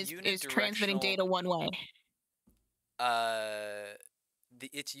it's one is transmitting unidirectional. data one way. Uh,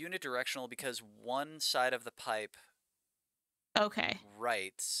 it's unidirectional because one side of the pipe Okay.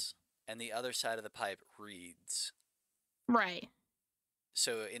 writes and the other side of the pipe reads. Right.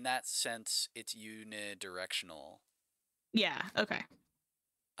 So in that sense, it's unidirectional. Yeah. Okay.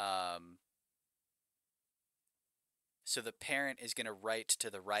 Um, so the parent is going to write to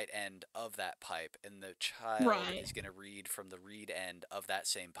the right end of that pipe, and the child Right. is going to read from the read end of that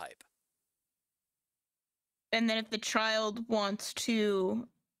same pipe. And then if the child wants to,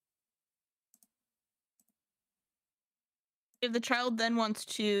 if the child then wants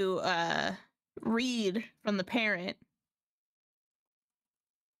to read from the parent,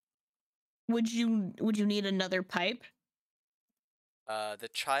 would you need another pipe? The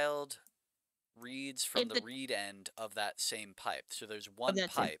child reads from If the the read end of that same pipe. So there's of one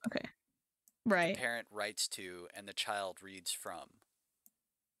that same. pipe Okay. that the Right. parent writes to and the child reads from.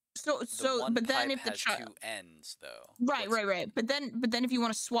 The So one but then pipe if the has child. two ends, though. Right. But then if you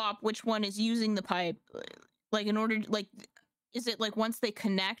want to swap which one is using the pipe, like in order like is it like once they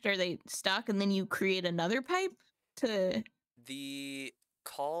connect are they stuck and then you create another pipe to The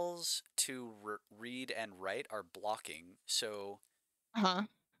calls to read and write are blocking. So huh?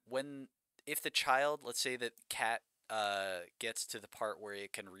 when if the child, let's say that cat gets to the part where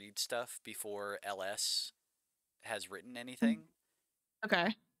it can read stuff before ls has written anything,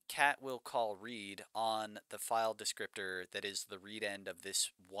 Okay. cat will call read on the file descriptor that is the read end of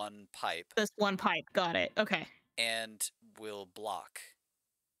this one pipe This one pipe. Got it. Okay. and will block.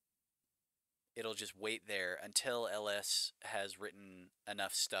 It'll just wait there until ls has written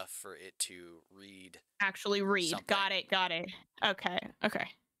enough stuff for it to read Actually read. something. Got it. Okay. Okay.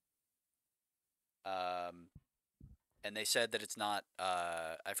 Um, and they said that it's not.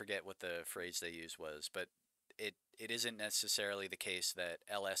 I forget what the phrase they used was, but it isn't necessarily the case that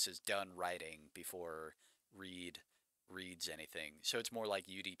ls is done writing before read reads anything. So it's more like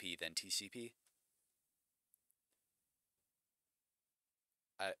UDP than TCP.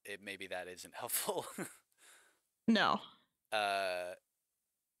 Maybe that isn't helpful. No. uh,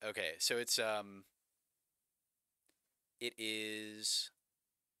 okay, so it is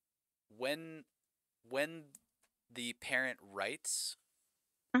when the parent writes,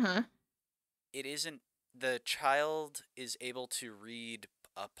 Uh-huh. it isn't the child is able to read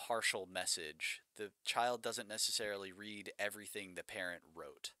a partial message. The child doesn't necessarily read everything the parent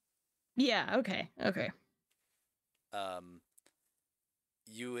wrote. Yeah, okay. Okay. Um,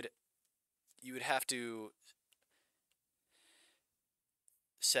 you would have to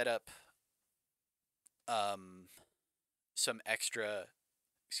set up um, some extra.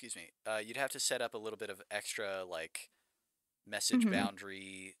 Excuse me. You'd have to set up a little bit of extra like message Mhm.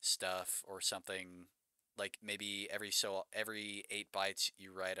 boundary stuff or something, like maybe every 8 bytes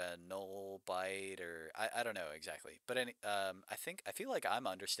you write a null byte, or I don't know exactly, but I feel like I'm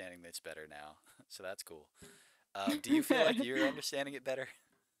understanding this better now. So that's cool. Do you feel like you're understanding it better?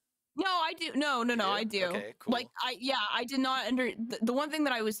 No, I do. No, You I do? do. Okay, Like cool. I did not the one thing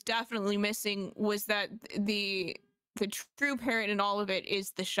that I was definitely missing was that the true parent in all of it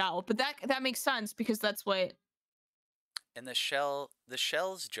is the shell. But that makes sense because that's what. And the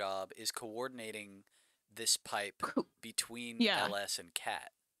shell's job is coordinating this pipe between Yeah. ls and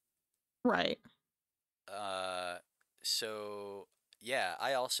cat. Right. Uh, so yeah,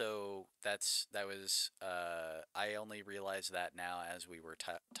 I also I only realized that now as we were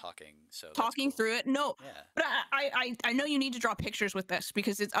talking. So that's Talking cool. through it. No. Yeah. But I know you need to draw pictures with this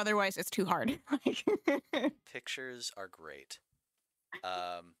because it's otherwise it's too hard. Pictures are great.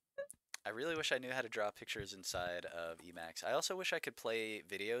 Um, I really wish I knew how to draw pictures inside of Emacs. I also wish I could play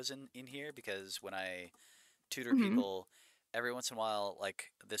videos in here because when I tutor Mhm. people, every once in a while,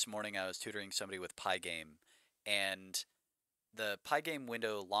 like this morning I was tutoring somebody with Pygame, and the Pygame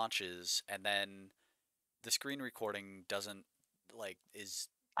window launches and then the screen recording doesn't is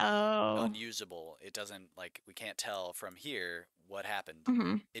Oh. unusable. It doesn't we can't tell from here what happened.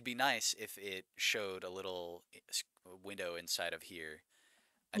 Mhm. It'd be nice if it showed a little window inside of here.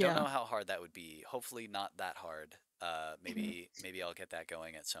 I don't Yeah. know how hard that would be. Hopefully not that hard. Mhm. Maybe I'll get that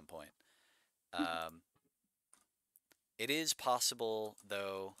going at some point. Um, it is possible,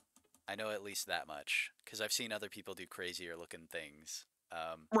 though. I know at least that much because I've seen other people do crazier looking things.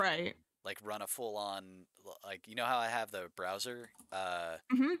 Right. Like run a full on, like, you know how I have the browser?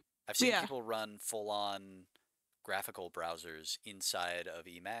 Mm-hmm. I've seen Yeah. people run full on graphical browsers inside of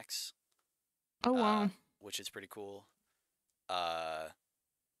Emacs, Oh uh, wow. which is pretty cool. Uh,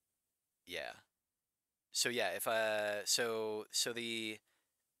 yeah. So yeah, if so the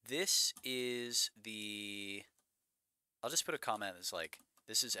this is the I'll just put a comment that's like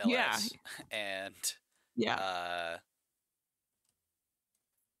this is Yeah. ls and Yeah. uh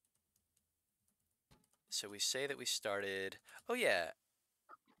so we say that we started. Oh yeah,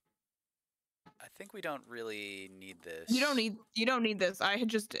 I think we don't really need this. You don't need this. I had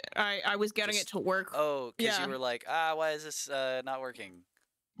just I was getting it Just to work. oh, because you Yeah. were like, why is this not working?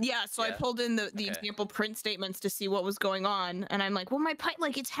 Yeah, so I Yeah. pulled in the Okay. example print statements to see what was going on, and I'm like, well, my pipe,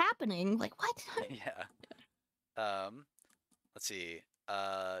 like, it's happening. Like, what? Yeah. Let's see.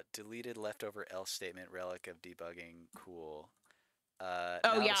 Deleted leftover else statement, relic of debugging. Cool. Oh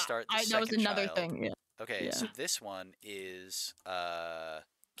Now to yeah, start the that was second another child. thing. Yeah, Okay, yeah, so this one is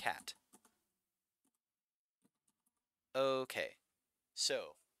cat. Okay.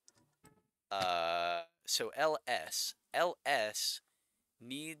 So so ls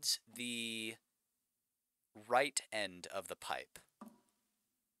needs the right end of the pipe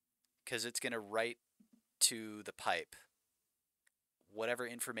because it's going to write to the pipe whatever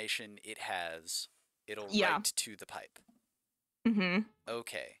information it has, it'll yeah. write to the pipe. Mm-hmm.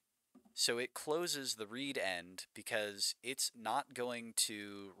 Okay. So it closes the read end because it's not going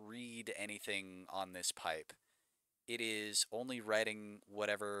to read anything on this pipe. It is only writing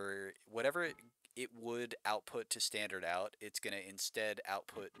whatever it would output to standard out. It's going to instead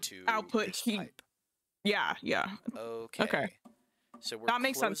output to Output. this pipe. Yeah, yeah. Okay, Okay. So we're that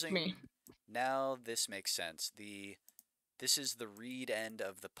makes sense to me. closing. Now this makes sense. This is the read end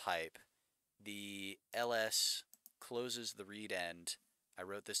of the pipe. The ls closes the read end. I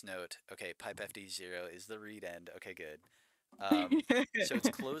wrote this note. Okay, pipe fd0 is the read end. Okay, good. So it's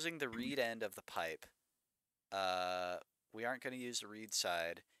closing the read end of the pipe. Uh, we aren't going to use the read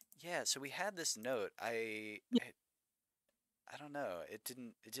side. Yeah, so we had this note. I don't know. It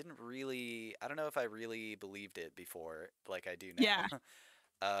didn't really. I don't know if I really believed it before, like I do Yeah.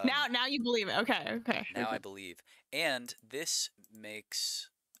 now. Now you believe it. Okay, okay, Now okay. I believe, and this makes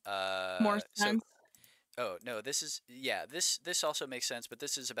More so. sense. Oh no, this is yeah. This also makes sense, but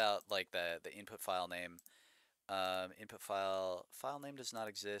this is about like the input file name. Input file name does not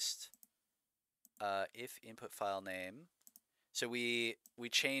exist. If input file name. So we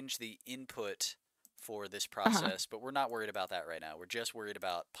change the input for this Uh-huh. process, but we're not worried about that right now. We're just worried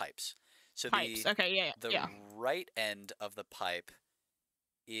about pipes. So Pipes. Okay, yeah, the yeah. right end of the pipe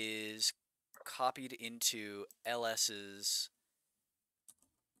is copied into LS's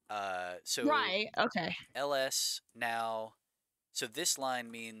so Right. Okay. ls now so this line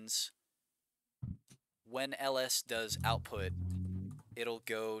means when ls does output, it'll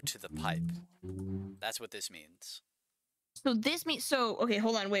go to the pipe. That's what this means. So this means okay,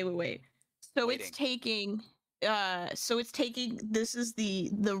 hold on, wait. So it's Waiting. taking this is the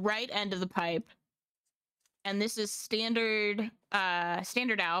right end of the pipe, and this is standard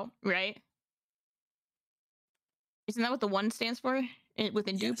out, right? Isn't that what the one stands for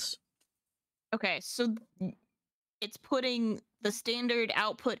within dupe? Yes. Okay, so it's putting the standard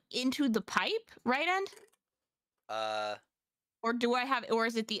output into the pipe right end? Uh Or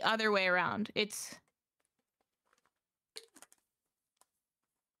is it the other way around? It's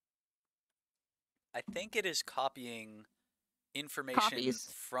I think it is copying information copies.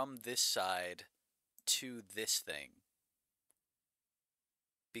 from this side to this thing.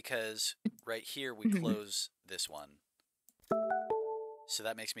 Because right here we Mhm. close this one. So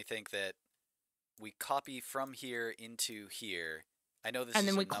that makes me think that we copy from here into here. I know this And is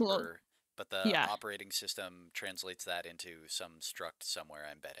then a we close. number, but the Yeah. operating system translates that into some struct somewhere,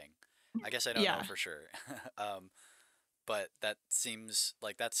 I'm betting. I guess I don't know Yeah. for sure. But that seems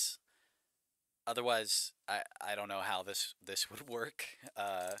like that's otherwise I don't know how this would work.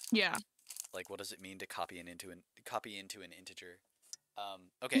 Yeah. Like what does it mean to copy into an integer?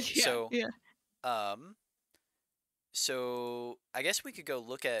 Okay, Yeah. Yeah. um so I guess we could go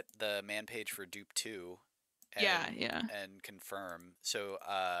look at the man page for dupe 2 Yeah. Yeah. and confirm. So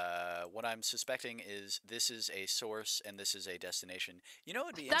what I'm suspecting is this is a source and this is a destination. You know,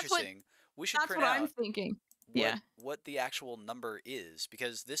 it'd be That's what interesting. We should that's print what I'm out thinking. Yeah. what the actual number is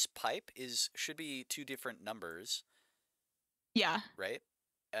because this pipe should be two different numbers, Yeah. right?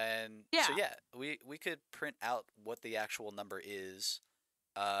 And so Yeah. yeah, we could print out what the actual number is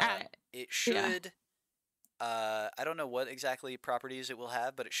It Yeah. should. I don't know what exactly properties it will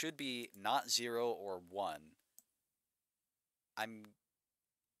have, but it should be not 0 or 1.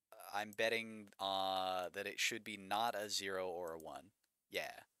 I'm betting that it should be not a 0 or a 1.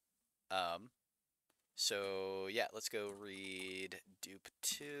 Yeah. So yeah, let's go read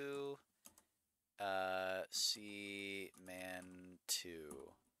dupe2 c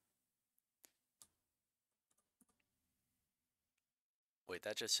man2. Wait,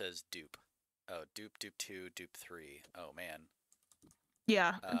 that just says dupe. Oh, dupe2, dupe3. Oh man.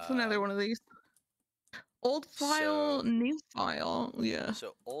 Yeah, it's another one of these. Old file, So new file. Yeah.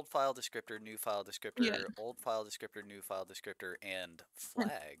 So old file descriptor, new file Yeah. descriptor, old file descriptor, new file descriptor, and And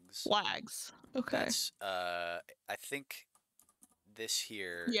flags. flags. Okay. That's I think this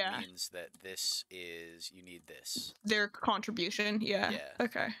here Yeah. means that this is you need this. Their contribution. Yeah. Yeah.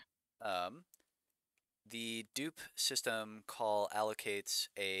 Okay. The dupe system call allocates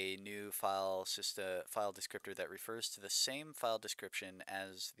a new file descriptor that refers to the same file description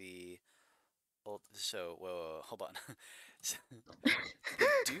as the old. So whoa, hold on. The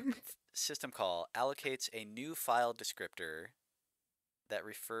dupe system call allocates a new file descriptor that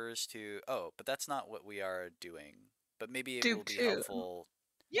refers to. Oh, but that's not what we are doing. But maybe it will Dupe be 2. helpful.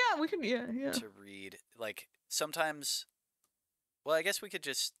 Yeah, we can. Yeah. To read. Like sometimes. Well, I guess we could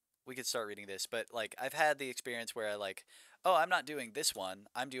start reading this. But like I've had the experience where I like, oh, I'm not doing this one.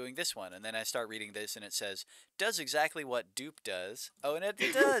 I'm doing this one, and then I start reading this, and it says does exactly what dupe does. Oh, and it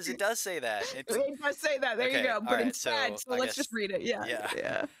does. It does say that. It does say that. There you go. But right, instead, so I let's guess, just read it. Yeah.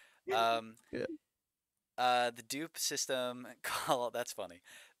 Yeah. Yeah. The dupe system call, that's funny.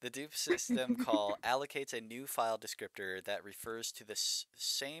 The dupe system call allocates a new file descriptor that refers to the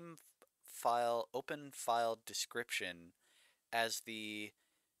same open file description as the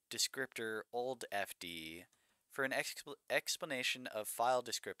descriptor old FD. For an explanation of file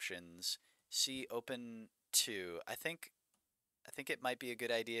descriptions, see open 2. I think it might be a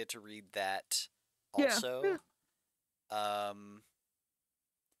good idea to read that also. Yeah.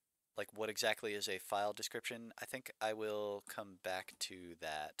 Like what exactly is a file description? I think I will come back to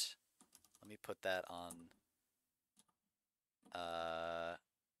that. Let me put that on.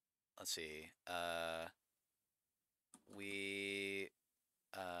 Let's see. We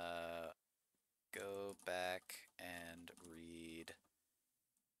go back and read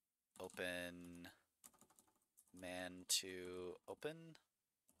open man to open,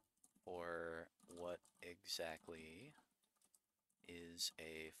 or what exactly is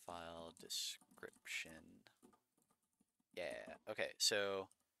a file description. Yeah, okay, so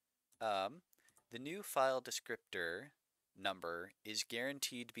the new file descriptor number is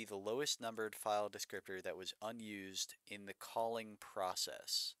guaranteed to be the lowest numbered file descriptor that was unused in the calling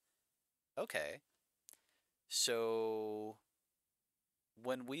process. Okay, so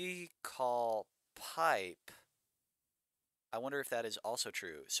when we call pipe, I wonder if that is also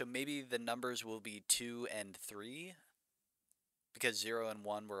true. So maybe the numbers will be 2 and 3 because 0 and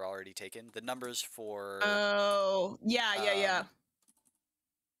 1 were already taken. The numbers for Oh, yeah.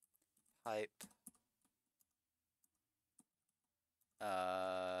 pipe.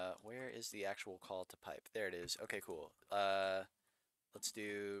 Where is the actual call to pipe? There it is. Okay, cool. Let's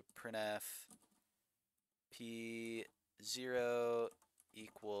do printf p0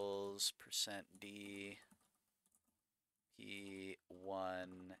 equals %d,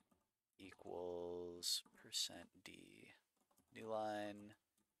 p1 equals %d. New line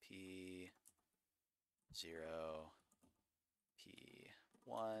p0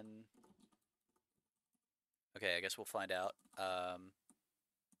 p1. Okay, I guess we'll find out.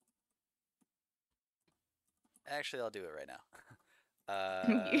 Actually, I'll do it right now.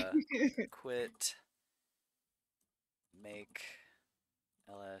 Quit make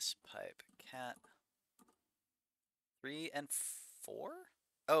ls pipe cat 3 and 4.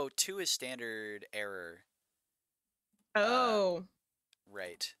 Oh, 2 is standard error. Oh.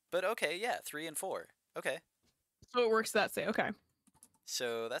 Right. But okay, yeah, 3 and 4. Okay. So it works that way. Okay.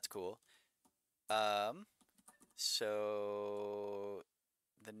 So that's cool. So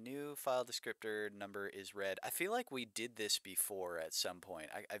the new file descriptor number is read. I feel like we did this before at some point.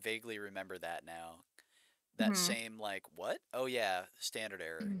 I vaguely remember that now. That same like what? Oh yeah, standard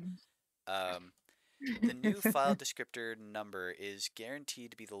error. The new file descriptor number is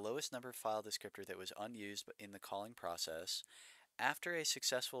guaranteed to be the lowest number file descriptor that was unused in the calling process after a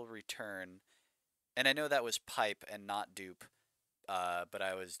successful return. And I know that was pipe and not dupe, but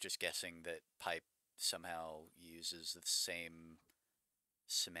I was just guessing that pipe somehow uses the same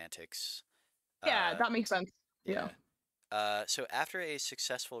semantics. Yeah, that makes sense. Yeah. So after a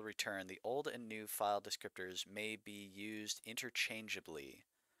successful return, the old and new file descriptors may be used interchangeably.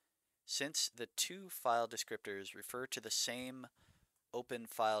 Since the two file descriptors refer to the same open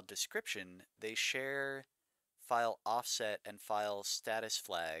file description, they share file offset and file status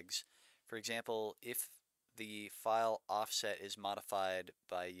flags. For example, if the file offset is modified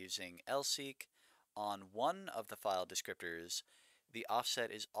by using lseek on one of the file descriptors, the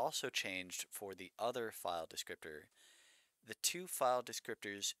offset is also changed for the other file descriptor. The two file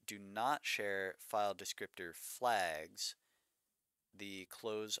descriptors do not share file descriptor flags, the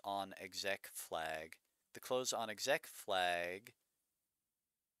close on exec flag. The close on exec flag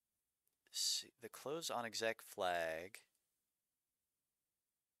the close on exec flag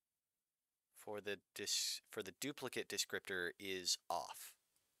for the duplicate descriptor is off.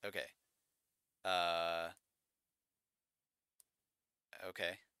 Okay.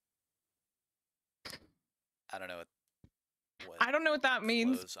 Okay. I don't know what I don't know what that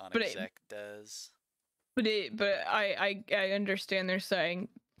means, close on but exec does. I understand they're saying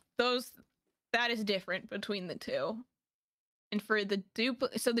those that is different between the two. And for the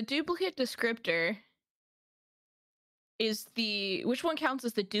duplicate descriptor is which one counts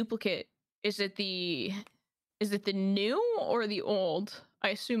as the duplicate? Is it the new or the old? I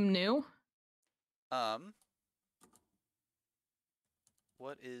assume new.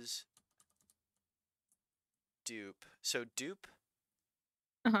 What is dupe? So dupe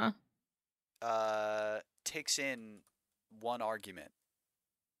takes in one argument,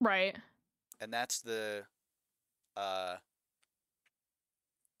 Right. and that's the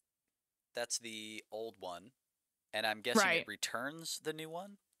old one, and I'm guessing it Right. returns the new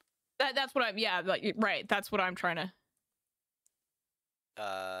one. That's what I'm right. That's what I'm trying to.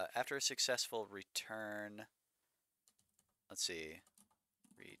 After a successful return, let's see,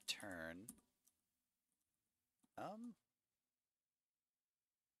 return.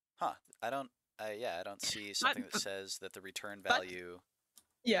 I don't. I don't see something that says that the return value.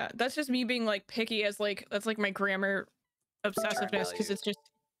 Yeah, that's just me being like picky as that's like my grammar obsessiveness because it's just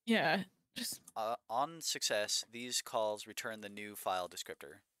just on success, these calls return the new file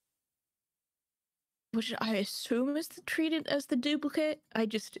descriptor. Which I assume is treated as the duplicate.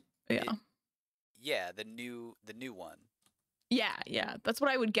 Yeah, the new one. Yeah, that's what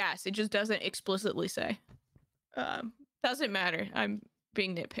I would guess. It just doesn't explicitly say. Doesn't matter. I'm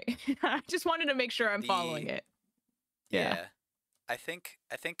being nitpicky. I just wanted to make sure I'm following it. Yeah. I think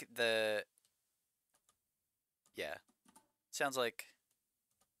sounds like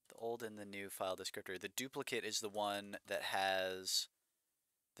the old and the new file descriptor. The duplicate is the one that has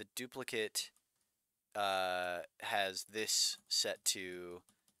the duplicate has this set to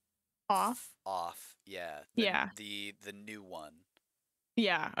off. Yeah. The new one.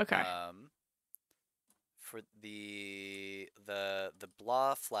 Yeah, okay. For the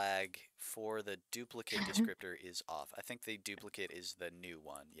blah flag for the duplicate descriptor is off. I think the duplicate is the new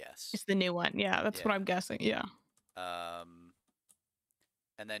one. Yes. It's the new one. Yeah, that's what I'm guessing. Yeah. And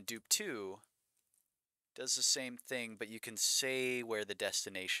then dupe2 does the same thing, but you can say where the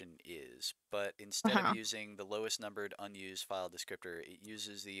destination is. But instead of using the lowest numbered unused file descriptor, it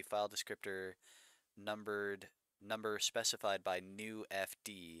uses the file descriptor number specified by new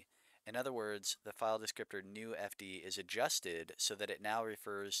FD. In other words, the file descriptor new FD is adjusted so that it now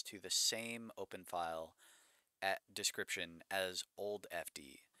refers to the same open file at description as old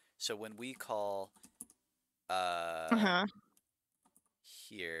FD. So when we call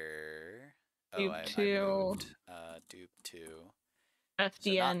here, I moved dupe2 FDN.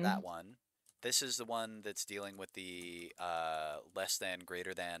 So not that one. This is the one that's dealing with the less than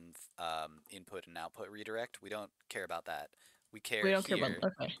greater than input and output redirect. We don't care about that. We care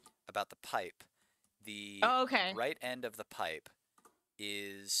about the pipe. The right end of the pipe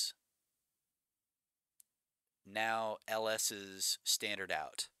is now LS's standard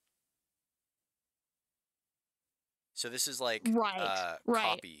out. So this is like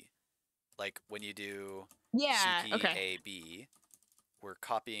copy. Like when you do CPAB, we're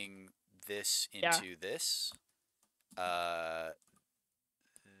copying this into this. We're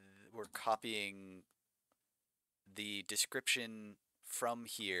copying the description from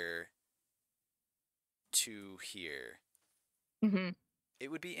here to here. It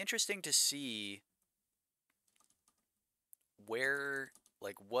would be interesting to see where,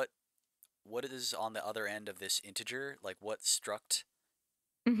 like, what is on the other end of this integer, like what struct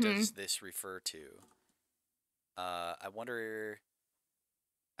does this refer to? I wonder,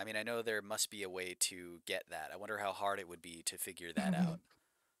 I mean, I know there must be a way to get that. I wonder how hard it would be to figure that out.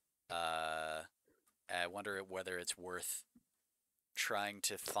 I wonder whether it's worth trying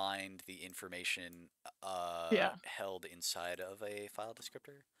to find the information Yeah. held inside of a file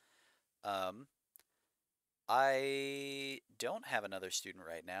descriptor. Um, I don't have another student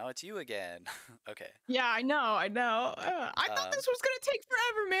right now. It's you again. Okay. Yeah, I know, I know. I thought Um, this was gonna take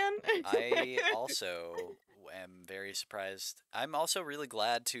forever, I man. also am very surprised. I'm also really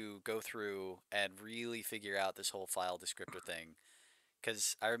glad to go through and really figure out this whole file descriptor thing,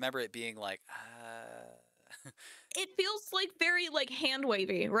 because I remember it being like, It feels like very like hand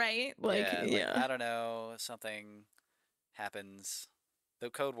wavy, right? Like, yeah, like yeah. I don't know, something happens. The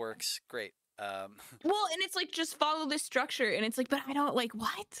code works great. Well, and it's like just follow this structure, and it's like, but I don't like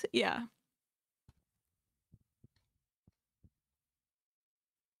what? Yeah.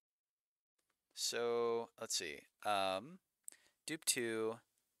 So let's see. Dupe2,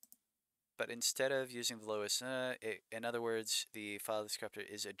 but instead of using the lowest, in other words, the file descriptor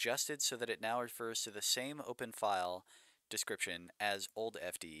is adjusted so that it now refers to the same open file description as old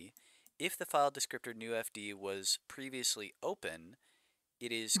FD. If the file descriptor new FD was previously open,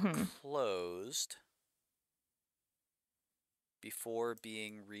 it is Hmm. closed before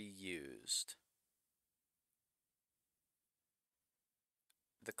being reused.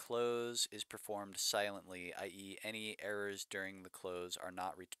 The close is performed silently, i.e. any errors during the close are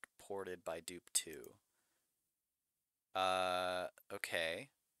not reported by dupe2. Okay.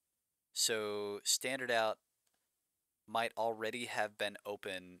 So standard out might already have been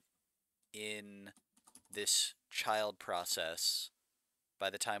open in this child process by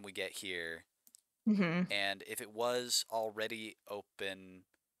the time we get here. Hmm. And if it was already open,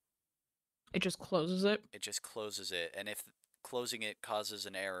 It just closes it. it just closes it. And if closing it causes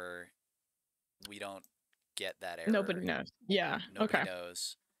an error, we don't get that Nobody error. knows. Yeah. Nobody Okay.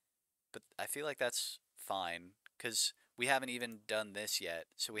 knows. But I feel like that's fine because we haven't even done this yet.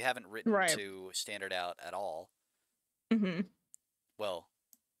 So we haven't written Right. to standard out at all. Hmm. Well,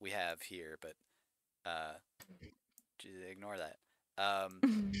 we have here, but uh, ignore that. Um,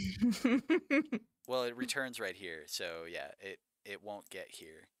 well, it returns right here, so yeah, it won't get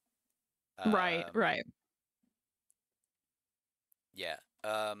here. Right. Um, Right. yeah.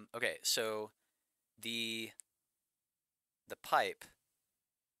 Okay, so the the pipe,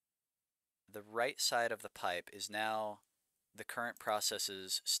 the right side of the pipe is now the current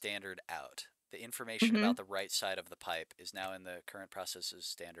process's standard out. The information Hmm. about the right side of the pipe is now in the current process's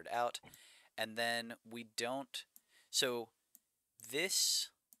standard out, and then we don't. So this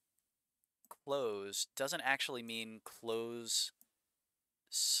close doesn't actually mean close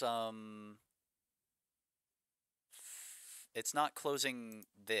some. It's not closing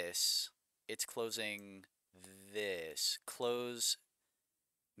this, it's closing this. Close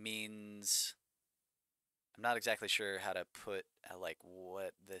means. I'm not exactly sure how to put like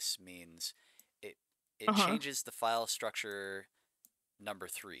what this means. It it Uh-huh. changes the file structure number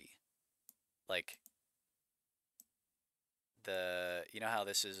 3. Like you know how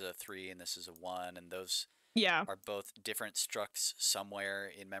this is a 3 and this is a 1 and those Yeah. are both different structs somewhere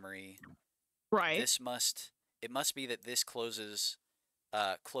in memory. Right. This must it must be that this closes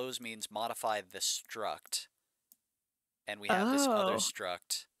close means modify the struct, and we have this other Oh.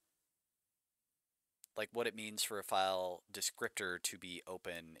 struct. Like what it means for a file descriptor to be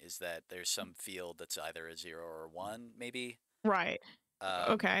open is that there's some field that's either a 0 or a 1, maybe. Right.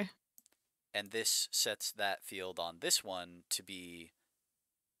 Um, Okay. and this sets that field on this one to be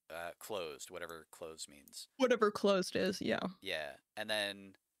closed, whatever closed means. Whatever closed is. Yeah. Yeah, and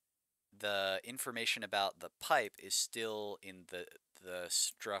then the information about the pipe is still in the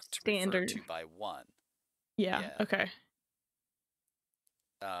struct referred Standard. to by 1. Yeah. Yeah. Okay.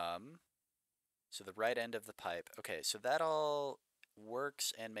 Um, so the right end of the pipe. Okay, so that all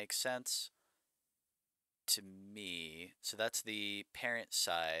works and makes sense to me. So that's the parent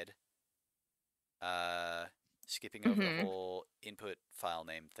side. Skipping over the Hmm. whole input file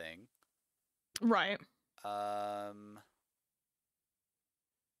name thing. Right. Um,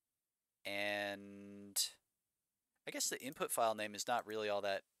 and I guess the input file name is not really all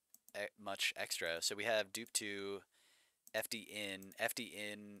that much extra. So we have dupe2 fdin.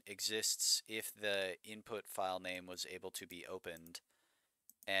 Fdin exists if the input file name was able to be opened.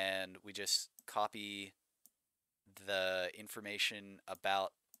 And we just copy the information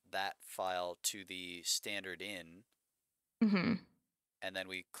about that file to the standard in, Hmm. and then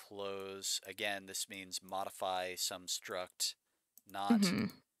we close. Again, this means modify some struct, not, Hmm.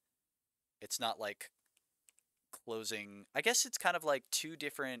 it's not like closing. I guess it's kind of like two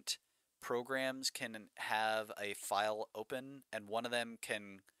different programs can have a file open, and one of them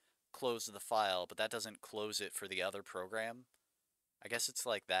can close the file, but that doesn't close it for the other program. I guess it's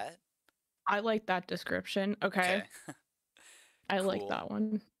like that. I like that description. Okay. Okay. I like Cool. that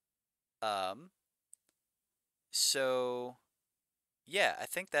one. Um, so yeah, I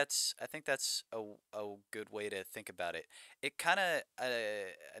think that's a good way to think about it. It kind of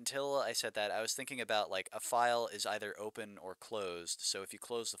until I said that, I was thinking about like a file is either open or closed. So if you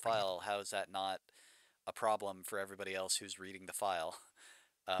close the file, how is that not a problem for everybody else who's reading the file?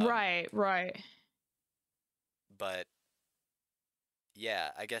 Um, Right, right. but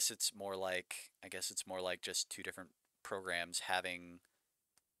yeah, I guess it's more like just two different programs having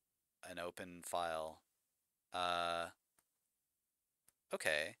an open file. Uh,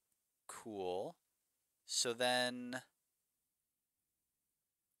 okay, cool. So then,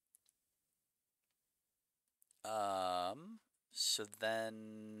 um, so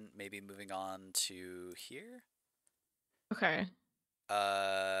then maybe moving on to here. Okay.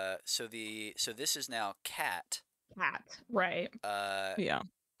 So this is now cat. Cat. Right. Uh, Yeah.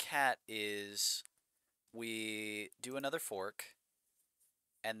 cat is we do another fork,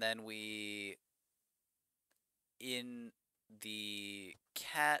 and then we in the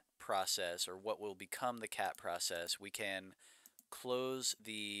cat process, or what will become the cat process, we can close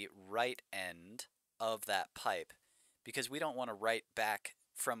the right end of that pipe because we don't want to write back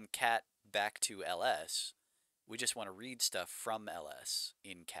from cat back to ls. We just want to read stuff from ls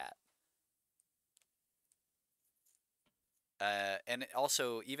in cat. And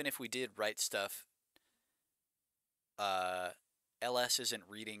also, even if we did write stuff, uh, ls isn't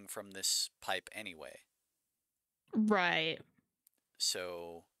reading from this pipe anyway. Right.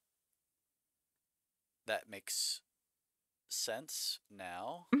 So that makes sense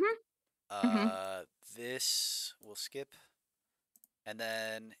now. Mhm. Mhm. Uh, this we'll skip. And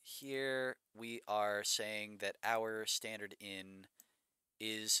then here we are saying that our standard in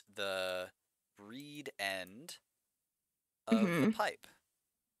is the read end of the Mhm. pipe.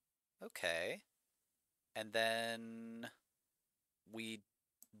 Okay. And then we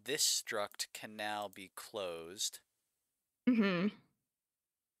this struct can now be closed. Mhm.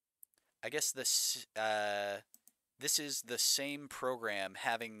 I guess this is the same program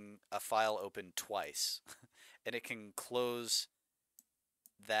having a file open twice, and it can close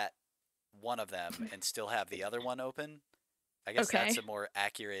that one of them and still have the other one open. I guess that's Okay. a more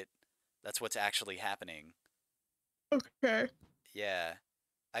accurate. That's what's actually happening. Okay. Yeah.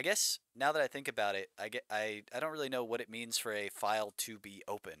 I guess now that I think about it, I don't really know what it means for a file to be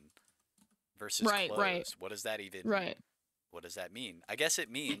open versus Right, right. closed. What does that even Right. what does that mean? I guess it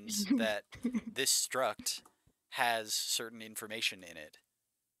means that this struct has certain information in it.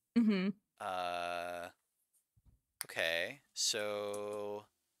 Mhm. Uh okay. So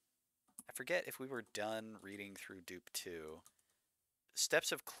I forget if we were done reading through dupe 2.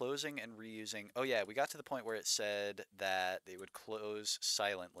 Steps of closing and reusing. Oh yeah, we got to the point where it said that they would close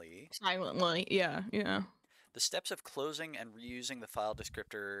silently. Silently. Yeah, yeah. The steps of closing and reusing the file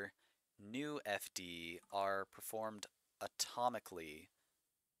descriptor new FD are performed atomically.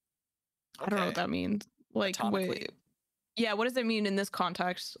 I don't know what Okay. that means. Like, Atomically? wait. Yeah, what does it mean in this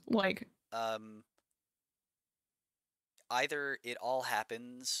context? Like, Um, either it all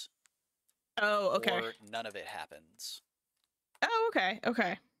happens oh, okay. or none of it happens. Oh, okay.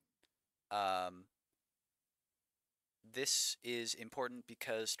 Okay. Um, this is important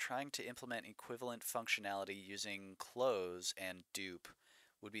because trying to implement equivalent functionality using close and dupe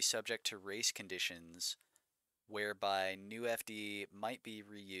would be subject to race conditions whereby new FD might be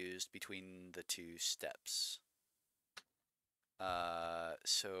reused between the two steps.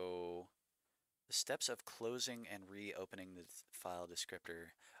 So the steps of closing and reopening the file descriptor.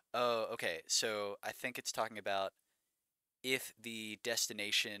 Oh, okay. So I think it's talking about if the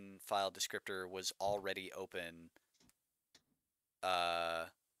destination file descriptor was already open, uh,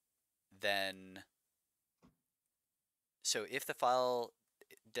 then so if the file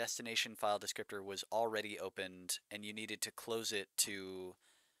destination file descriptor was already opened and you needed to close it to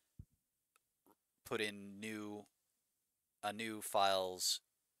put in a new file's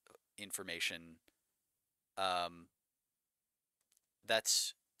information, um,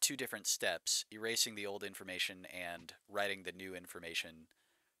 that's two different steps: erasing the old information and writing the new information.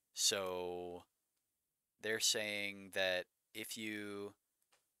 So they're saying that if you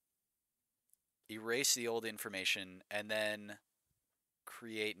erase the old information and then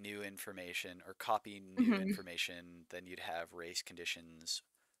create new information or copy new Mhm. information, then you'd have race conditions.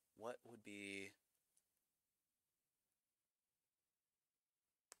 What would be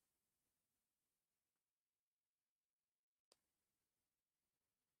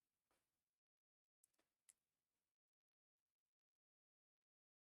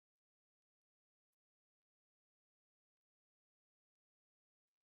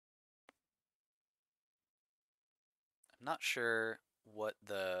I'm not sure what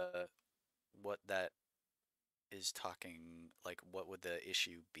that is talking, like what would the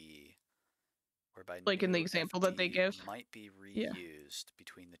issue be, whereby Like in the new example that they FD give. might be Yeah. reused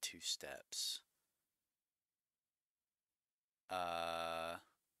between the two steps.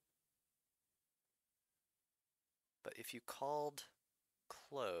 But if you called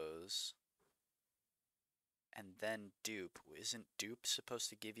close and then dupe, isn't dupe supposed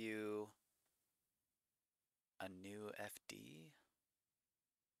to give you a new FD?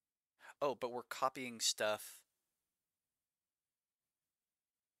 Oh, but we're copying stuff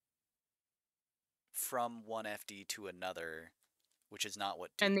from one FD to another, which is not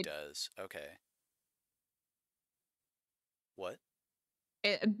what And dupe does. Okay. What?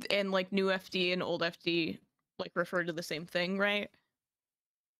 and like new FD and old FD like refer to the same thing, right?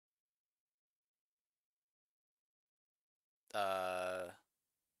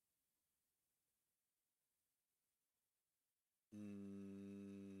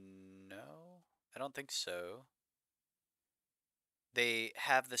 No, I don't think so. They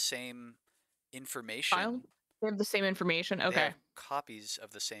have the same File? information. They have the same information. They Okay. have copies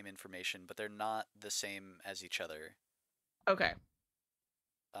of the same information, but they're not the same as each other. Okay.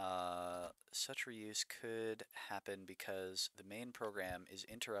 Such reuse could happen because the main program is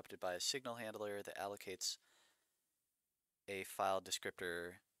interrupted by a signal handler that allocates a file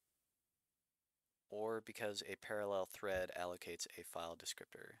descriptor, or because a parallel thread allocates a file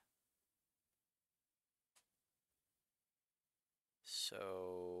descriptor.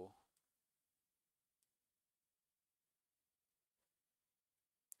 So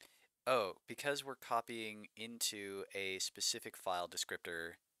oh, because we're copying into a specific file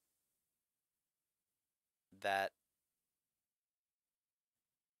descriptor, that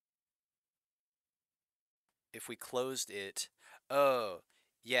if we closed it, oh,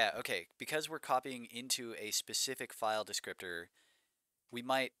 yeah, okay, because we're copying into a specific file descriptor, we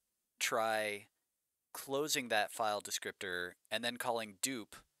might try closing that file descriptor and then calling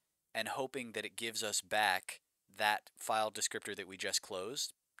dupe and hoping that it gives us back that file descriptor that we just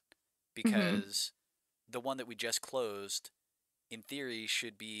closed, Mm-hmm. because the one that we just closed in theory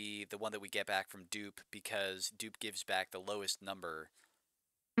should be the one that we get back from dupe, because dupe gives back the lowest number.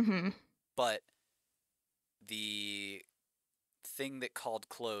 Mm-hmm. But the thing that called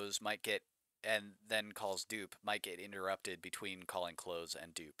close might get, and then calls dupe, might get interrupted between calling close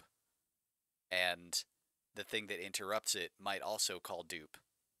and dupe. And the thing that interrupts it might also call dupe.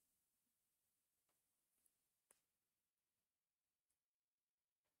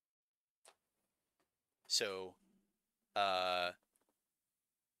 So, uh,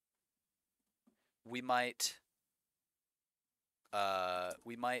 we might,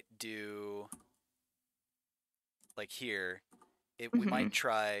 we might do, like here, we Mm-hmm. might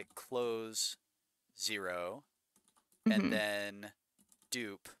try close 0 and Mm-hmm. then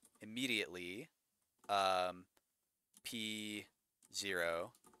dupe immediately, um,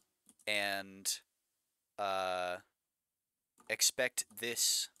 P0, and expect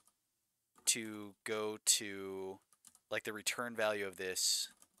this to go to, like, the return value of this.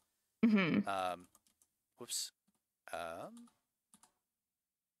 Mm-hmm. Whoops.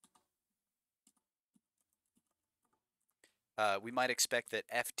 We might expect that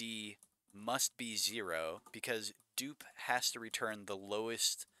FD must be 0 because dupe has to return the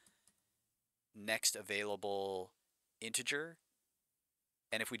lowest next available integer.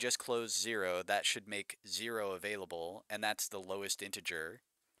 And if we just close 0, that should make 0 available, and that's the lowest integer.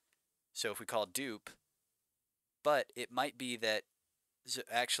 So if we call dupe, but it might be that,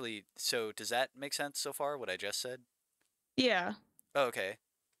 actually, so does that make sense so far, what I just said? Yeah. Oh, okay.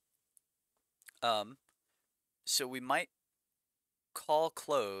 Um, so we might call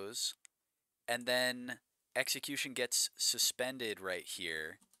close, and then execution gets suspended right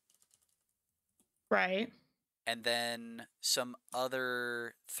here, Right. and then some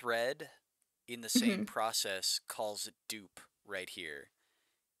other thread in the Mm-hmm. same process calls dupe right here.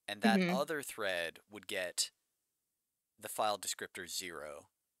 And that Mm-hmm. other thread would get the file descriptor 0.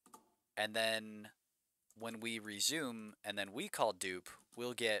 And then when we resume and then we call dupe,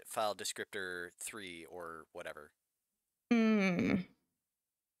 we'll get file descriptor 3 or whatever. Mm.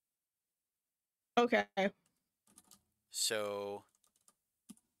 Okay. So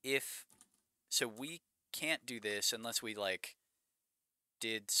we can't do this unless we like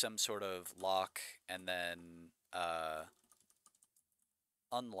did some sort of lock and then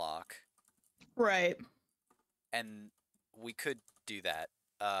unlock, Right. and we could do that,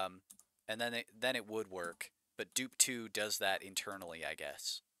 and then it would work. But dupe 2 does that internally, I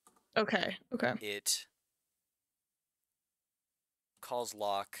guess. Okay. Okay. It calls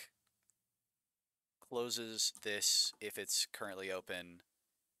lock, closes this if it's currently open,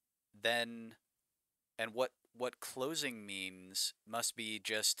 then and what closing means must be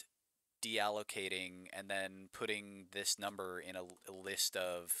just deallocating and then putting this number in a list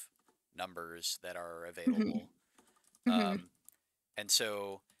of numbers that are available. Mm-hmm. And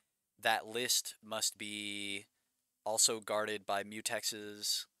so that list must be also guarded by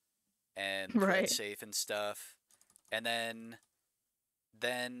mutexes and thread Right. safe and stuff. And then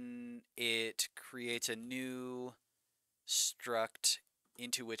it creates a new struct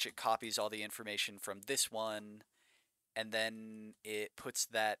into which it copies all the information from this one, and then it puts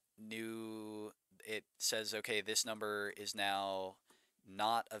that new, it says, okay, this number is now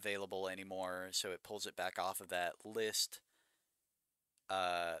not available anymore, so it pulls it back off of that list,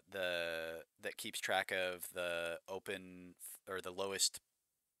 that keeps track of the open or the lowest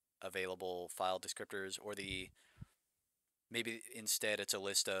available file descriptors, or the maybe instead it's a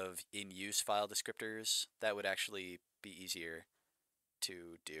list of in use file descriptors. That would actually be easier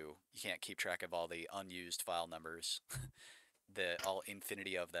to do. You can't keep track of all the unused file numbers, the all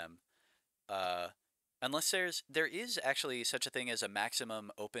infinity of them. Uh, Unless there is actually such a thing as a maximum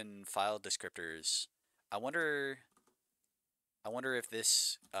open file descriptors. I wonder I wonder if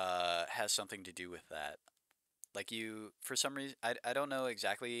this has something to do with that. Like you, for some reason, I don't know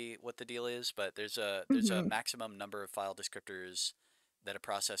exactly what the deal is, but there's a Mm-hmm. maximum number of file descriptors that a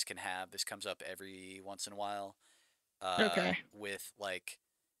process can have. This comes up every once in a while, Okay. with like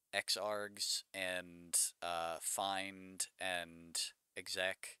xargs and find and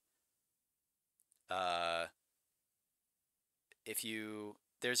exec. Uh, if you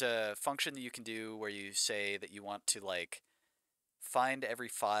There's a function that you can do where you say that you want to like find every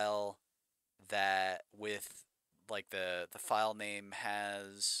file that with like the file name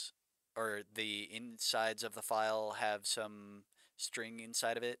has, or the insides of the file have some string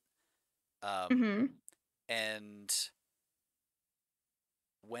inside of it, um, Mm-hmm. and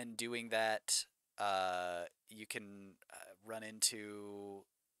when doing that, you can run into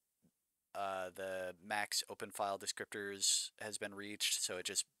the max open file descriptors has been reached, so it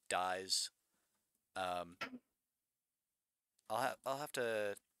just dies. um, I'll have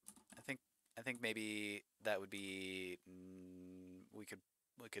to. I think I think maybe that would be. We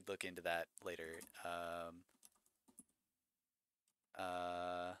could look into that later.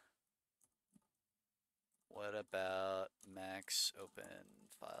 Uh, what about max open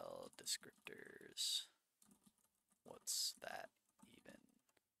file descriptors? What's that even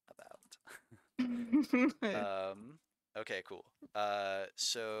about? Okay, cool.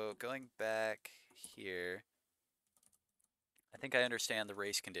 So going back here, I think I understand the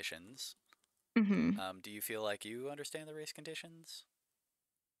race conditions. Mm-hmm. Do you feel like you understand the race conditions?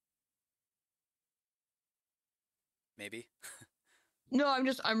 Maybe. No,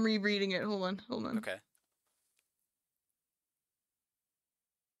 I'm rereading it. Hold on, hold on. Okay.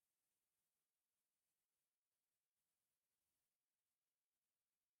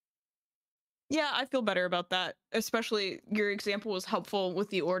 Yeah, I feel better about that. Especially your example was helpful with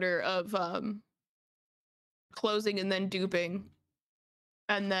the order of closing and then duping.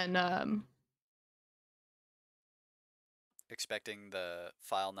 And then Expecting the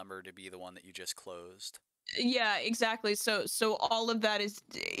file number to be the one that you just closed. yeah, exactly. So all of that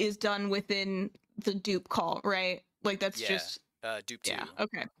is done within the dupe call, right? Like that's Yeah. just Dupe yeah, 2.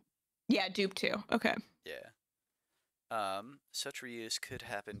 okay. Yeah, dupe too. Okay. Yeah. Such reuse could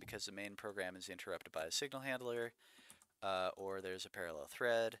happen because the main program is interrupted by a signal handler, or there's a parallel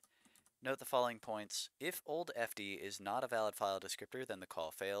thread. Note the following points. If old FD is not a valid file descriptor, then the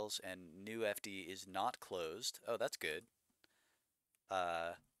call fails, and new FD is not closed. Oh, that's good.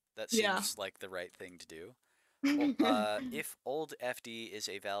 Uh, that Yeah. seems like the right thing to do. If old FD is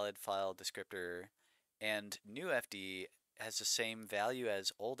a valid file descriptor and new FD has the same value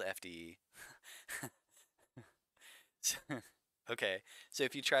as old FD, okay, so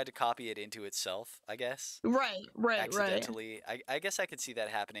if you tried to copy it into itself, I guess, Right, right, right. accidentally, I guess I could see that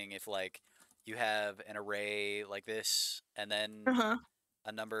happening if, like, you have an array like this and then Uh-huh.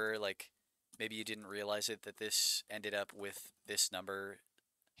 a number, like, maybe you didn't realize it that this ended up with this number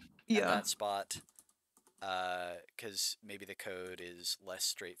at Yeah. that spot, because maybe the code is less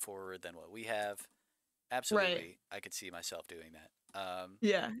straightforward than what we have. Right. Absolutely, I could see myself doing that.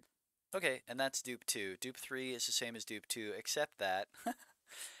 Yeah. Okay, and that's dupe 2. Dupe 3 is the same as dupe 2, except that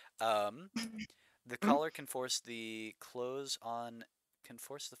um, the caller can force the close on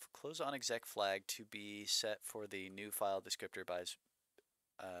exec flag to be set for the new file descriptor by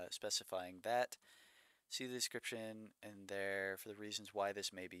specifying that. See the description in there for the reasons why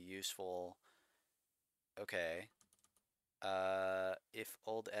this may be useful. Okay. If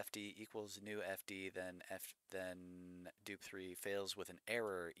old FD equals new FD, then dup3 fails with an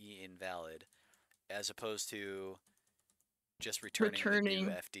error e invalid, as opposed to just returning the new Returning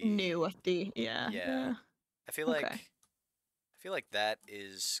FD. new FD. Yeah. Yeah. Yeah. I feel Okay. like that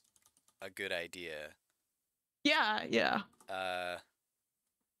is a good idea. Yeah. Yeah.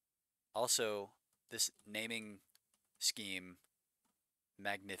 Also, this naming scheme,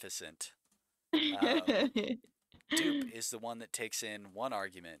 magnificent. Dupe is the one that takes in one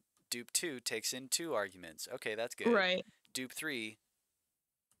argument. Dupe2 takes in two arguments. Okay, that's good. Right. Dupe3,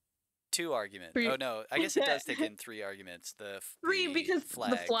 two arguments. Oh Three. no, I guess it does take in three arguments. Three The because the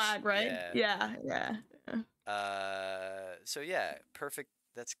flags. flag, right? Yeah. Yeah. Yeah. So yeah, perfect.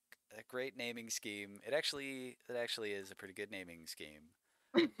 That's a great naming scheme. It actually is a pretty good naming scheme.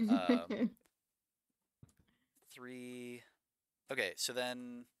 Um, three. Okay, so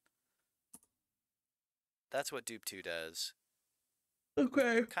then that's what dupe2 does.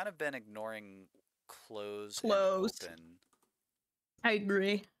 Okay. We've kind of been ignoring close and Close. open. I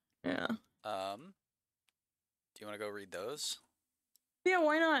agree. Yeah. Do you want to go read those? Yeah,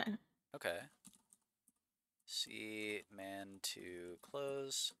 why not? Okay. C man to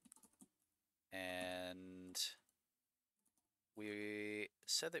close, and we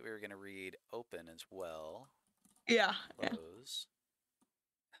said that we were going to read open as well. Yeah. Close.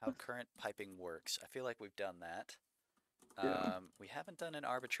 How current piping works. I feel like we've done that. Yeah. We haven't done an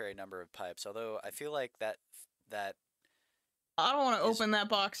arbitrary number of pipes, although I feel like that I don't want to is open that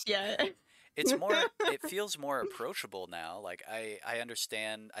box yet. it's more it feels more approachable now. Like I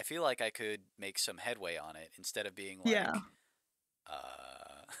understand. I feel like I could make some headway on it instead of being Yeah. like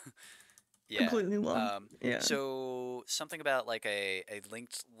yeah. Completely lost. Yeah. So something about like a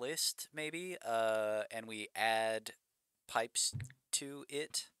linked list maybe and we add pipes to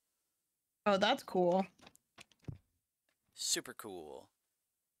it. Oh, that's cool. Super cool.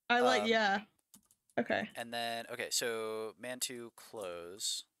 I like, yeah. Okay. And then, okay, so man to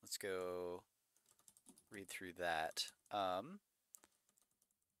close. Let's go read through that.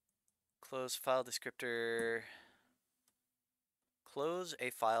 Close file descriptor. Close a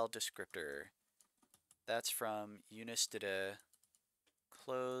file descriptor. That's from Unistida.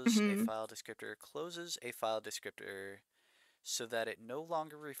 Close a file descriptor. Closes a file descriptor so that it no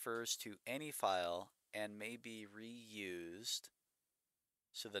longer refers to any file and may be reused.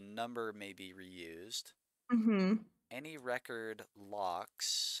 So the number may be reused. Any record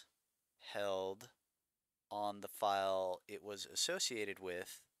locks held on the file it was associated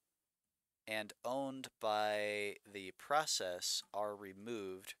with and owned by the process are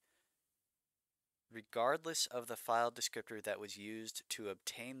removed regardless of the file descriptor that was used to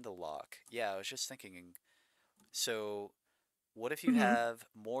obtain the lock. Yeah, I was just thinking, so what if you have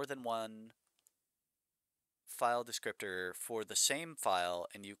more than one file descriptor for the same file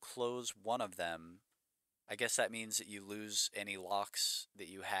and you close one of them? I guess that means that you lose any locks that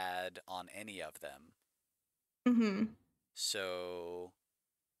you had on any of them. So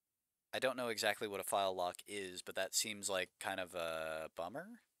I don't know exactly what a file lock is, but that seems like kind of a bummer.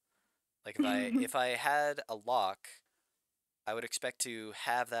 Like if I had a lock, I would expect to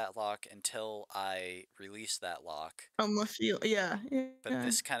have that lock until I release that lock. Unless you, yeah. But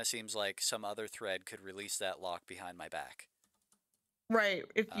this kind of seems like some other thread could release that lock behind my back. Right.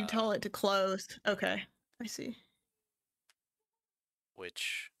 If you tell it to close. Okay. I see.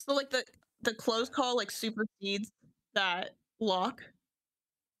 Which. So like the close call like supersedes that lock.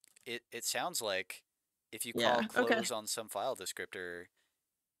 It sounds like if you call close on some file descriptor,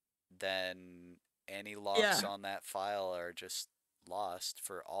 then any locks on that file are just lost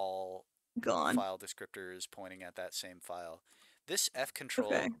for all gone file descriptors pointing at that same file. This F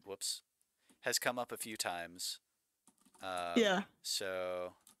control, whoops, has come up a few times.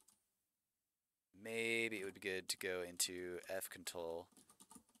 So maybe it would be good to go into F control.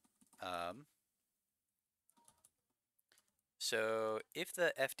 So if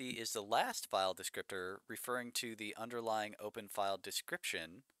the FD is the last file descriptor referring to the underlying open file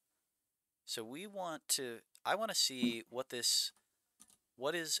description, so I want to see what is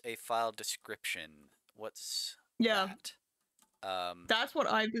a file description? What's that? That's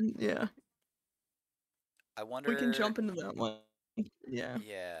what I've been, I wonder. We can jump into that one. Yeah.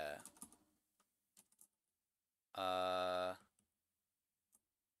 Yeah. I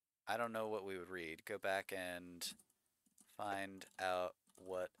don't know what we would read. Go back and find out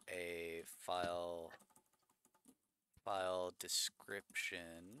what a file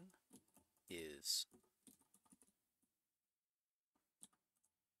description is.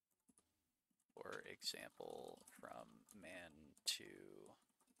 For example, from man to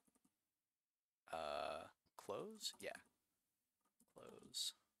close? Yeah.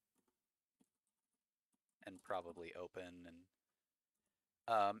 close. And probably open.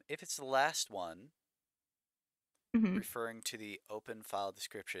 And if it's the last one, referring to the open file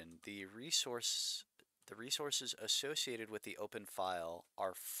description, the resources associated with the open file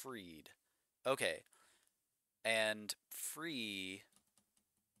are freed. Okay. And free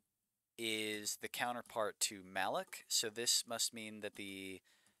is the counterpart to malloc, so this must mean that the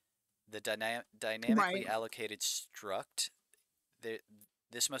dynamically allocated struct,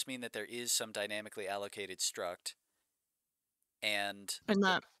 this must mean that there is some dynamically allocated struct, and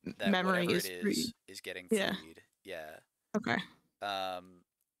that memory whatever is it freed. is getting Yeah. freed. Yeah. Okay.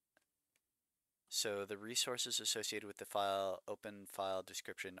 So the resources associated with the file open file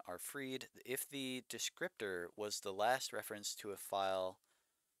description are freed. If the descriptor was the last reference to a file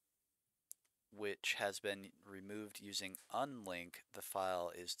which has been removed using unlink, the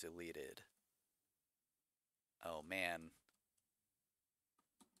file is deleted. Oh man.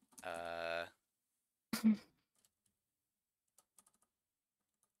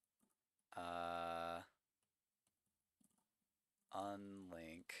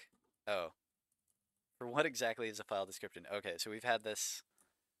 Unlink. Oh. For what exactly is a file description? Okay, so we've had this.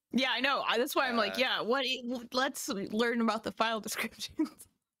 Yeah, I know. That's why I'm like, yeah, let's learn about the file descriptions.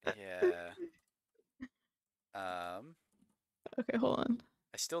 Yeah. Okay, hold on.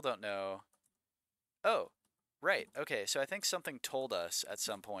 I still don't know. Oh, right. Okay, so I think something told us at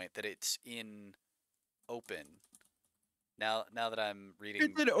some point that it's in open. Now that I'm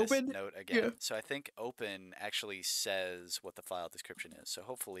reading this note again, yeah. So I think open actually says what the file description is. So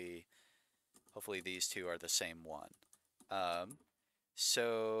hopefully these two are the same one.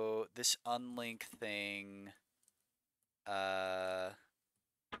 So this unlink thing,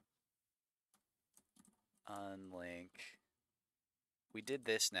 unlink. We did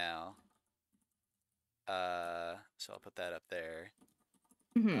this now. So I'll put that up there.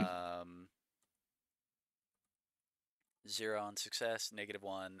 0 on success,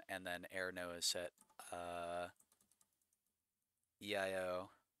 -1, and then error no is set. EIO.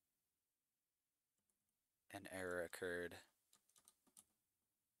 An error occurred.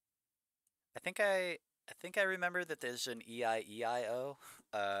 I think I remember that there's an EIO.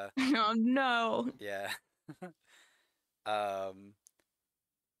 Oh no. Yeah.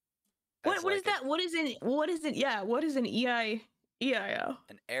 What is that? What is it? Yeah, what is an EIO?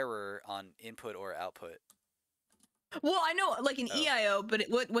 An error on input or output. Well, I know like an EIO, but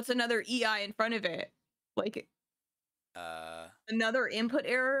what's another EI in front of it? Like another input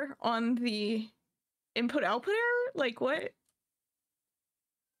error on the input output error? Like what?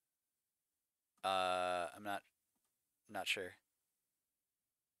 I'm not sure.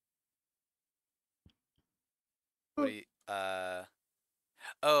 What do you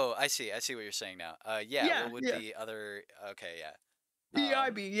oh, I see what you're saying now. Yeah, what would the other okay, yeah.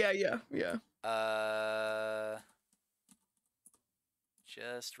 EIB, yeah.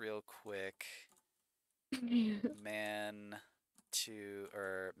 Just real quick. Man,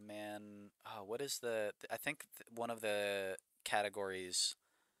 what is I think one of the categories,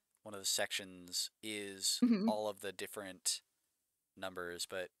 one of the sections is all of the different numbers,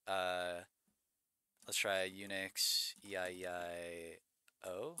 but let's try Unix EIEIO.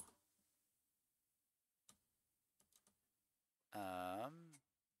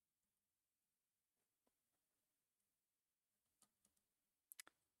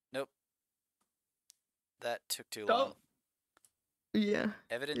 Nope. That took too long. Yeah.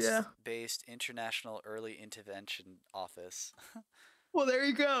 Evidence-based International Early Intervention Office. Well, there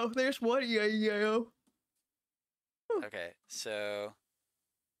you go. There's one EIEIO. Okay, so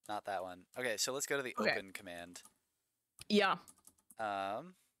not that one. Okay, so let's go to the open command. Yeah.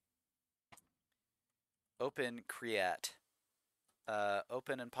 Open create.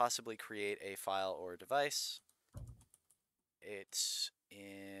 Open and possibly create a file or device. It's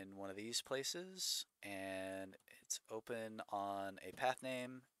in one of these places, and it's open on a path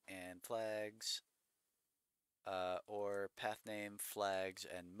name and flags, or path name, flags,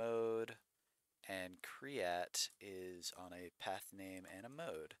 and mode, and create is on a path name and a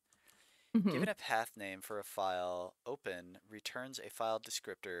mode. Given a path name for a file, open returns a file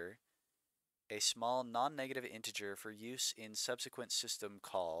descriptor, a small non-negative integer for use in subsequent system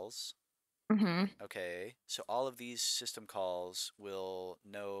calls. Okay, so all of these system calls will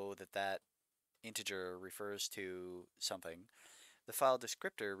know that integer refers to something. The file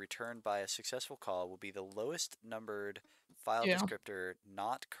descriptor returned by a successful call will be the lowest numbered file descriptor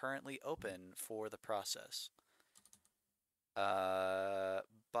not currently open for the process.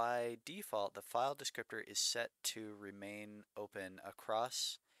 By default, the file descriptor is set to remain open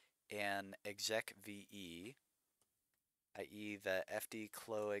across an execv i.e. the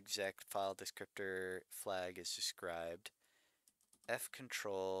fd-clo-exec file descriptor flag is described.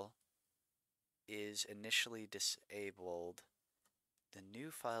 fcontrol is initially disabled. The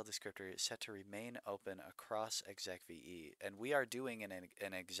new file descriptor is set to remain open across execv, and we are doing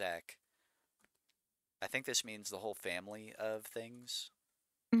an exec. I think this means the whole family of things,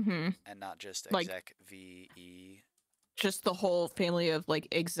 and not just Like execve. just the whole family of like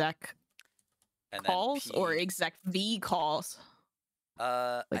exec And calls then or exec v calls.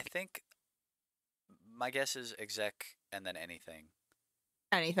 I Like think my guess is exec and then anything.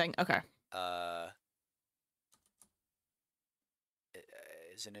 anything. Okay.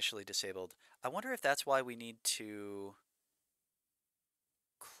 Is initially disabled. I wonder if that's why we need to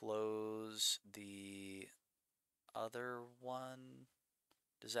close the other one.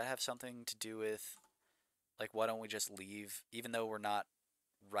 Does that have something to do with, like, why don't we just leave, even though we're not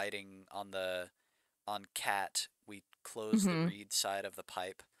writing on cat, we close the read side of the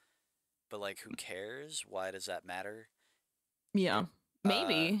pipe, but like, who cares? Why does that matter? Yeah.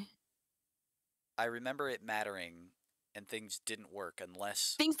 Maybe. I remember it mattering and things didn't work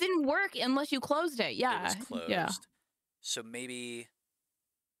unless Things didn't work unless you closed it. Yeah. it was Yeah. closed. So maybe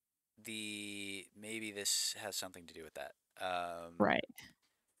this has something to do with that. Right.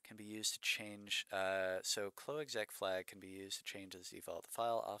 Can be used to change. So clo-exec flag can be used to change as default. The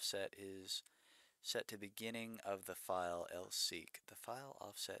file offset is set to beginning of the file else seek. The file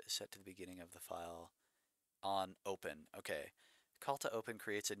offset is set to the beginning of the file on open. Okay. Call to open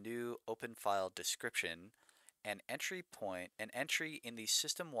creates a new open file description and entry in the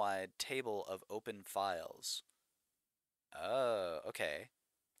system-wide table of open files. Oh, okay.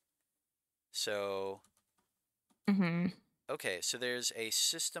 So okay, so there's a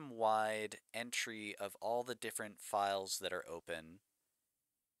system-wide entry of all the different files that are open.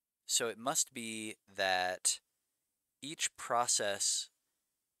 So it must be that each process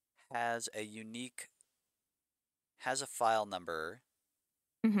has a file number,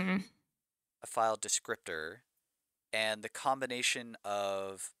 a file descriptor, and the combination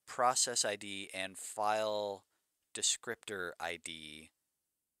of process ID and file descriptor ID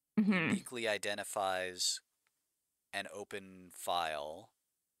uniquely identifies an open file.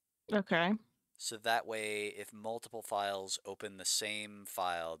 Okay. So that way, if multiple files open the same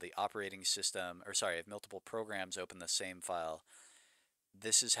file, the operating system, or sorry, if multiple programs open the same file,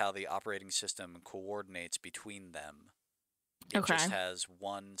 this is how the operating system coordinates between them. It just has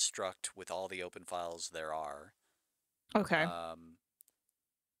one struct with all the open files there are. Okay.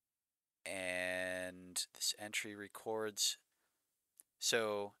 And this entry records.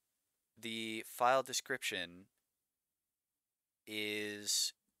 So the file description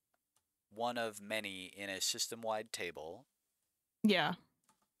is one of many in a system-wide table. Yeah.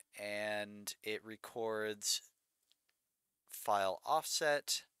 And it records file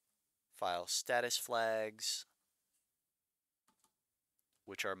offset, file status flags,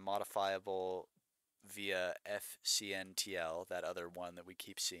 which are modifiable via fcntl, that other one that we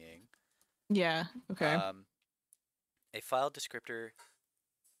keep seeing. Yeah. Okay. A file descriptor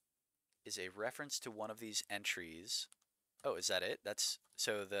is a reference to one of these entries. Oh, is that it? That's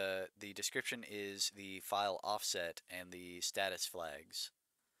so the description is the file offset and the status flags.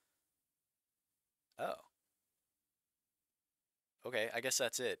 Oh. Okay, I guess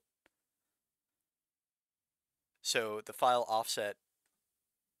that's it. So the file offset,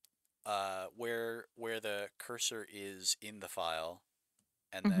 where the cursor is in the file,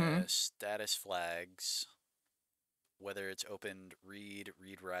 and the status flags, whether it's opened read,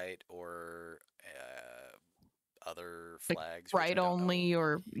 read write, or other flags, like write only,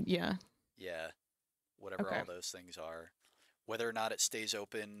 or yeah, whatever all those things are, whether or not it stays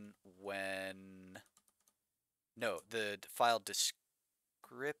open when the file descriptor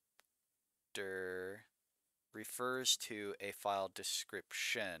refers to a file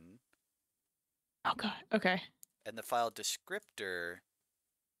description. Oh god. Okay. And the file descriptor,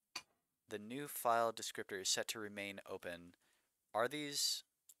 the new file descriptor is set to remain open. Are these...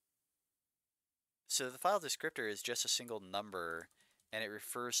 So the file descriptor is just a single number, and it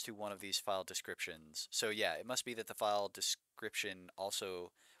refers to one of these file descriptions. So yeah, it must be that the file description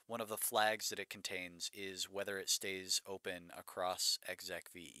also, one of the flags that it contains is whether it stays open across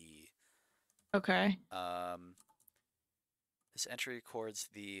execv. Okay. This entry records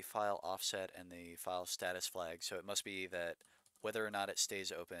the file offset and the file status flag, so it must be that whether or not it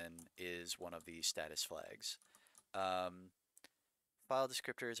stays open is one of the status flags. File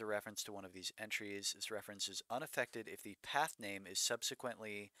descriptor is a reference to one of these entries. This reference is unaffected if the path name is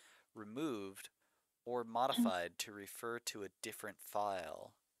subsequently removed or modified to refer to a different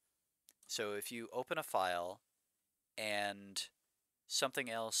file. So if you open a file and something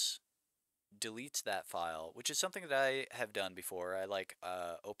else deletes that file, which is something that I have done before. I like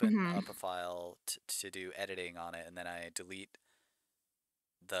open Mm-hmm. up a file to do editing on it, and then I delete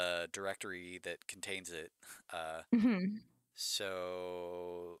the directory that contains it. Uh, Mm-hmm.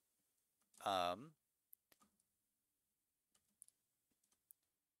 so um,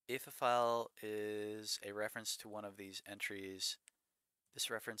 if a file is a reference to one of these entries, this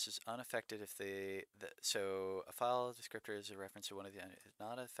reference is unaffected if so a file descriptor is a reference to one of the is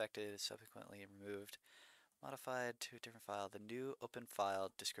not affected, is subsequently removed, modified to a different file. The new open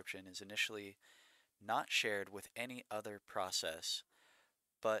file description is initially not shared with any other process,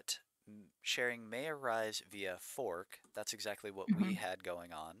 but sharing may arise via fork. That's exactly what we Mm-hmm. had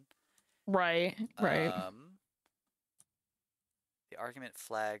going on. Right. Right. Um, the argument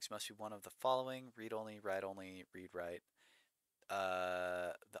flags must be one of the following: read only, write only, read write.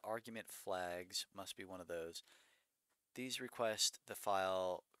 The argument flags must be one of those. These request the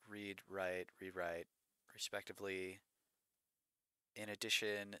file read write, respectively. In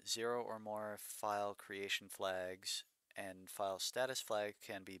addition, 0 or more file creation flags and file status flag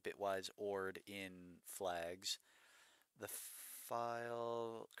can be bitwise ORed in flags. The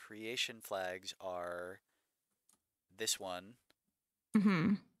file creation flags are this one,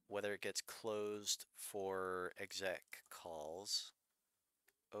 Mm-hmm. whether it gets closed for exec calls,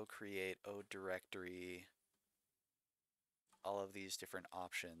 ocreate,odirectory, all of these different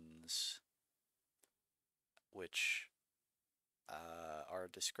options, which are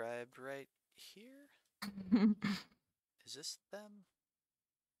described right here. Is this them?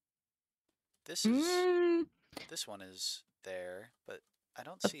 This is mm, this one is there, but I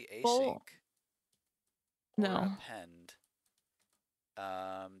don't the see async full or no. append.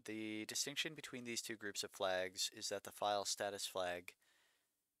 The distinction between these two groups of flags is that the file status flags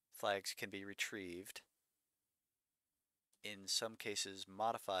can be retrieved, in some cases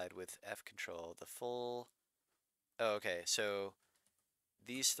modified with F control. The full Oh, okay, so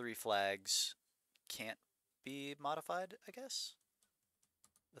these three flags can't be modified, I guess?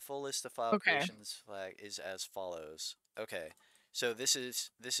 The full list of file Okay. creations flag is as follows. Okay, so this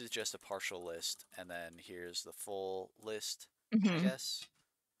is just a partial list, and then here's the full list, I Mm-hmm. guess.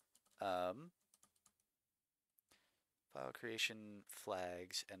 Um, File creation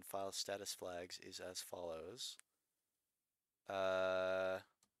flags and file status flags is as follows.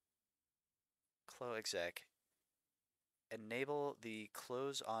 Clo exec. Enable the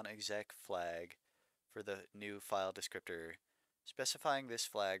close on exec flag for the new file descriptor. Specifying this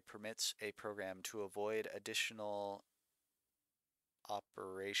flag permits a program to avoid additional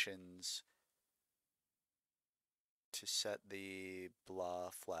operations to set the blah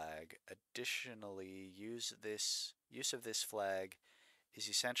flag. Additionally, use of this flag is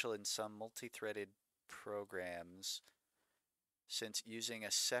essential in some multi-threaded programs, since using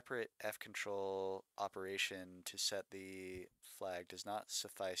a separate F-control operation to set the flag does not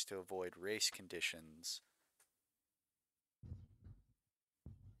suffice to avoid race conditions,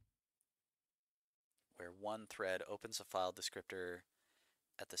 where one thread opens a file descriptor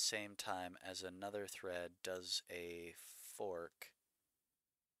at the same time as another thread does a fork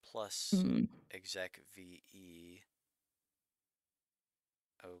plus Mm. execv.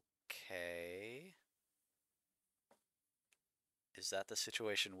 Okay. Is that the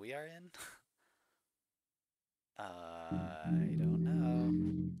situation we are in? I don't know.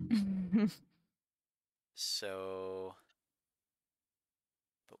 So,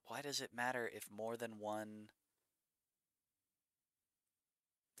 but why does it matter if more than one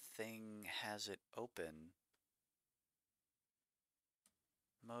thing has it open?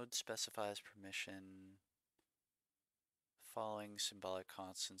 Mode specifies permission. Following symbolic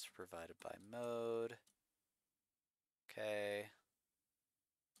constants provided by mode. Okay.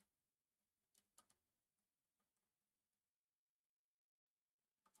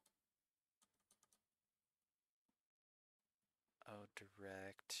 Oh,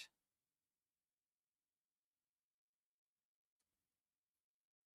 direct.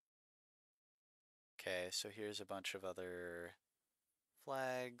 Okay, so here's a bunch of other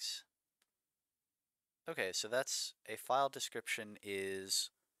flags. Okay, so that's a file description is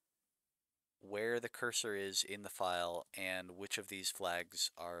where the cursor is in the file and which of these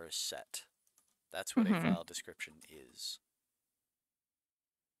flags are set. That's what a Mm-hmm. file description is.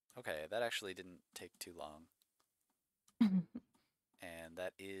 Okay, that actually didn't take too long. And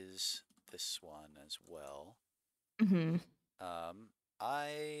that is this one as well. Mm-hmm. Um,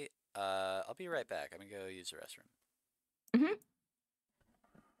 I'll be right back. I'm gonna go use the restroom. Mm-hmm.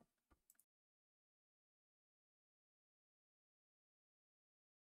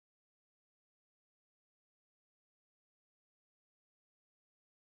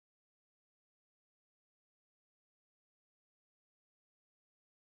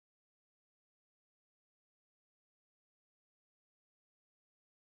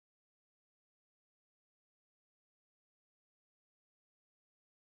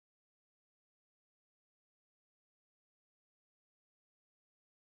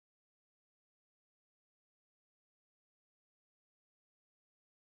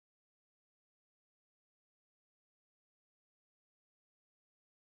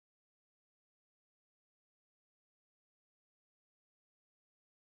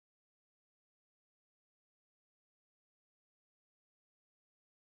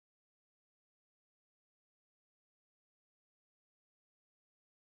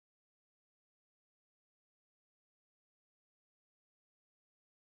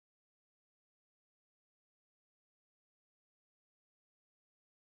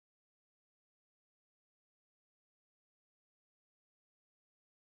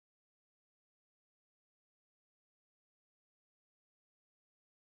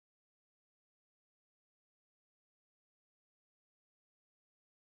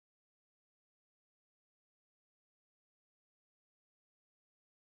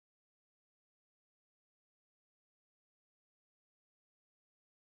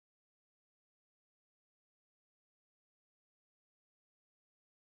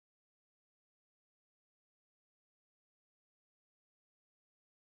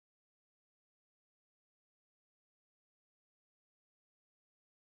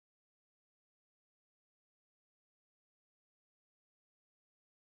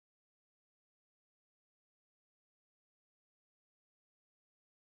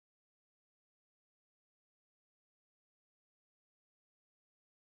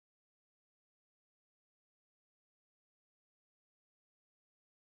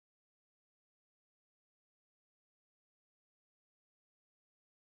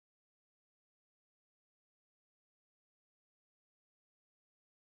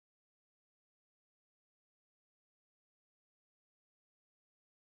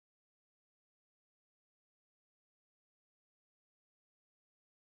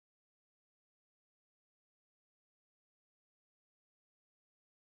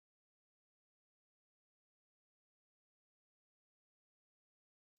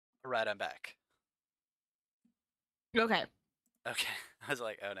 Right, I'm back. Okay. Okay. I was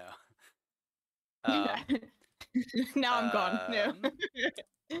like, oh no. Um, Now I'm gone. No. um,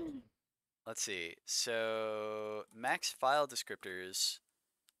 let's see. So max file descriptors.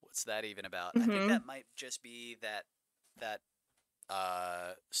 What's that even about? I think hmm that might just be that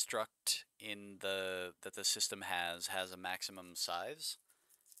struct in that the system has a maximum size.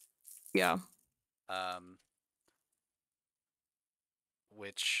 Yeah. Um,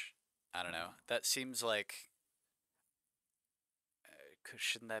 which I don't know. That seems like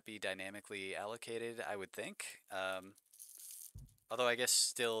shouldn't that be dynamically allocated? I would think. Although I guess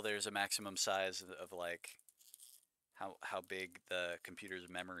still there's a maximum size of like how big the computer's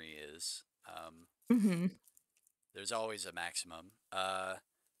memory is. hmm There's always a maximum.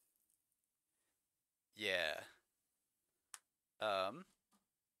 Yeah. Um,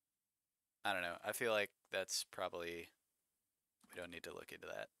 I don't know. I feel like that's probably we don't need to look into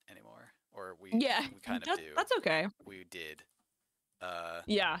that anymore, or Yeah. we kind of do. That's okay. We did. Uh,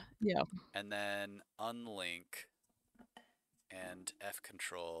 Yeah. Yeah. and then unlink and F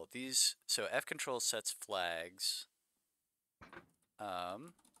control. These so F control sets flags.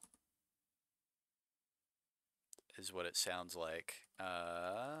 Um, is what it sounds like.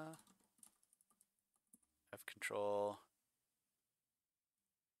 F control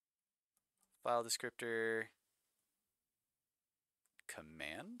file descriptor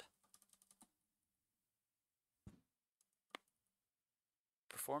command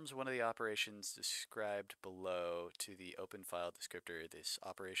performs one of the operations described below to the open file descriptor. This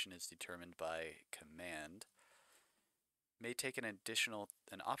operation is determined by command. May take an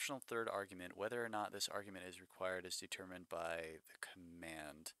optional third argument. Whether or not this argument is required is determined by the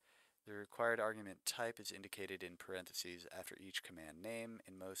command. The required argument type is indicated in parentheses after each command name.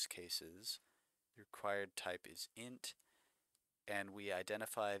 In most cases, the required type is int, and we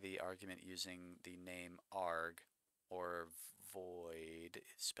identify the argument using the name arg, or void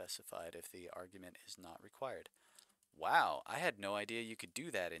is specified if the argument is not required. Wow, I had no idea you could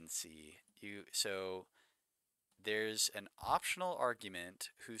do that in C. So there's an optional argument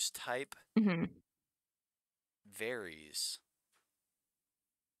whose type hmm varies.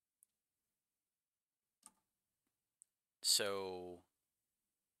 So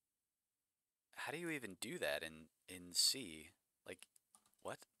how do you even do that in C? Like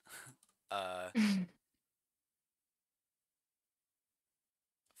what? uh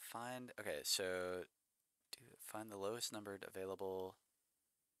find okay, so find the lowest numbered available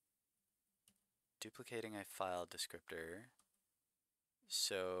duplicating a file descriptor.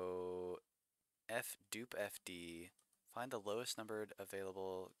 So fdup fd find the lowest numbered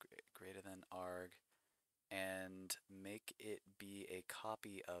available greater than arg and make it be a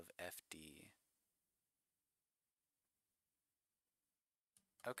copy of fd.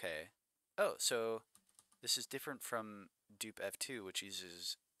 Okay. Oh, so this is different from dupe f2, which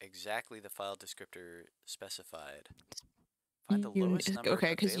uses exactly the file descriptor specified. Find the lowest numbered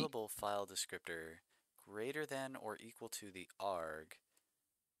Okay, because you. available file descriptor greater than or equal to the arg.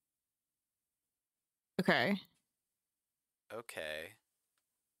 Okay. Okay.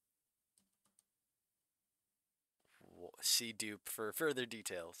 See dupe for further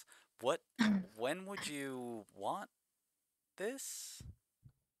details. What? When would you want this?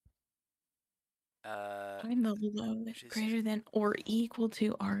 Find the lowest Which is greater than or equal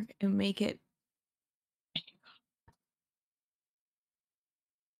to arg and make it.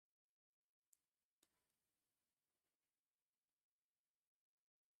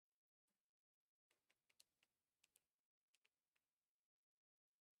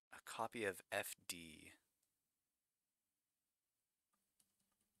 a copy of fd.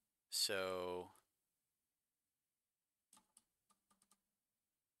 So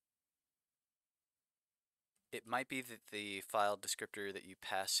it might be that the file descriptor that you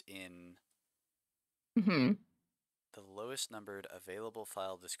pass in hmm the lowest numbered available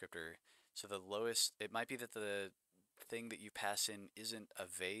file descriptor. So the lowest, it might be that the thing that you pass in isn't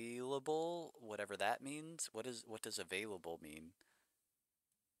available, whatever that means. What does available mean?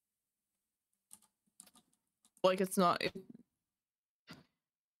 Like it's not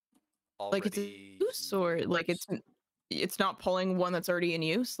like it's a Already use or like used. it's not pulling one that's already in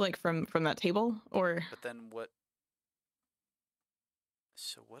use like from that table or But then what?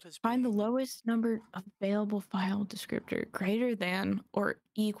 So what is find the being lowest number available file descriptor greater than or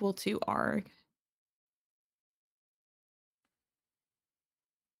equal to arg.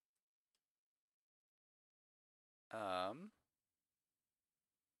 um?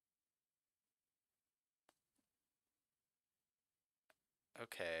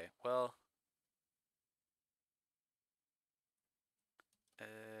 Okay. Well.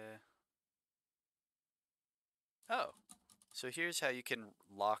 Uh. Oh, so here's how you can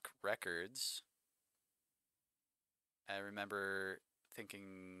lock records. I remember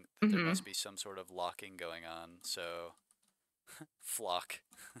thinking that there must be some sort of locking going on, so flock.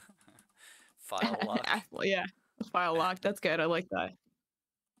 File lock. Well, yeah, file lock. That's good. I like that.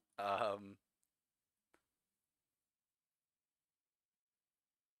 Um,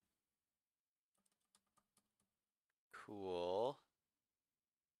 cool.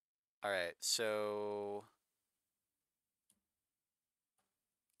 All right, so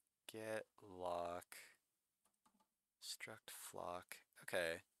get lock struct flock.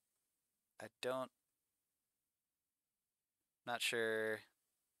 Okay. I don't not sure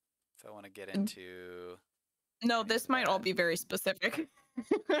if I want to get into No, any of this might all that. be very specific.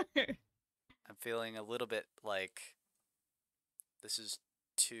 I'm feeling a little bit like this is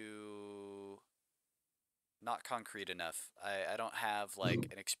too not concrete enough. I don't have like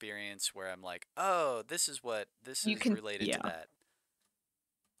an experience where I'm like, oh, this is what this You is can, related to yeah, that.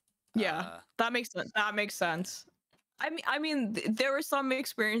 yeah, Uh, that makes sense. That makes yeah, sense. I mean, there were some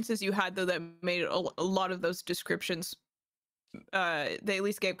experiences you had though that made a lot of those descriptions. They at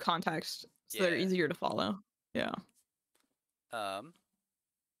least gave context, so they're yeah. easier to follow. Yeah. Um,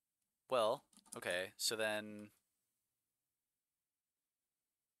 well, okay. So then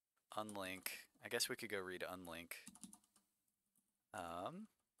unlink. I guess we could go read unlink. Um,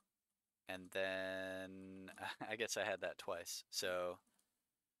 and then I guess I had that twice. So,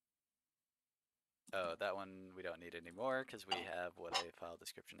 oh, that one we don't need anymore because we have what a file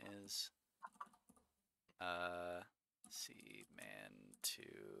description is. Man to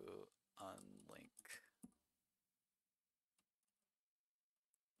unlink.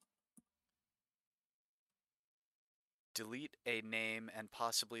 Delete a name and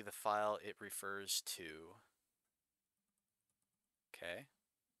possibly the file it refers to. Okay.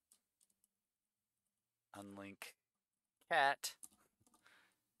 Unlink cat.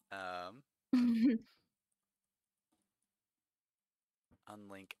 Um,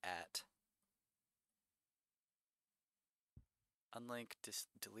 unlink at. Unlink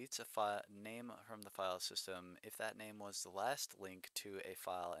deletes a file name from the file system. If that name was the last link to a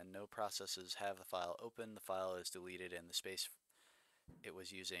file and no processes have the file open, the file is deleted and the space it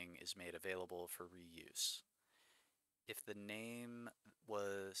was using is made available for reuse. If the name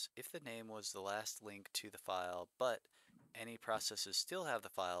was the last link to the file, but any processes still have the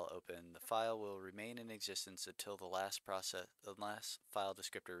file open, the file will remain in existence until the last file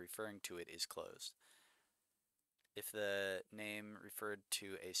descriptor referring to it is closed. If the name referred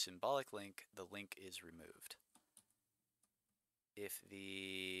to a symbolic link, the link is removed. If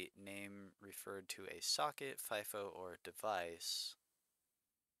the name referred to a socket, FIFO, or device,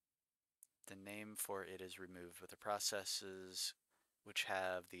 the name for it is removed, but the processes which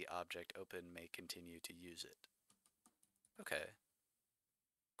have the object open may continue to use it. Okay.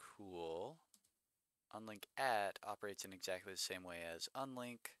 Cool. Unlink at operates in exactly the same way as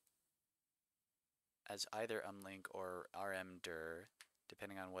unlink, as either unlink or rmdir,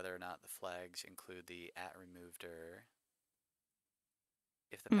 depending on whether or not the flags include the at removeddir.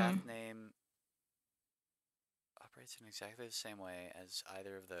 If the path name operates in exactly the same way as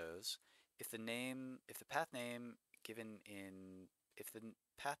either of those, if the path name given in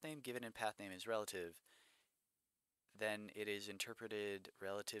path name is relative, then it is interpreted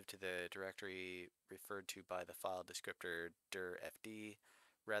relative to the directory referred to by the file descriptor dir fd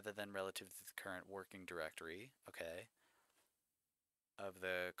rather than relative to the current working directory, okay, of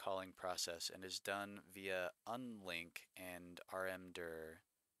the calling process, and is done via unlink and rmdir.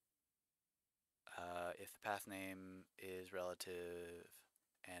 If the path name is relative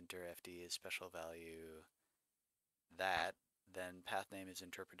and dir fd is special value that, then path name is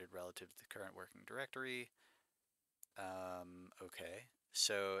interpreted relative to the current working directory. Okay,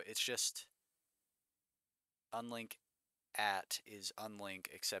 so it's just unlink at is unlink,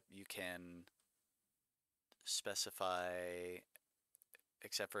 except you can specify,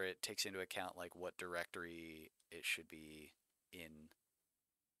 except for it takes into account like what directory it should be in.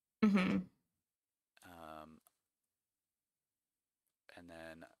 And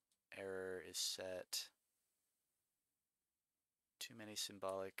then error is set. Too many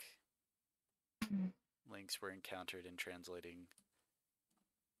symbolic links were encountered in translating.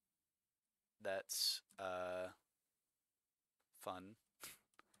 That's fun.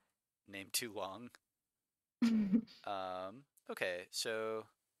 Name too long. Okay, so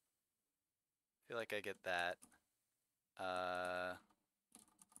I feel like I get that.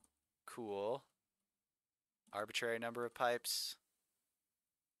 Cool. Arbitrary number of pipes.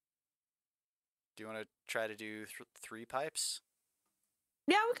 Do you want to try to do 3 pipes?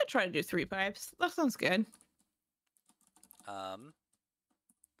 Yeah, we could try to do 3 pipes. That sounds good.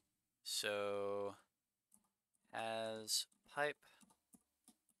 So has pipe.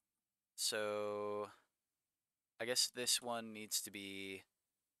 So I guess this one needs to be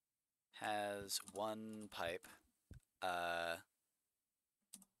has one pipe.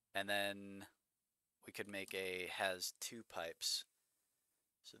 And then we could make a has two pipes.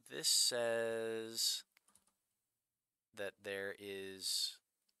 So this says that there's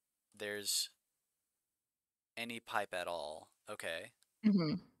any pipe at all. Okay.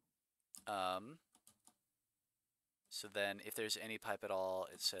 Mm-hmm. So then if there's any pipe at all,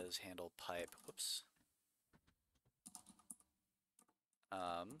 it says handle pipe. Whoops.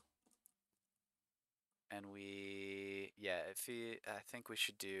 And I think we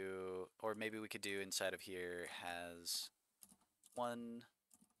should do, or maybe we could do inside of here has one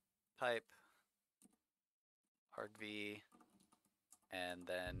pipe, argv, and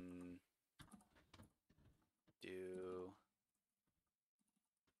then do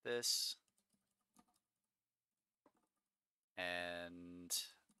this, and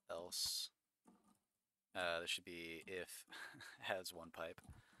else. There should be if has one pipe.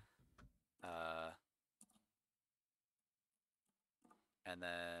 And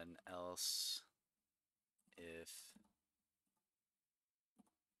then else if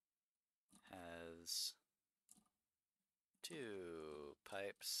has two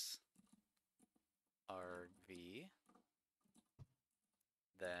pipes argv,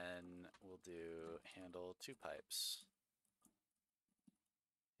 then we'll do handle two pipes.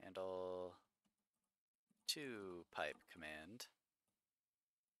 Handle two pipe command.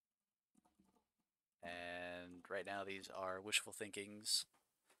 And right now these are wishful thinkings.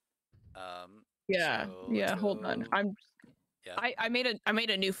 Yeah, so yeah. Hold on. Yeah. I made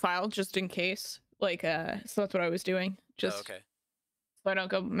a new file just in case. Like so that's what I was doing. Just okay. so I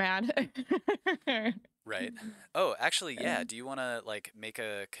don't go mad. Right. Oh, actually, yeah. Do you want to like make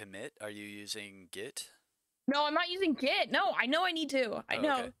a commit? Are you using Git? No, I'm not using Git. No, I know I need to. I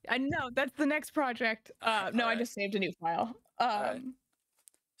know. Okay. I know. That's the next project. No, All I right. just saved a new file. All right.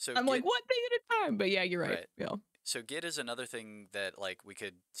 So I'm Git, like, one thing at a time. But yeah, you're right. right. Yeah. So Git is another thing that like we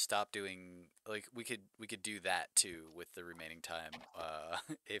could stop doing. Like we could do that too with the remaining time.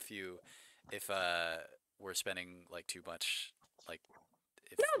 If we're spending like too much like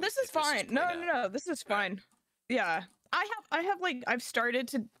No, this is fine. No, this is fine. Right. Yeah. I have like I've started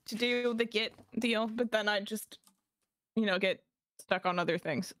to do the Git deal, but then I just get stuck on other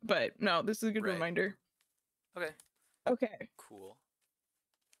things. But no, this is a good Right. reminder. Okay. Okay. Cool.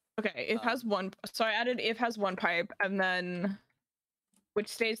 Okay, if has one, so I added if has one pipe, and then which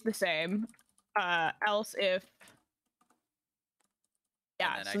stays the same. Else if.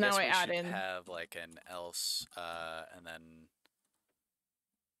 Yeah, And then so I now guess I we add should in. have like an else, and then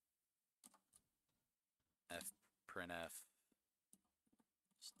printf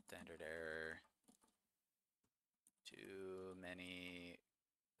standard error. Too many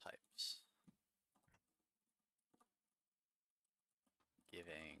pipes.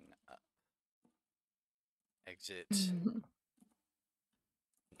 Giving up. Exit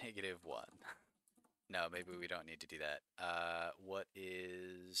 -1. No, maybe we don't need to do that. How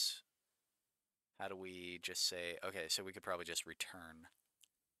do we just say, okay, so we could probably just return.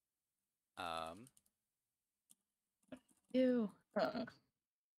 Ew.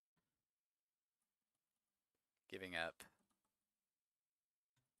 Giving up.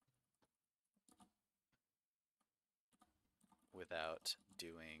 Without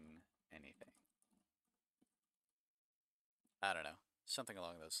doing anything. I don't know. Something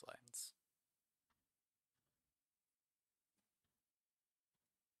along those lines.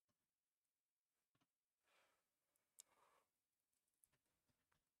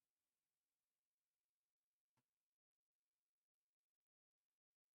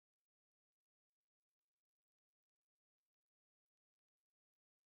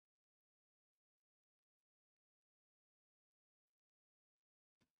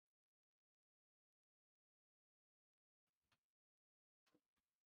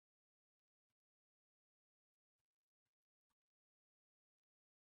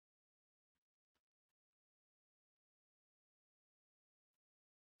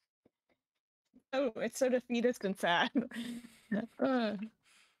 Oh, it's so defeatist and sad.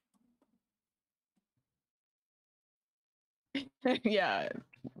 Yeah.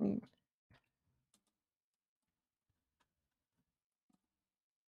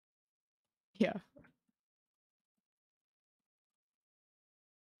 Yeah.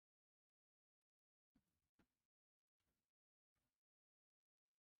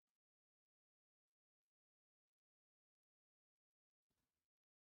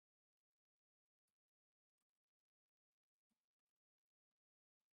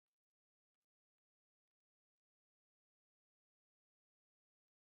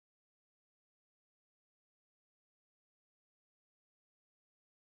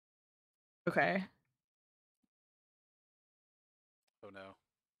 Okay. Oh no.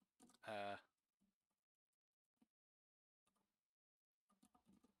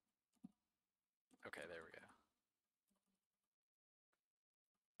 Okay, there we go.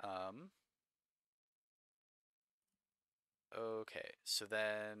 Okay, so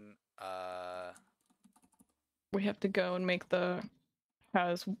then we have to go and make the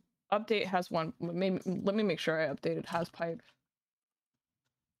update has one. Maybe, let me make sure I updated has pipe.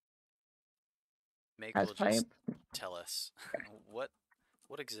 make Has will just pipe. tell us what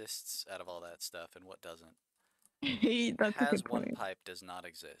exists out of all that stuff and what doesn't. That's a Has good one point. pipe does not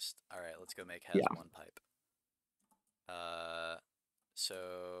exist. All right, let's go make has Yeah. one pipe.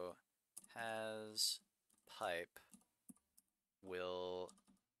 So has pipe will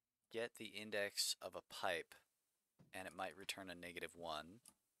get the index of a pipe, and it might return a -1.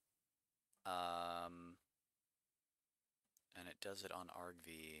 And it does it on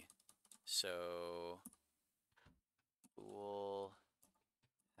argv. So bool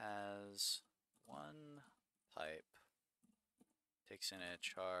has one pipe, takes in a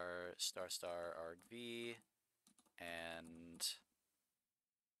char star star argv, and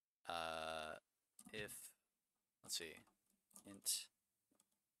if, let's see, int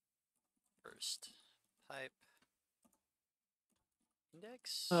first pipe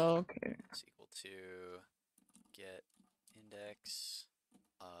index Okay. is equal to get index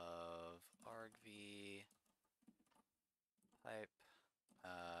of argv pipe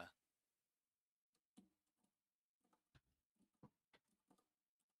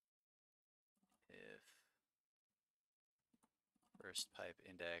if first pipe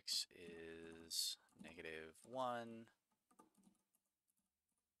index is -1,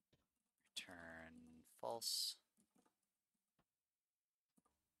 return false.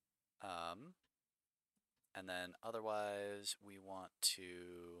 And then otherwise we want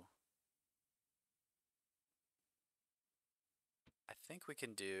to, I think we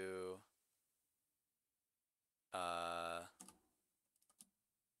can do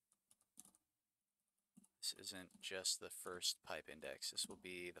this isn't just the first pipe index, this will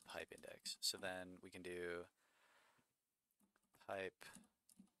be the pipe index. So then we can do pipe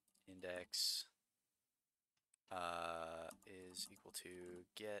index is equal to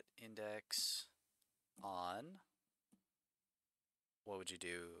get index on, what would you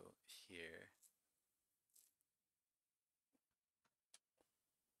do here?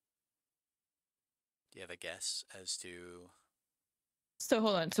 Do you have a guess as to? So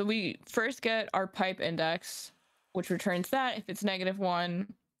hold on. So we first get our pipe index, which returns that. If it's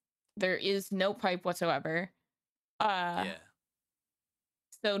 -1, there is no pipe whatsoever. Yeah.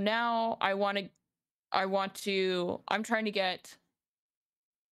 So now I'm trying to get.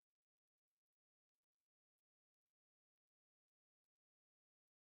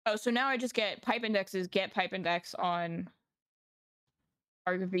 Oh, so now I just get pipe indexes, get pipe index on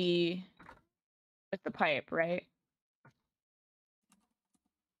argv with the pipe, right?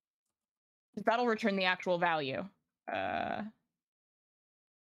 That'll return the actual value. But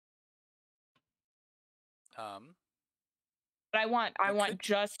I want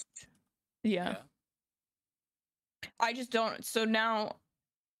just, yeah. I just don't. So now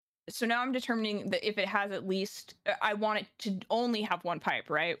I'm determining that if it has at least, I want it to only have one pipe,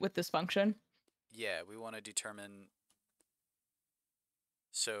 right? With this function. Yeah, we want to determine.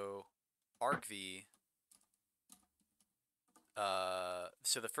 So argv.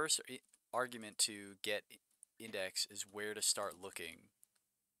 So the first argument to get index is where to start looking.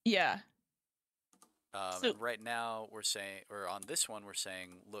 Yeah. And right now we're saying, or on this one we're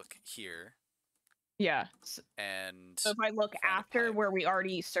saying, look here. Yeah. And so if I look after where we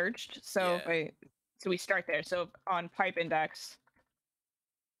already searched, so yeah. So we start there. So on pipe index.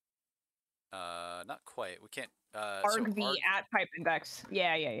 Not quite. We can't. argv so at pipe index.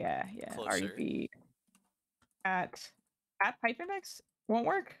 Yeah. Closer. argv at pipe index won't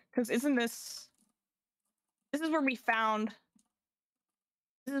work because isn't this? This is where we found.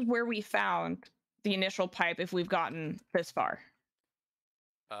 This is where we found the initial pipe if we've gotten this far.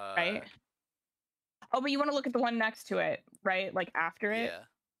 Right? Oh, but you want to look at the one next to it, right? Like after it? Yeah.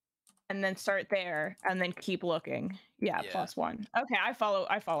 And then start there and then keep looking. Yeah, +1. Okay, I follow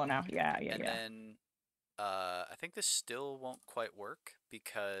now. Yeah. And then I think this still won't quite work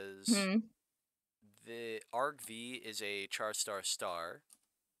because the argv is a char star star.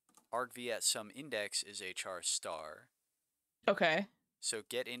 Argv at some index is a char star. Okay. So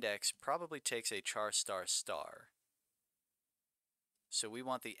get index probably takes a char star star. So we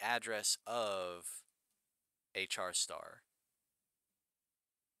want the address of a char star.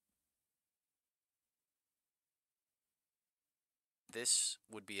 this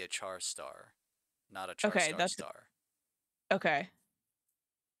would be a char star, not a char Okay, star that's star. okay.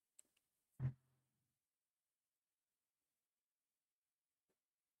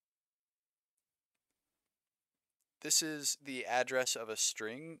 This is the address of a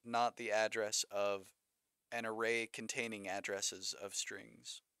string, not the address of an array containing addresses of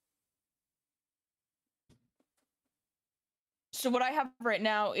strings. So what I have right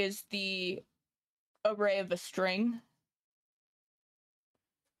now is the array of a string.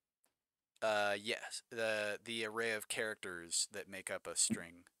 Yes, the array of characters that make up a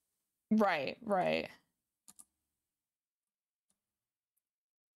string. Right, right.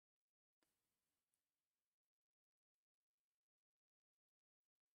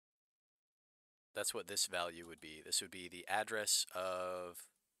 That's what this value would be. This would be the address of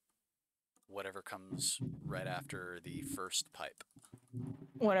whatever comes right after the first pipe.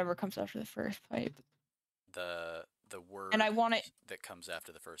 Whatever comes after the first pipe. The word And I want it that comes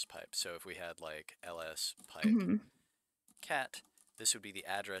after the first pipe. So if we had like ls pipe mm-hmm. cat, this would be the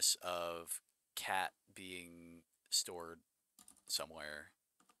address of cat being stored somewhere.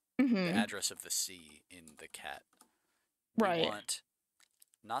 Mm-hmm. The address of the C in the cat. Right. We want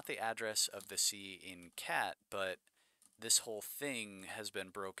not the address of the C in cat, but this whole thing has been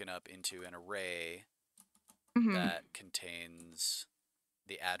broken up into an array mm-hmm. that contains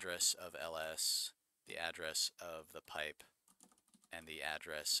the address of ls, the address of the pipe, and the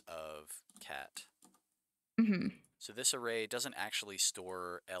address of cat. Mm-hmm. So this array doesn't actually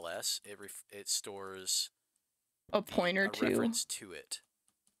store ls, it stores a pointer to reference to it.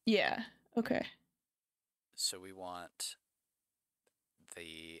 Yeah, okay. So we want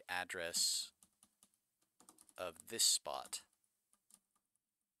the address of this spot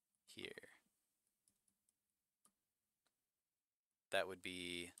here. That would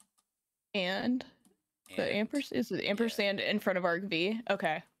be and the ampersand is the ampersand in front of argv.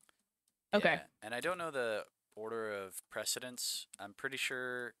 Okay. Okay. Yeah. And I don't know the order of precedence. I'm pretty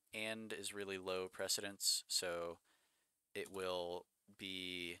sure and is really low precedence, so it will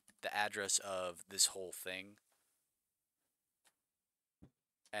be the address of this whole thing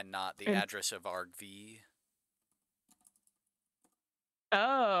and not the address of argv.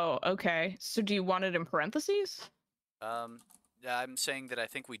 Oh, okay. So do you want it in parentheses? I'm saying that I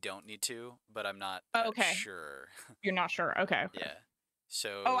think we don't need to, but I'm not sure. You're not sure. Okay. Yeah.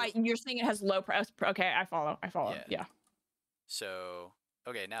 So. Oh, you're saying it has low press. Okay, I follow. Yeah. So,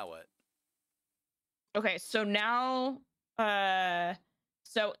 okay, now what? Okay, so now,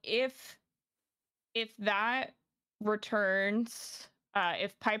 so if that returns,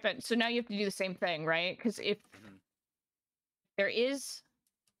 if pipe, so now you have to do the same thing, right? Because if there is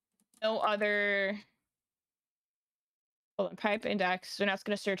no other, hold on, pipe index, so now it's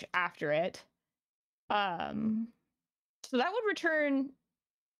going to search after it. So that would return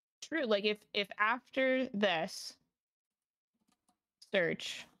true. Like if after this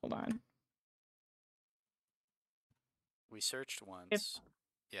search, hold on. We searched once.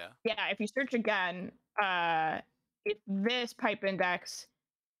 Yeah. Yeah, if you search again, if this pipe index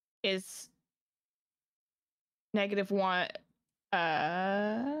is -1,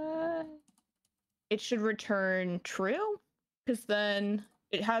 it should return true, because then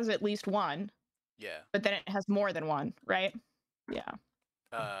it has at least one. Yeah. But then it has more than one, right? Yeah.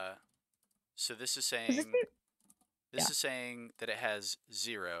 So this is saying this is saying that it has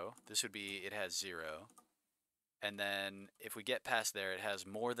 0. This would be it has 0. And then if we get past there, it has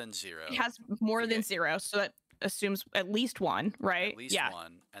more than 0. It has more than 0, so that assumes at least 1, right? At least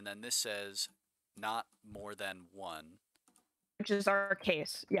 1. And then this says not more than 1. Which is our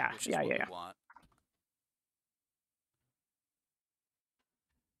case. Yeah. Which is what we want.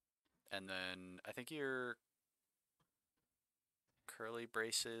 And then I think your curly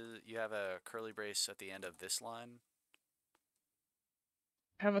braces, you have a curly brace at the end of this line.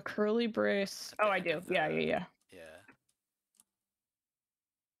 I have a curly brace. Oh, I do. Yeah. Yeah.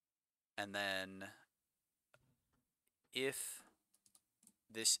 And then if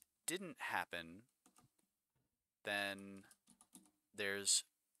this didn't happen, then there's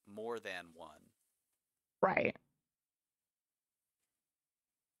more than 1. Right.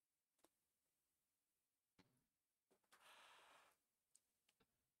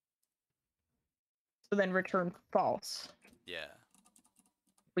 So then return false. Yeah.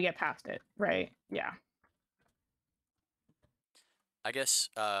 We get past it, right? Yeah. I guess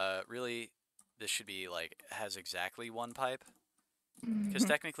really this should be like has exactly 1 pipe. Because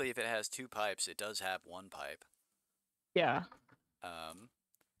technically if it has 2 pipes, it does have 1 pipe. Yeah.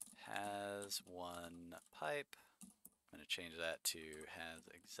 Has 1 pipe. I'm going to change that to has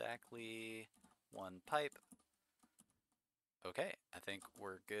exactly 1 pipe. Okay, I think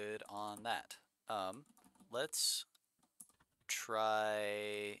we're good on that. Let's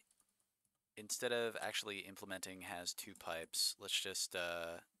try, instead of actually implementing has two pipes, let's just,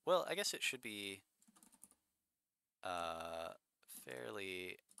 well, I guess it should be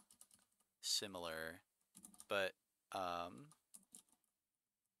fairly similar, but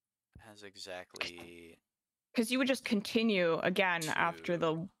has exactly Because you would just continue again after two.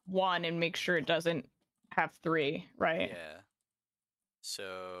 the one and make sure it doesn't have three, right? Yeah.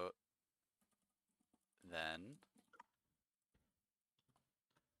 So then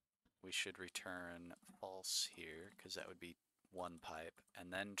we should return false here, because that would be one pipe,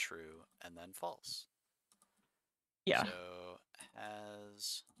 and then true, and then false. Yeah. So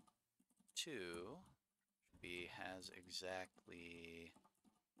has two be has exactly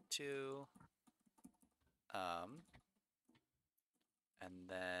two, and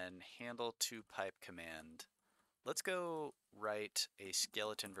then handle two pipe command. Let's go write a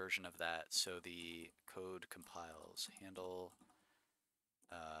skeleton version of that so the code compiles.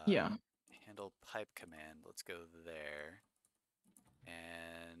 Uh, Yeah. handle pipe command. Let's go there.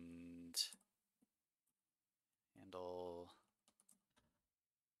 And handle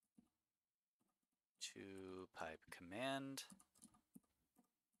two pipe command.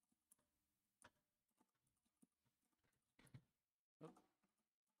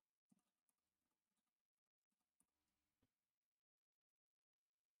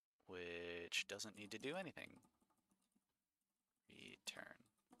 Which doesn't need to do anything. Return.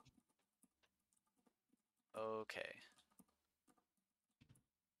 Okay.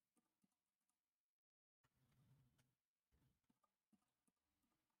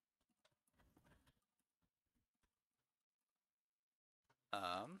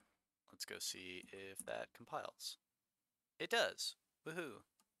 Let's go see if that compiles. It does. Woohoo.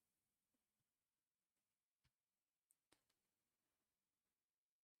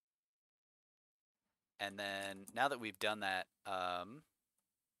 And then now that we've done that,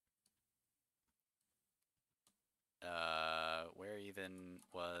 where even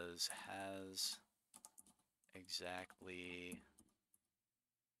was has exactly.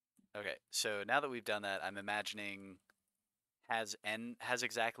 Okay, so now that we've done that, I'm imagining has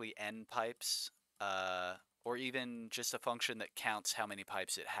exactly n pipes, or even just a function that counts how many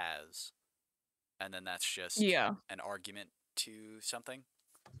pipes it has, and then that's just Yeah. an argument to something.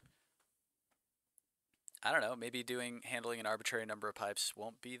 I don't know. Maybe handling an arbitrary number of pipes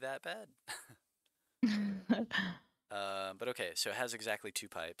won't be that bad. But okay, so it has exactly two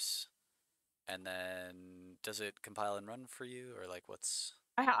pipes, and then does it compile and run for you, or like what's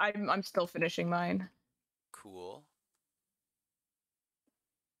I'm still finishing mine. cool?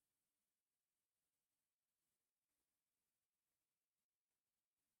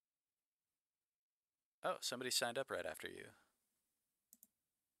 Oh, somebody signed up right after you.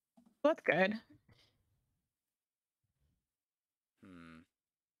 That's good. Hmm,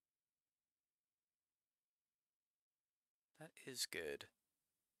 that is good.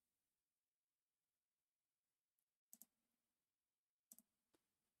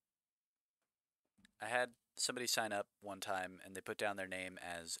 I had somebody sign up one time, and they put down their name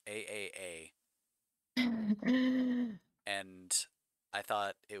as AAA, and I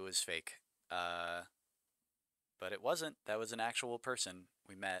thought it was fake. Uh, but it wasn't. That was an actual person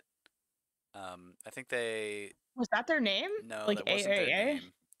we met. I think they. Was that their name? No, Like that wasn't their AAA?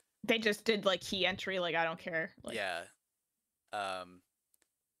 name. They just did like key entry, like I don't care. Like Yeah. Um,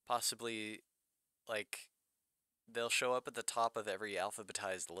 possibly like they'll show up at the top of every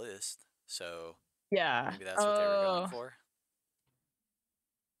alphabetized list. So yeah. maybe that's what they were going Oh. for.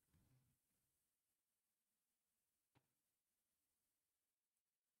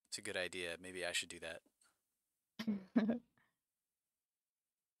 It's a good idea. Maybe I should do that.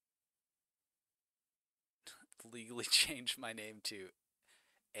 Legally change my name to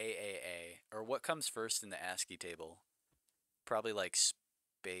AAA. Or what comes first in the ASCII table? Probably like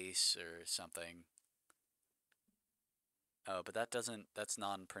space or something. Oh, but that's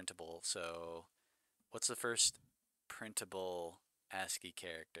non-printable. So what's the first printable ASCII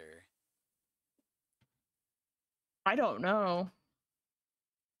character? I don't know.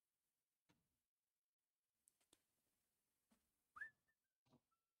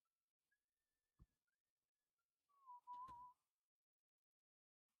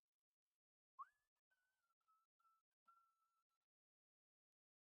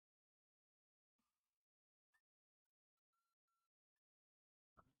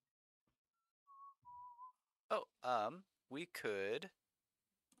 Oh, we could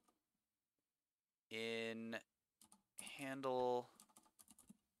in handle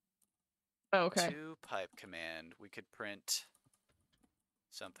Oh, okay. to pipe command, we could print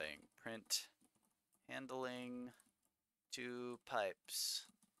something. Print handling two pipes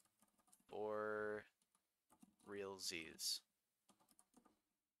for realsies.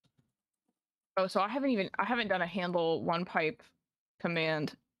 Oh, so I haven't done a handle one pipe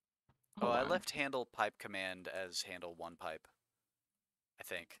command. Oh, Hold I on. left handle pipe command as handle one pipe, I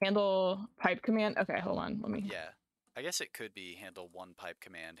think. Handle pipe command. Okay, hold on. Let me. Yeah. I guess it could be handle one pipe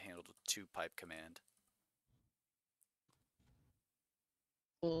command, handle two pipe command.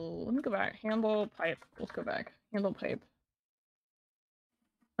 Let me go back. Handle pipe. Let's go back. Handle pipe.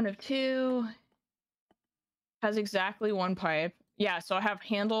 One of two has exactly one pipe. Yeah, so I have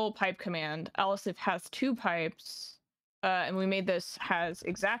handle pipe command. Else if has two pipes. And we made this has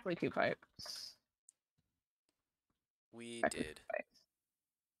exactly two pipes. We Exactly did. two pipes.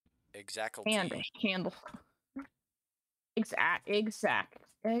 And Exactly. handle.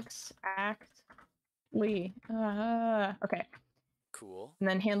 Exactly. Okay. Cool. And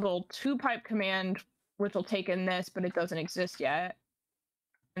then handle two pipe command, which will take in this, but it doesn't exist yet.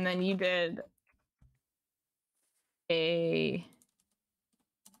 And then you did a.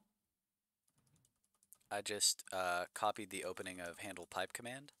 I just copied the opening of handle pipe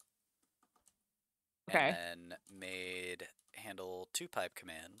command and Okay. then made handle two pipe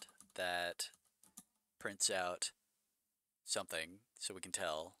command that prints out something so we can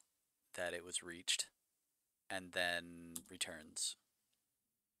tell that it was reached and then returns.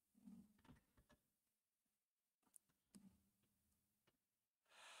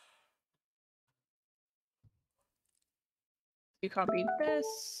 You copied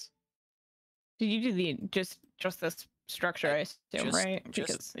this. Did you do the just this structure? I I assume, right?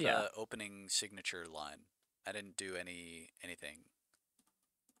 just Because yeah. the opening signature line. I didn't do anything.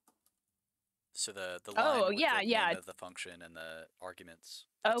 So the Oh line with yeah, the name yeah. of the function and the arguments.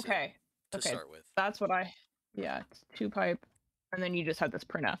 That's it Okay. to Okay. start with. That's what I. Yeah, it's two pipe, and then you just had this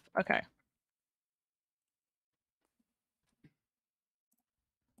printf. Okay.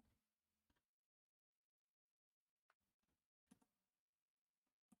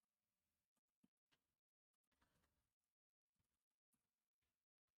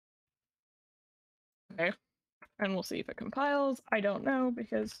 Okay. And we'll see if it compiles. I don't know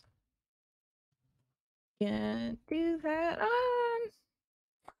because can't do that.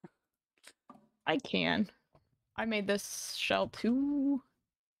 I can. I made this shell too.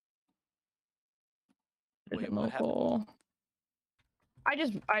 Wait, what happened? Local.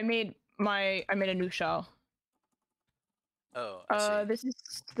 I made a new shell. Oh, I see. This is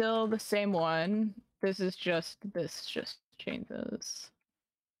still the same one. This just changes.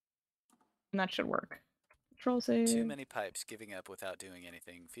 And that should work. Control Too save. many pipes giving up without doing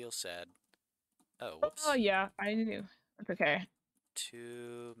anything. Feels sad. Oh, Oh whoops. yeah, I knew. That's okay.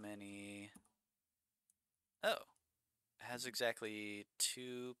 Too many. Oh, it has exactly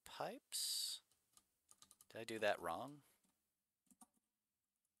two pipes? Did I do that wrong?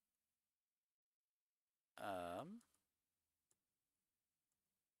 Um,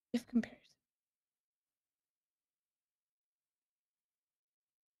 If comparison.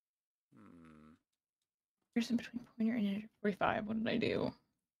 hmm. Comparison between pointer and integer 45. What did I do?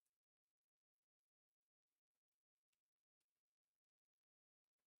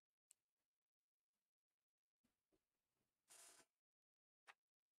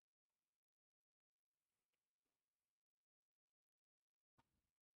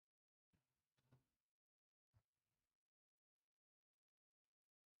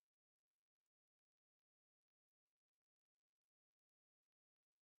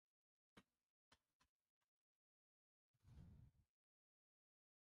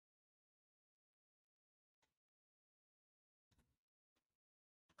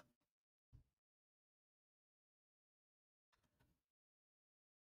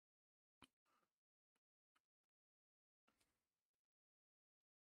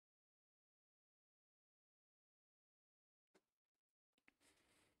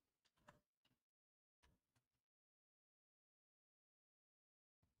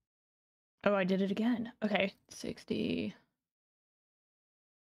 Oh, I did it again. Okay, 60.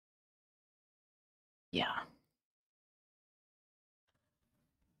 Yeah.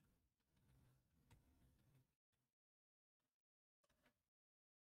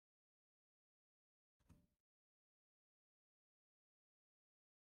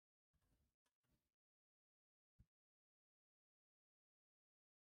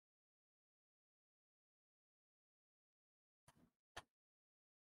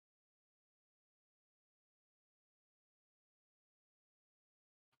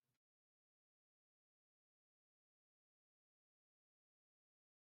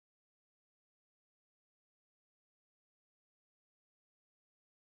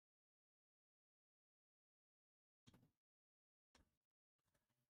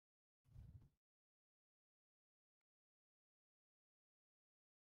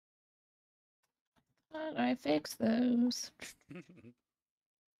 But I fixed those.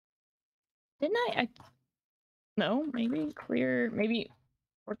 Didn't I? No, maybe clear. Maybe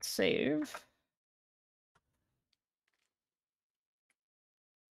let's save.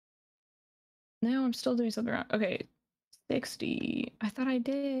 No, I'm still doing something wrong. Okay, 60. I thought I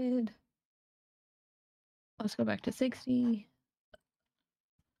did. Let's go back to 60.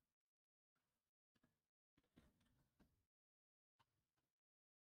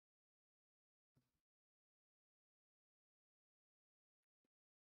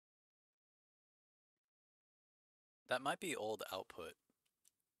 That might be old output.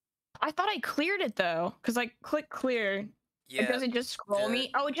 I thought I cleared it though, because I click clear. Yeah. Does it just scroll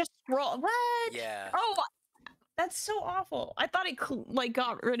me? Oh, it just scroll. What? Yeah. Oh, that's so awful. I thought it like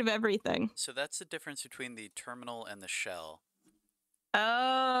got rid of everything. So that's the difference between the terminal and the shell.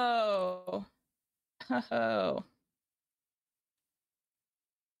 Oh. Oh.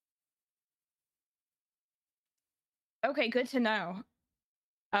 Okay, good to know.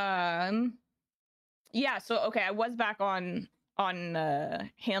 Yeah, so okay, I was back on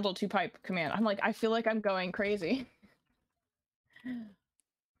handle to pipe command. I'm like, I feel like I'm going crazy.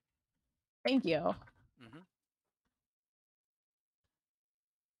 Thank you. Mm-hmm.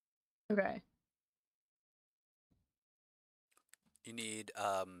 Okay. You need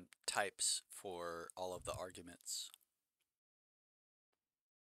types for all of the arguments.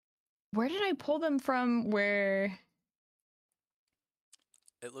 Where did I pull them from? Where?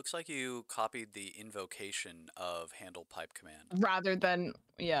 It looks like you copied the invocation of handle pipe command. Rather than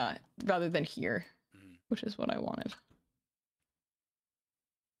here, which is what I wanted.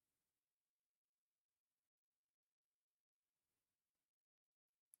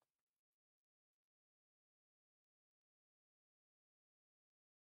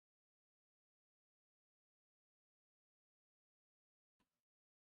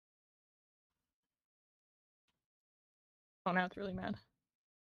 Oh, now it's really mad.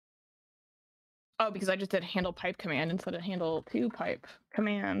 Oh, because I just did handle pipe command instead of handle to pipe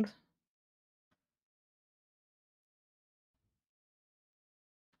command.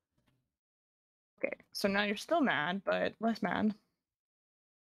 Okay, so now you're still mad, but less mad.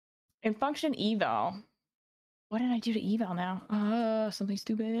 In function eval. What did I do to eval now? Something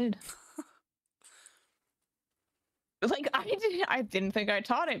stupid. Like I didn't think I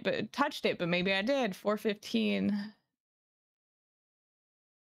touched it, but maybe I did. 415.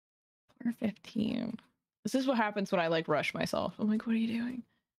 415. This is what happens when I like rush myself. I'm like, what are you doing?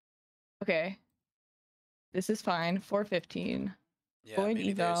 Okay. This is fine. 415. Yeah, Void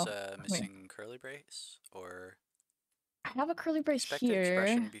maybe eval. there's a missing curly brace, or I have a curly brace expect here.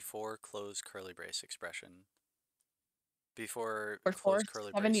 expression before close curly brace expression. Before Or close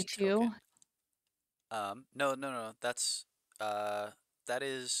curly brace 472. token. No. That's that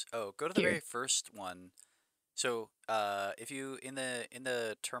is go to the Here. very first one. So if you in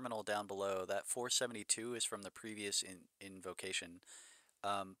the terminal down below, that 472 is from the previous invocation.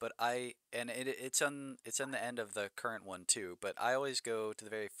 But it's on the end of the current one too. But I always go to the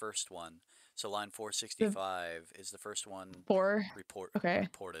very first one. So line 465 is the first one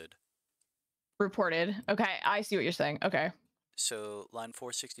reported. Reported. Okay, I see what you're saying. Okay. So line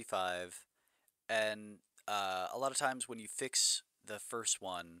 465, and a lot of times when you fix the first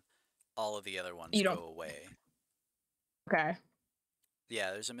one, all of the other ones go away. Okay.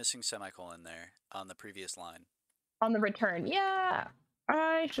 Yeah, there's a missing semicolon there on the previous line. On the return. Yeah,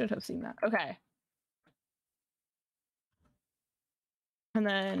 I should have seen that. Okay. And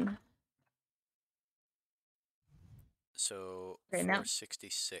then. So okay,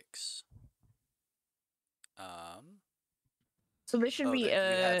 466. So this should be you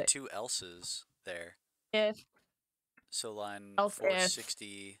have two else's there. If. So line Else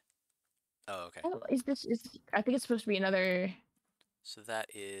 460. Oh, okay. Oh, I think it's supposed to be another. So that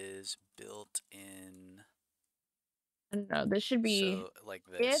is built in. I don't know. This should be. So like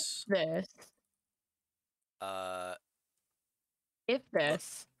this. If this. If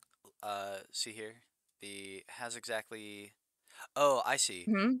this. See here. The has exactly. Oh, I see.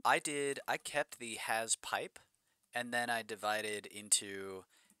 Mm-hmm. I kept the has pipe, and then I divided into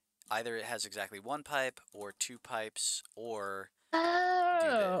either it has exactly one pipe or two pipes, or do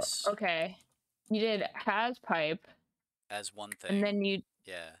this. Okay. You did has pipe As one thing. and then you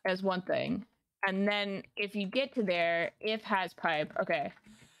as one thing. And then if you get to there, if has pipe, okay.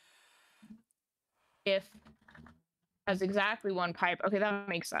 If has exactly one pipe, okay, that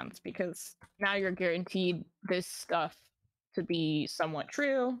makes sense because now you're guaranteed this stuff to be somewhat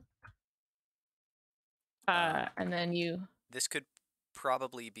true. And then this could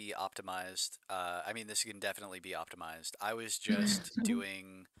probably be optimized. I mean, this can definitely be optimized. I was just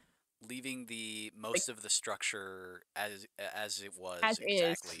doing leaving the most of the structure as it was as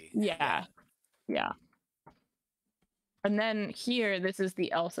exactly. is. Yeah. And then here, this is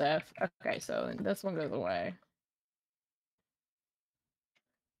the else if. Okay, so this one goes away.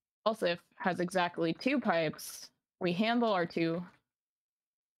 Else if has exactly 2 pipes. We handle our 2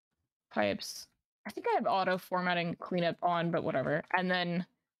 pipes. I think I have auto formatting cleanup on, but whatever. And then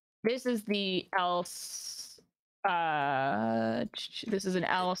this is the else. This is an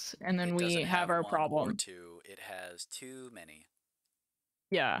else, and then we doesn't have our 1 or problem. 2. It has too many.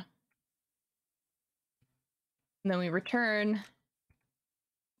 Yeah. And then we return.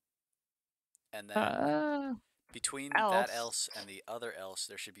 And then between else. that else and the other else,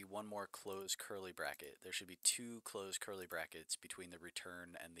 there should be 1 more closed curly bracket. There should be 2 closed curly brackets between the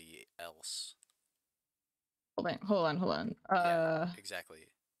return and the else. Hold on. Yeah, exactly.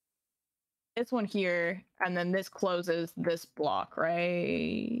 This one here, and then this closes this block,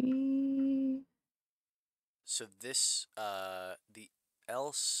 right? So this, the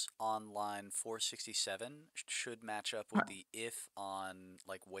else on line 467 should match up with the if on,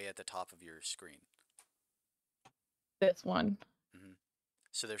 like, way at the top of your screen. This one. Mm-hmm.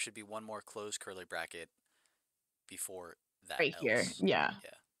 So there should be 1 more closed curly bracket before that right else. Here. Yeah.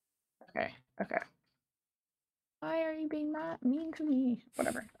 Yeah. Okay. Why are you being that mean to me?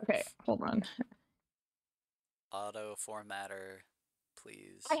 Whatever. Okay, hold on. Auto formatter,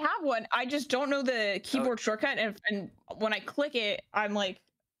 please. I have one. I just don't know the keyboard shortcut, and when I click it, I'm like,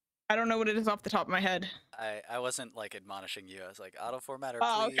 I don't know what it is off the top of my head. I wasn't like admonishing you. I was like, auto formatter,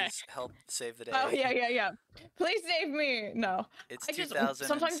 please help save the day. Oh yeah. Please save me. No. It's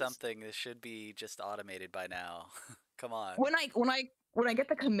 2000 and something. This should be just automated by now. Come on. When I get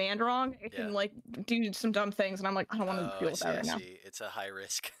the command wrong, it can like do some dumb things, and I'm like, I don't want to deal with that right now. It's a high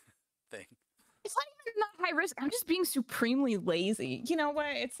risk thing. It's not high risk. I'm just being supremely lazy. You know what?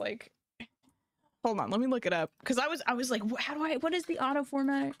 It's like, hold on, let me look it up, because I was like, what is the auto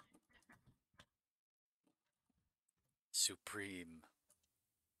format? Supreme.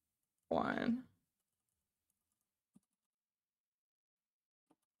 One.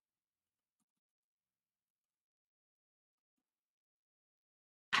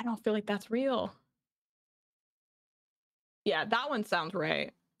 I don't feel like that's real. Yeah, that one sounds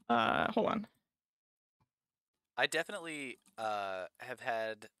right. Hold on. I definitely have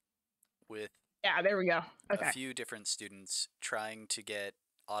had with there we go. Okay. a few different students trying to get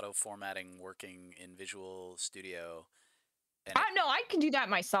auto formatting working in Visual Studio. No, I can do that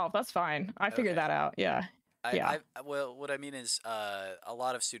myself. That's fine. I figured that out. Yeah. Well, what I mean is, a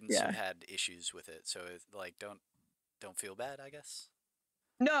lot of students have had issues with it, so like, don't feel bad, I guess.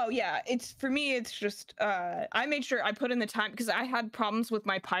 No, yeah, it's for me. It's just I made sure I put in the time, because I had problems with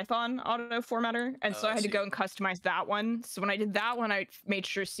my Python auto formatter, and so I had to go and customize that one. So when I did that one, I made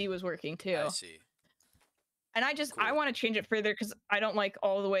sure C was working too. I see. And I want to change it further, because I don't like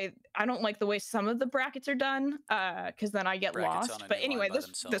the way some of the brackets are done, because then I get lost. But anyway,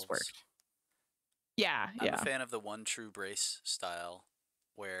 this worked. Yeah. I'm a fan of the one true brace style,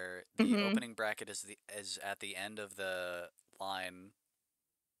 where the opening bracket is at the end of the line.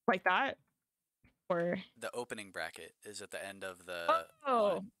 Like that? Or the opening bracket is at the end of the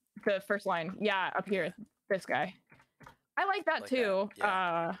line. The first line. Yeah, up here. This guy. I like that too.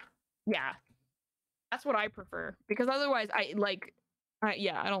 That. Yeah. That's what I prefer, because otherwise I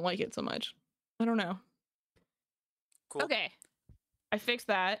don't like it so much. I don't know. Cool. Okay. I fixed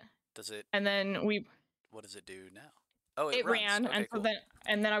that. Does it? And then what does it do now? Oh, it ran. Okay, and cool.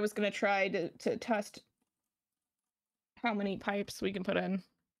 then I was gonna try to test how many pipes we can put in.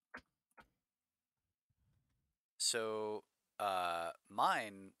 So,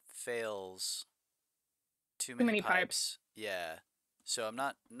 mine fails too many pipes. Yeah. So I'm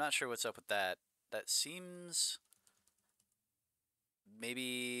not sure what's up with that. That seems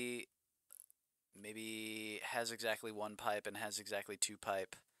maybe has exactly 1 pipe and has exactly 2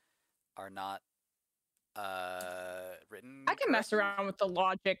 pipe are not written. I can mess around with the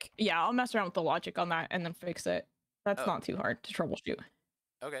logic. Yeah, I'll mess around with the logic on that and then fix it. That's not too hard to troubleshoot.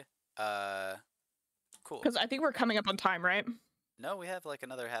 Okay. Cool. Because I think we're coming up on time, right? No, we have like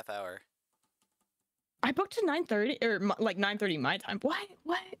another half hour. I booked to 9:30 or like 9:30 my time. What?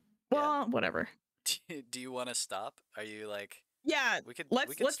 Well, whatever. Do you want to stop? Are you like? Yeah.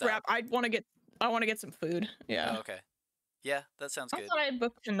 Let's wrap. I want to get some food. Yeah. Oh, okay. Yeah, that sounds good. I thought I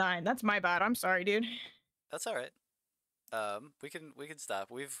booked to 9. That's my bad. I'm sorry, dude. That's all right. We can stop.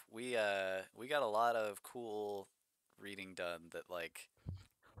 We got a lot of cool reading done that, like.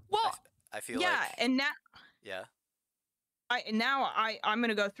 Well, I feel and now. Yeah. I'm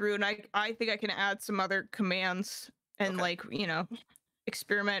gonna go through, and I think I can add some other commands and like, you know.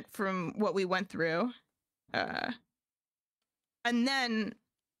 experiment from what we went through. And then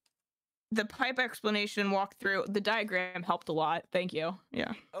the pipe explanation walkthrough, the diagram helped a lot. Thank you.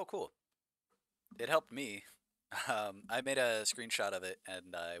 Yeah. Oh, cool. It helped me. I made a screenshot of it,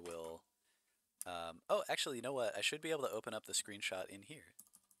 and I will. Oh, actually, you know what? I should be able to open up the screenshot in here.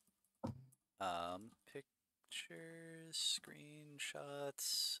 Pictures,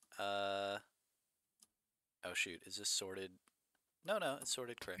 screenshots. Oh shoot, is this sorted? No, it's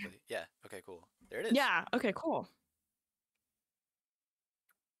sorted correctly. Yeah. Okay, cool. There it is. Yeah. Okay. Cool.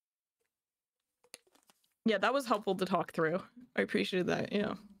 Yeah, that was helpful to talk through. I appreciate that.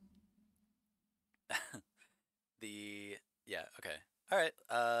 Yeah. Yeah. Okay. All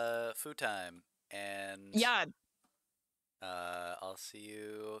right. Food time, and Yeah. I'll see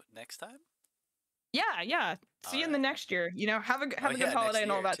you next time. Yeah. Yeah. See you in the next year. You know, have a good next holiday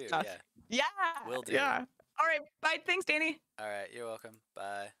and all year, that too, stuff. yeah. Yeah. Will do. Yeah. All right. Bye. Thanks, Danny. All right. You're welcome.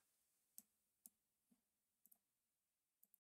 Bye.